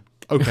China.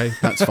 Okay,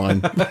 that's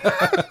fine.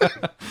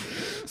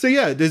 So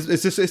yeah,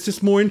 it's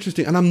just more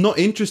interesting. And I'm not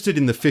interested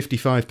in the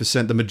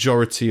 55%, the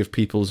majority of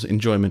people's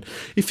enjoyment.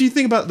 If you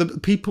think about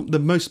the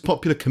most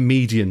popular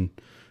comedian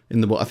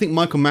in the world. I think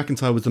Michael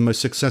McIntyre was the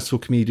most successful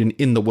comedian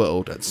in the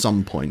world at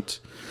some point.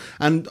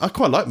 And I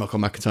quite like Michael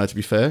McIntyre, to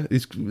be fair.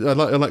 I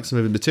like some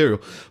of his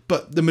material.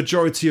 But the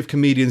majority of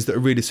comedians that are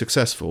really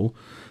successful,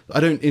 I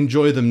don't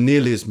enjoy them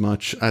nearly as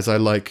much as I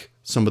like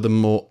some of the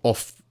more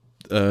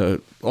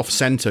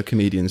off-center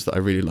comedians that I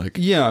really like.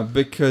 Yeah,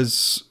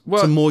 because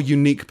It's a more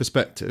unique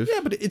perspective. yeah,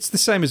 but it's the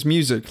same as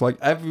music. Like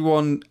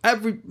everyone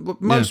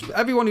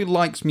who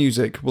likes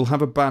music will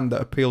have a band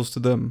that appeals to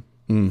them,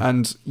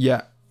 and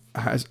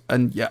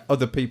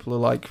other people are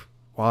like,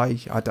 why?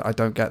 I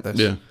don't get this.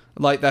 Yeah.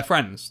 Like they're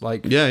friends.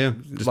 Like Yeah.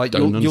 Just like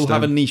don't you'll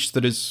have a understand. niche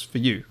that is for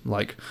you.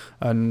 Like,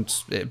 and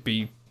it'd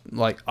be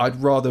like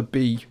I'd rather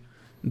be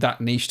that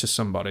niche to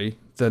somebody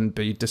than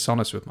be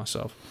dishonest with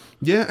myself.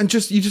 Yeah, and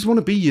you just want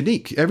to be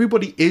unique.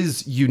 Everybody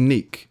is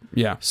unique.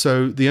 Yeah.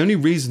 So the only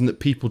reason that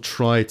people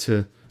try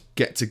to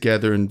get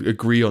together and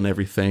agree on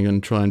everything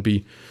and try and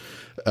be...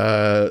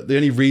 the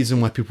only reason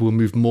why people will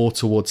move more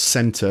towards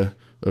centre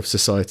of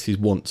society's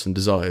wants and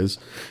desires,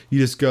 you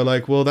just go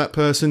like, well, that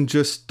person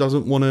just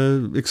doesn't want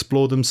to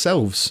explore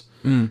themselves.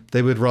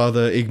 They would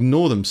rather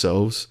ignore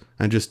themselves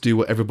and just do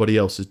what everybody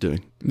else is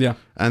doing. Yeah.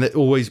 And it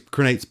always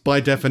creates, by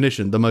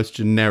definition, the most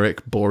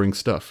generic, boring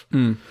stuff.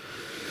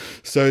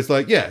 So it's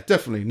like, yeah,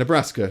 definitely,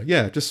 Nebraska.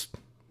 Yeah, just,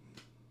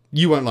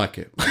 you won't like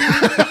it.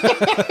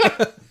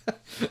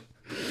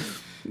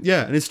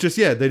 Yeah, and it's just,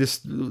 yeah, this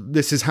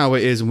is how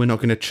it is, and we're not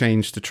going to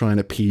change to try and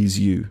appease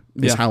you,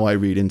 is Yeah. how I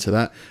read into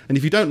that. And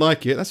if you don't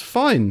like it, that's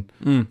fine.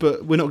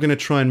 But we're not going to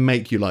try and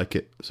make you like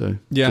it. So,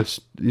 Yeah.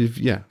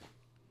 yeah.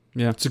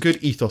 Yeah. It's a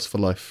good ethos for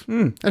life.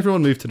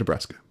 Everyone move to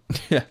Nebraska.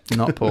 Yeah,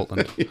 not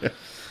Portland.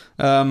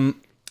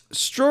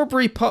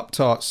 Strawberry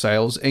Pop-Tart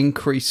sales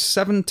increase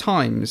 7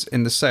 times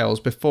in the sales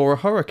before a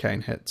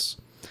hurricane hits.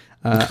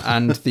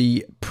 And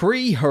the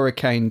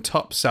pre-hurricane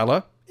top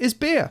seller is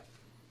beer.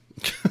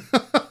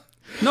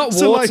 Not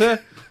So, water,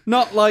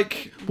 not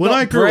like When not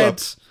I grew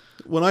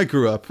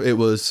bread. up, it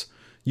was,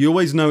 you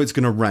always know it's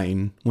going to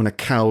rain when a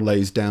cow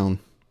lays down.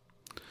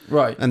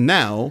 Right. And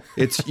now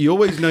it's, you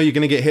always know you're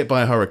going to get hit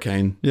by a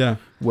hurricane. Yeah.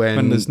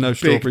 When there's no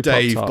strawberry Big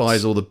Dave Pop-Tarts.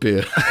 buys all the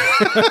beer.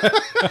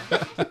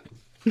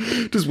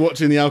 Just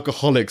watching the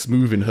alcoholics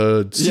move in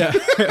herds. Yeah.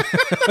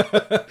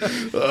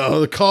 Oh,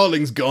 the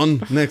Carling's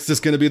gone. Next is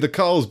going to be the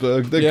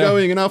Carlsberg. They're Yeah.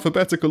 going in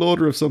alphabetical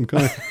order of some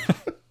kind.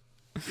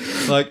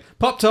 Like,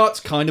 Pop-Tarts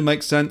kind of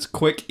makes sense.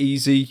 Quick,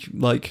 easy.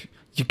 Like,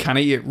 you can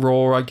eat it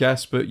raw, I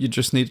guess, but you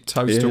just need a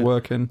toast to Yeah.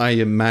 work in. I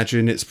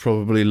imagine it's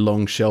probably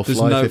long shelf There's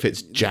life no- if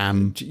it's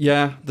jam.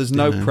 Yeah, there's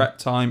no prep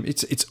time.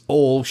 It's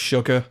all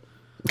sugar.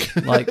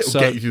 Like, It'll so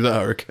get you through the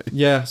hurricane.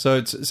 yeah, so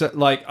it's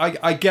like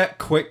I get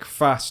quick,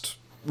 fast,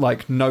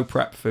 like no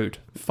prep food.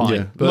 Fine.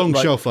 Yeah, But long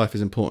like, shelf life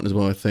is important as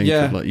well. I think.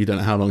 Yeah. Like you don't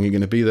know how long you're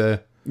going to be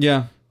there,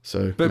 Yeah.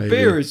 so. But maybe.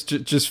 beer is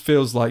just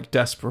feels like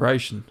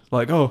desperation.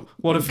 Like, oh,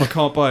 what if I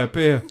can't buy a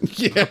beer?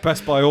 yeah,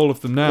 Best buy all of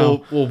them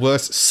now. or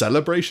worse,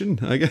 celebration.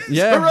 I guess.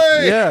 Yeah,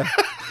 Hooray! yeah.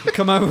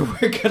 Come over,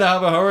 we're gonna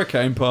have a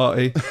hurricane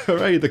party.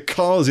 Hooray! The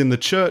car's in the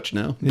church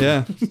now.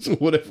 Yeah,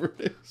 Whatever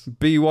it is.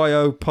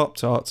 BYO Pop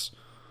Tarts.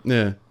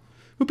 Yeah, it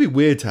would be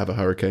weird to have a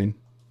hurricane.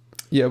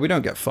 Yeah, we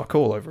don't get fuck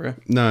all over here.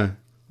 No,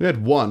 we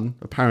had one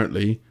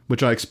apparently,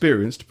 which I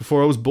experienced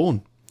before I was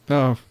born.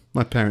 Oh,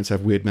 My parents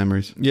have weird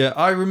memories. yeah.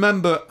 I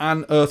remember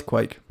an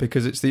earthquake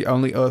because it's the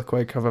only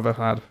earthquake I've ever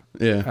had,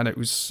 Yeah, and it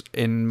was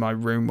in my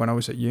room when I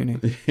was at uni.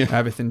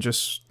 Everything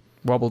just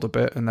wobbled a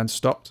bit and then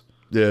stopped.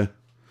 yeah.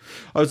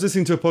 I was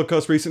listening to a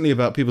podcast recently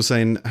about people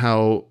saying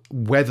how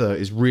weather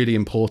is really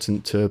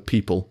important to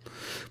people.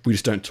 We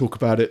just don't talk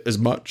about it as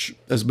much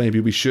as maybe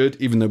we should,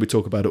 even though we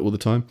talk about it all the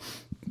time.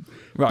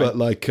 Right. But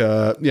like,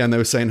 yeah, and they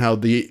were saying how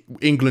the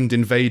England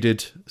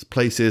invaded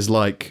places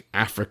like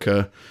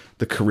Africa,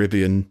 the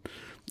Caribbean,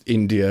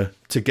 India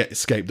to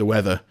escape the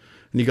weather.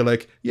 And you go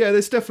like, yeah,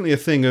 there's definitely a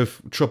thing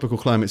of tropical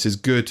climates is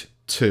good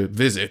to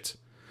visit.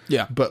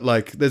 yeah. But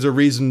like, there's a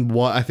reason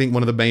why, I think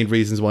one of the main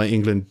reasons why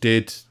England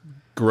did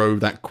grow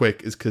that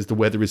quick is because the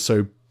weather is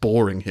so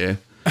boring here.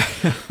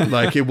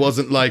 Like, it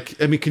wasn't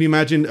like, I mean, can you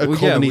imagine a Well, yeah,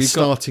 colony we've got-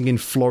 starting in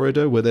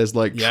Florida where there's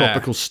like Yeah.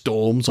 tropical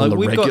storms on Like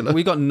the regular?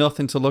 we got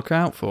nothing to look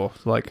out for.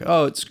 Like,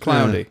 oh, it's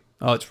cloudy.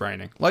 Oh, it's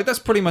raining. Like, that's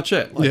pretty much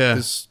it. Like, Yeah.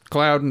 there's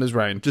cloud and there's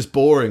rain. Just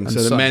boring. So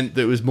it sun. meant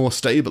that it was more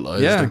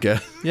stabilized, Yeah. I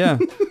guess. Yeah.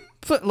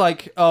 But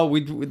like, oh,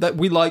 we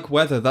like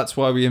weather. That's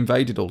why we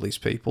invaded all these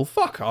people.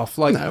 Fuck off.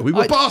 Like, No, we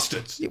were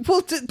bastards.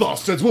 well,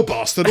 Bastards were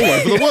bastard all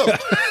over the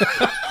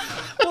world.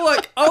 well,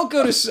 like, I'll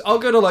go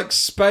to like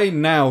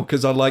Spain now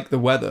because I like the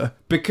weather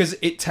because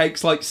it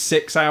takes like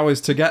 6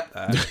 hours to get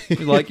there.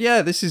 You're like,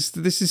 yeah, this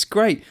is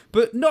great,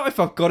 but not if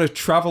I've got to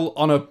travel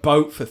on a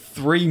boat for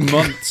 3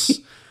 months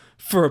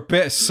for a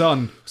bit of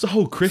sun. It's a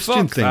whole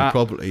Christian Fuck thing, that.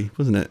 probably,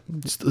 wasn't it?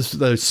 It's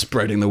those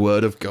spreading the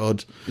word of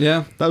God.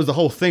 Yeah. That was the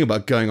whole thing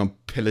about going on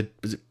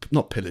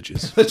not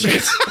pillages.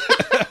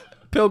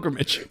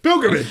 Pilgrimage.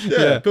 Pilgrimage,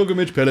 yeah.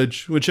 Pilgrimage,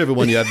 pillage, whichever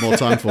one you had more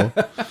time for,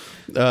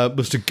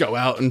 was to go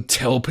out and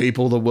tell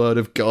people the word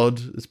of God.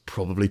 It's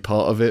probably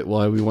part of it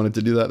why we wanted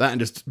to do that. That and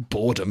just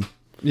boredom,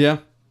 Yeah.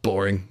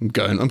 boring.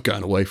 I'm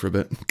going away for a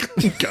bit.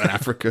 Going to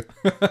Africa.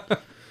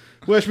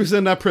 Where should we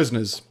send our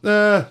prisoners?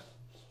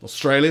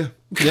 Australia.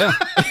 Yeah.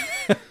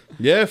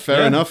 Yeah,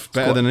 fair Yeah, enough.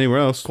 Better than anywhere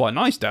else. Quite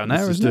nice down there,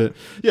 Let's isn't do it?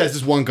 Yeah, there's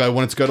this one guy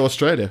wanted to go to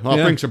Australia. I'll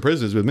Yeah. bring some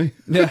prisoners with me.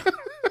 Yeah.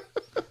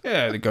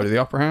 Yeah, they go to the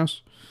Opera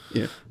House.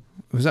 Yeah.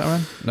 Was that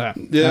right? No.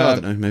 Yeah, I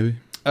don't know, maybe.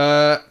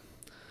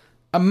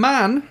 A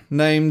man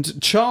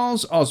named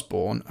Charles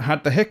Osborne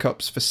had the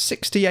hiccups for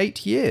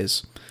 68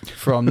 years,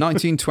 from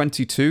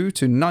 1922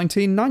 to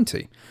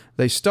 1990.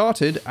 They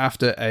started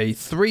after a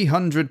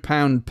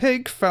 300-pound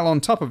pig fell on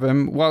top of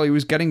him while he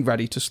was getting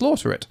ready to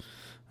slaughter it.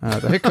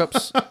 The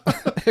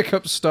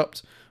hiccups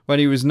stopped when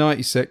he was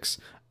 96,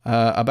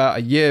 about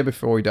a year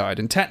before he died.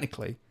 And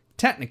technically,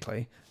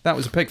 that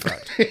was a pig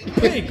fact.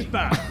 Pig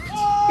fact.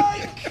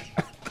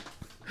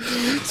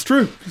 It's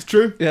true. It's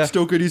true. Yeah.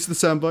 Still good use of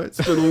the soundbite.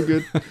 Still all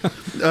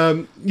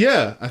good.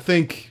 Yeah, I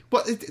think...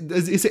 What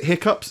is it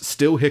hiccups?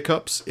 Still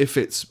hiccups if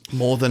it's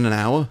more than an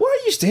hour? Well,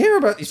 I used to hear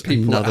about these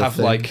people that another have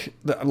thing.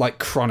 like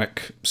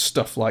chronic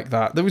stuff like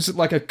that. There was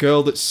like a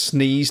girl that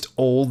sneezed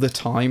all the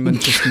time and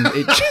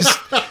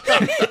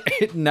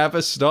it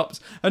never stops.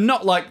 And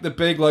not like the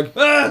big like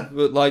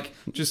but like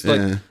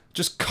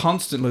just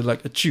constantly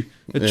like achoo,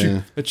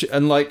 achoo, achoo,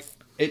 and like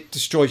it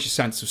destroys your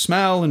sense of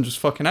smell and just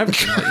fucking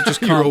everything. Like, you just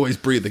can't. You're always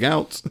breathing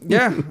out.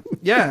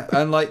 Yeah,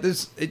 and like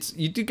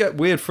you do get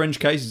weird fringe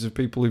cases of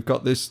people who've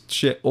got this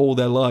shit all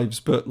their lives,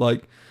 but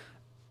like,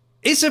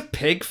 is a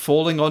pig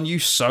falling on you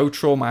so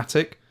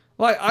traumatic?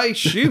 Like, I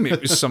assume it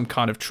was some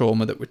kind of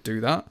trauma that would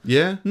do that.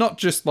 Yeah. Not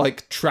just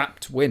like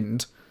trapped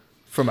wind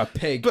from a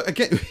pig. But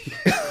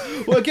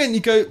again,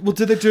 you go, well,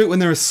 do they do it when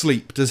they're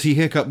asleep? Does he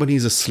hiccup when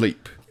he's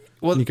asleep?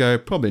 Well, and you go,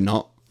 probably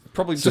not.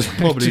 probably It's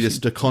probably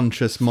just a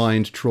conscious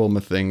mind trauma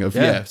thing of,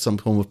 some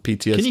form of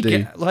PTSD.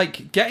 Can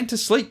you get into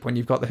sleep when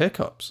you've got the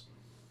hiccups?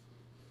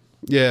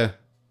 Yeah.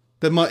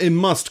 It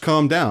must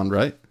calm down,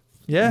 right?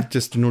 Yeah.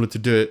 Just in order to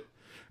do it.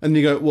 And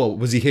you go, well,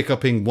 was he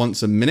hiccuping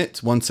once a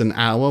minute, once an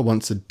hour,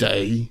 once a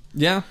day?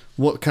 Yeah.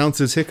 What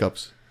counts as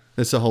hiccups?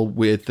 It's a whole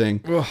weird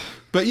thing.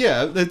 But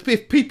yeah,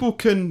 if people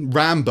can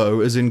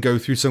Rambo, as in go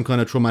through some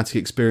kind of traumatic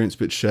experience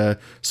which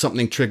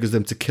something triggers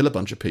them to kill a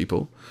bunch of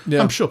people,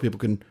 I'm sure people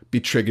can be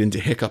triggered into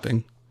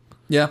hiccuping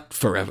Yeah.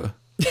 forever,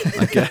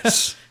 I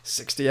guess.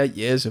 68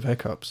 years of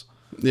hiccups.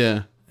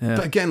 Yeah. Yeah.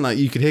 But again, like,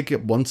 you could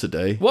hiccup once a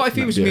day. What if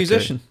he That'd was a be okay.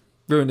 musician?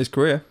 Ruined his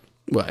career.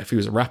 Well, if he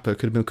was a rapper,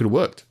 could have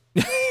worked.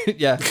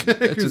 Yeah.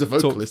 If he was a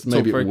vocalist,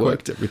 maybe it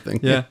worked everything.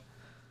 Yeah.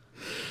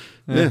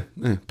 Yeah.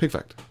 Pig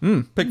fact.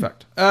 Pig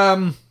fact.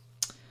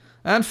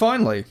 And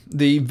finally,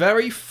 the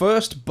very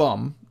first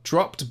bomb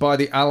dropped by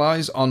the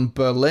Allies on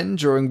Berlin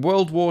during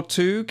World War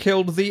II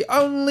killed the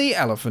only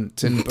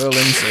elephant in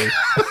Berlin Zoo.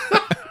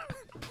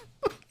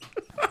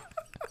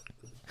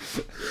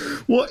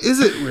 What is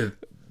it with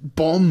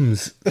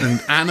bombs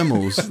and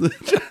animals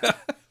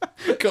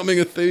becoming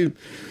a theme?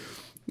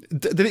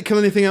 Did it kill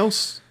anything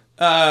else?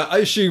 I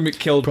assume it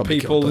killed Probably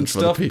people killed a and bunch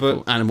of other stuff,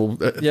 people, but animal,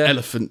 Yeah.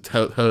 elephant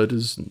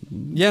herders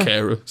and Yeah.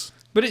 carers.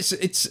 but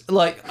it's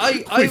like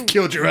We've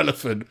killed your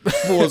elephant.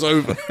 War's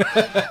over.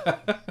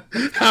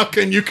 How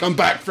can you come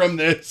back from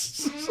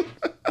this?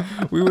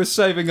 we were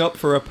saving up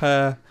for a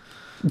pair.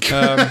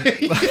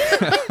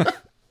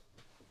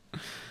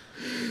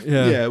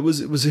 Yeah, it was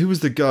who was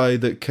the guy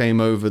that came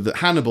over? That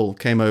Hannibal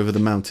came over the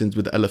mountains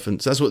with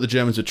elephants. That's what the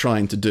Germans were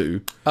trying to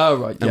do, Oh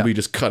right, and yeah. we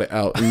just cut it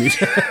out. And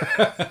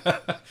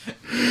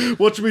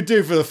what should we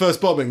do for the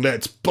first bombing?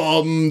 Let's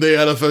bomb the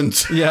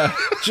elephant. Yeah,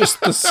 just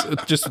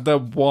the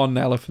one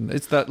elephant.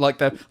 It's that's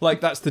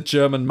the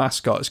German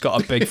mascot. It's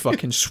got a big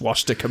fucking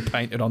swastika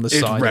painted on the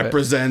It side.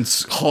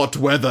 represents hot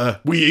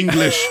weather. We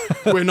English,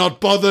 we're not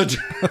bothered.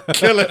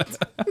 Kill it.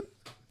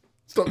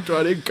 Stop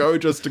trying to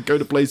encourage us to go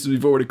to places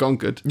we've already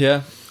conquered.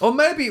 Yeah, or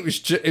maybe it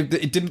was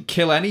it didn't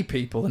kill any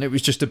people, and it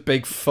was just a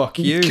big fuck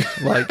you.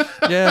 Like,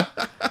 yeah,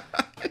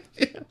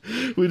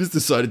 We just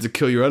decided to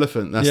kill your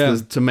elephant. That's Yeah.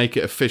 to make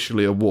it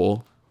officially a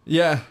war.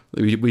 yeah,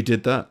 We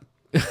did that.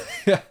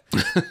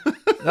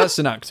 that's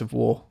an act of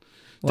war.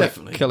 Like,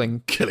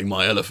 Definitely. Killing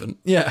my elephant.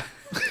 Yeah,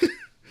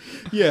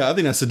 Yeah, I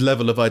think that's a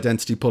level of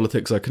identity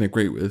politics I can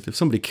agree with. If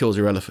somebody kills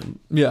your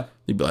elephant, yeah.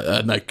 you'd be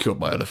like, they killed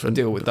my elephant.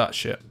 Deal with that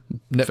shit.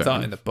 Nip Fair that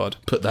enough. in the bud.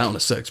 Put that on a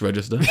sex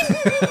register.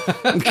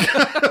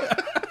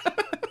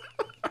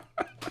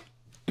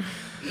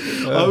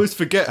 I always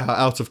forget how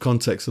out of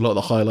context a lot of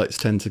the highlights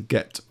tend to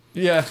get.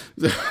 Yeah.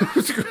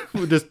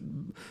 Just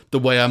the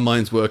way our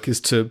minds work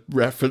is to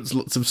reference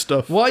lots of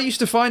stuff. Well, I used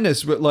to find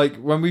this, but like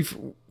when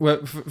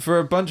for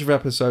a bunch of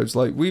episodes,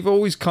 like we've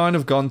always kind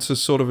of gone to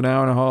sort of an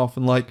hour and a half,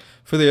 and like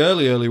for the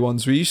early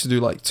ones, we used to do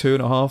like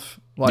 2.5.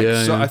 Like,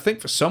 Yeah, so yeah. I think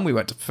for some we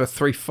went for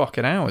 3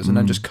 fucking hours and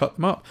then just cut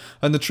them up.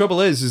 And the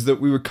trouble is that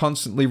we would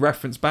constantly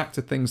reference back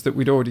to things that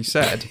we'd already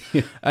said,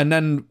 and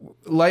then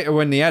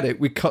later in the edit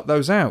we cut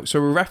those out.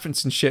 So we're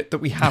referencing shit that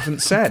we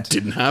haven't said.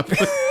 Didn't happen.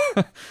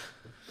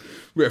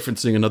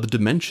 Referencing another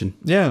dimension.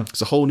 Yeah,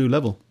 It's a whole new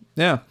level.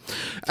 yeah,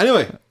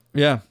 Anyway,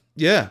 yeah,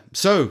 yeah.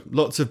 So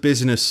lots of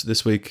busyness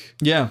this week.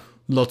 yeah.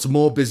 Lots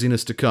more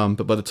busyness to come,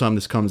 but by the time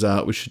this comes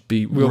out, we should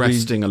be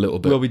resting a little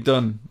bit. We'll be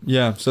done.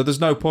 Yeah. So there's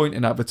no point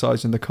in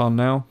advertising the con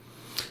now.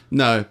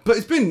 No, but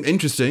it's been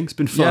interesting. It's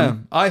been Yeah,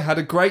 fun. I had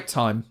a great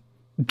time.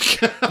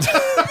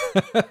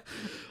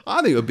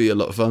 I think it would be a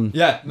lot of fun.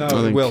 Yeah, no, I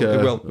think, it will. It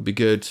will. It'll be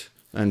good.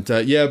 And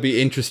yeah, it'll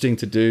be interesting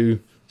to do.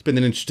 It's been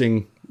an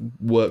interesting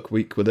work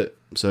week with it.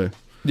 So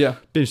Yeah,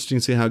 be interesting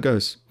to see how it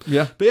goes.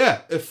 yeah. But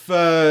yeah, if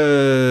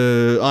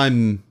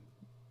I'm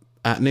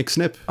at Nick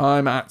Snip.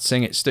 I'm at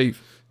Sing It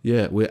Steve.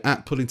 Yeah, we're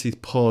at Pulling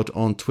Teeth Pod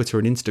on Twitter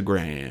and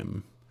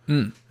Instagram.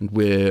 And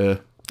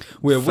we're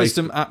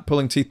wisdom at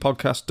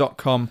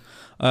pullingteethpodcast.com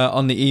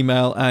on the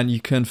email, and you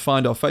can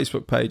find our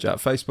Facebook page at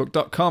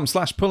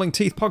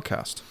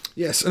facebook.com/pullingteethpodcast.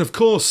 Yes, and of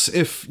course,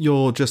 if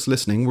you're just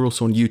listening, we're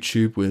also on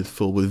YouTube with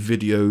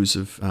videos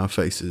of our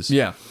faces.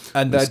 Yeah,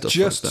 and they're stuff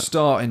just like that.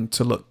 starting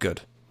to look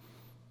good.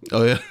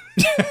 Oh yeah.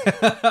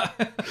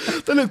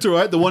 They looked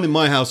alright. The one in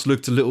my house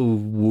looked a little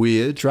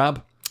weird.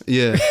 Drab.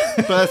 Yeah,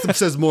 but that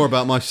says more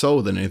about my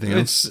soul than anything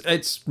else.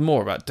 It's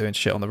more about doing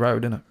shit on the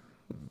road, isn't it?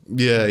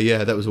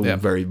 Yeah, that was all Yeah.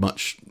 very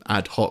much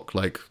ad hoc,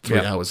 like 3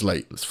 Yeah. hours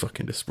late. Let's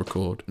fucking just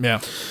record.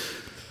 Yeah.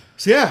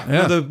 So yeah,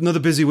 Yeah. another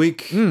busy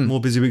week. More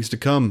busy weeks to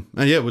come.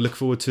 And yeah, we look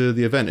forward to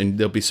the event, and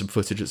there'll be some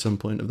footage at some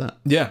point of that.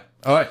 Yeah.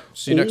 All right.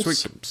 See you next week.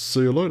 Awesome. See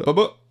you later.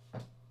 Bye-bye.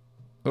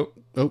 Oh,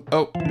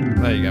 Oh,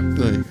 there you go.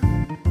 there you go.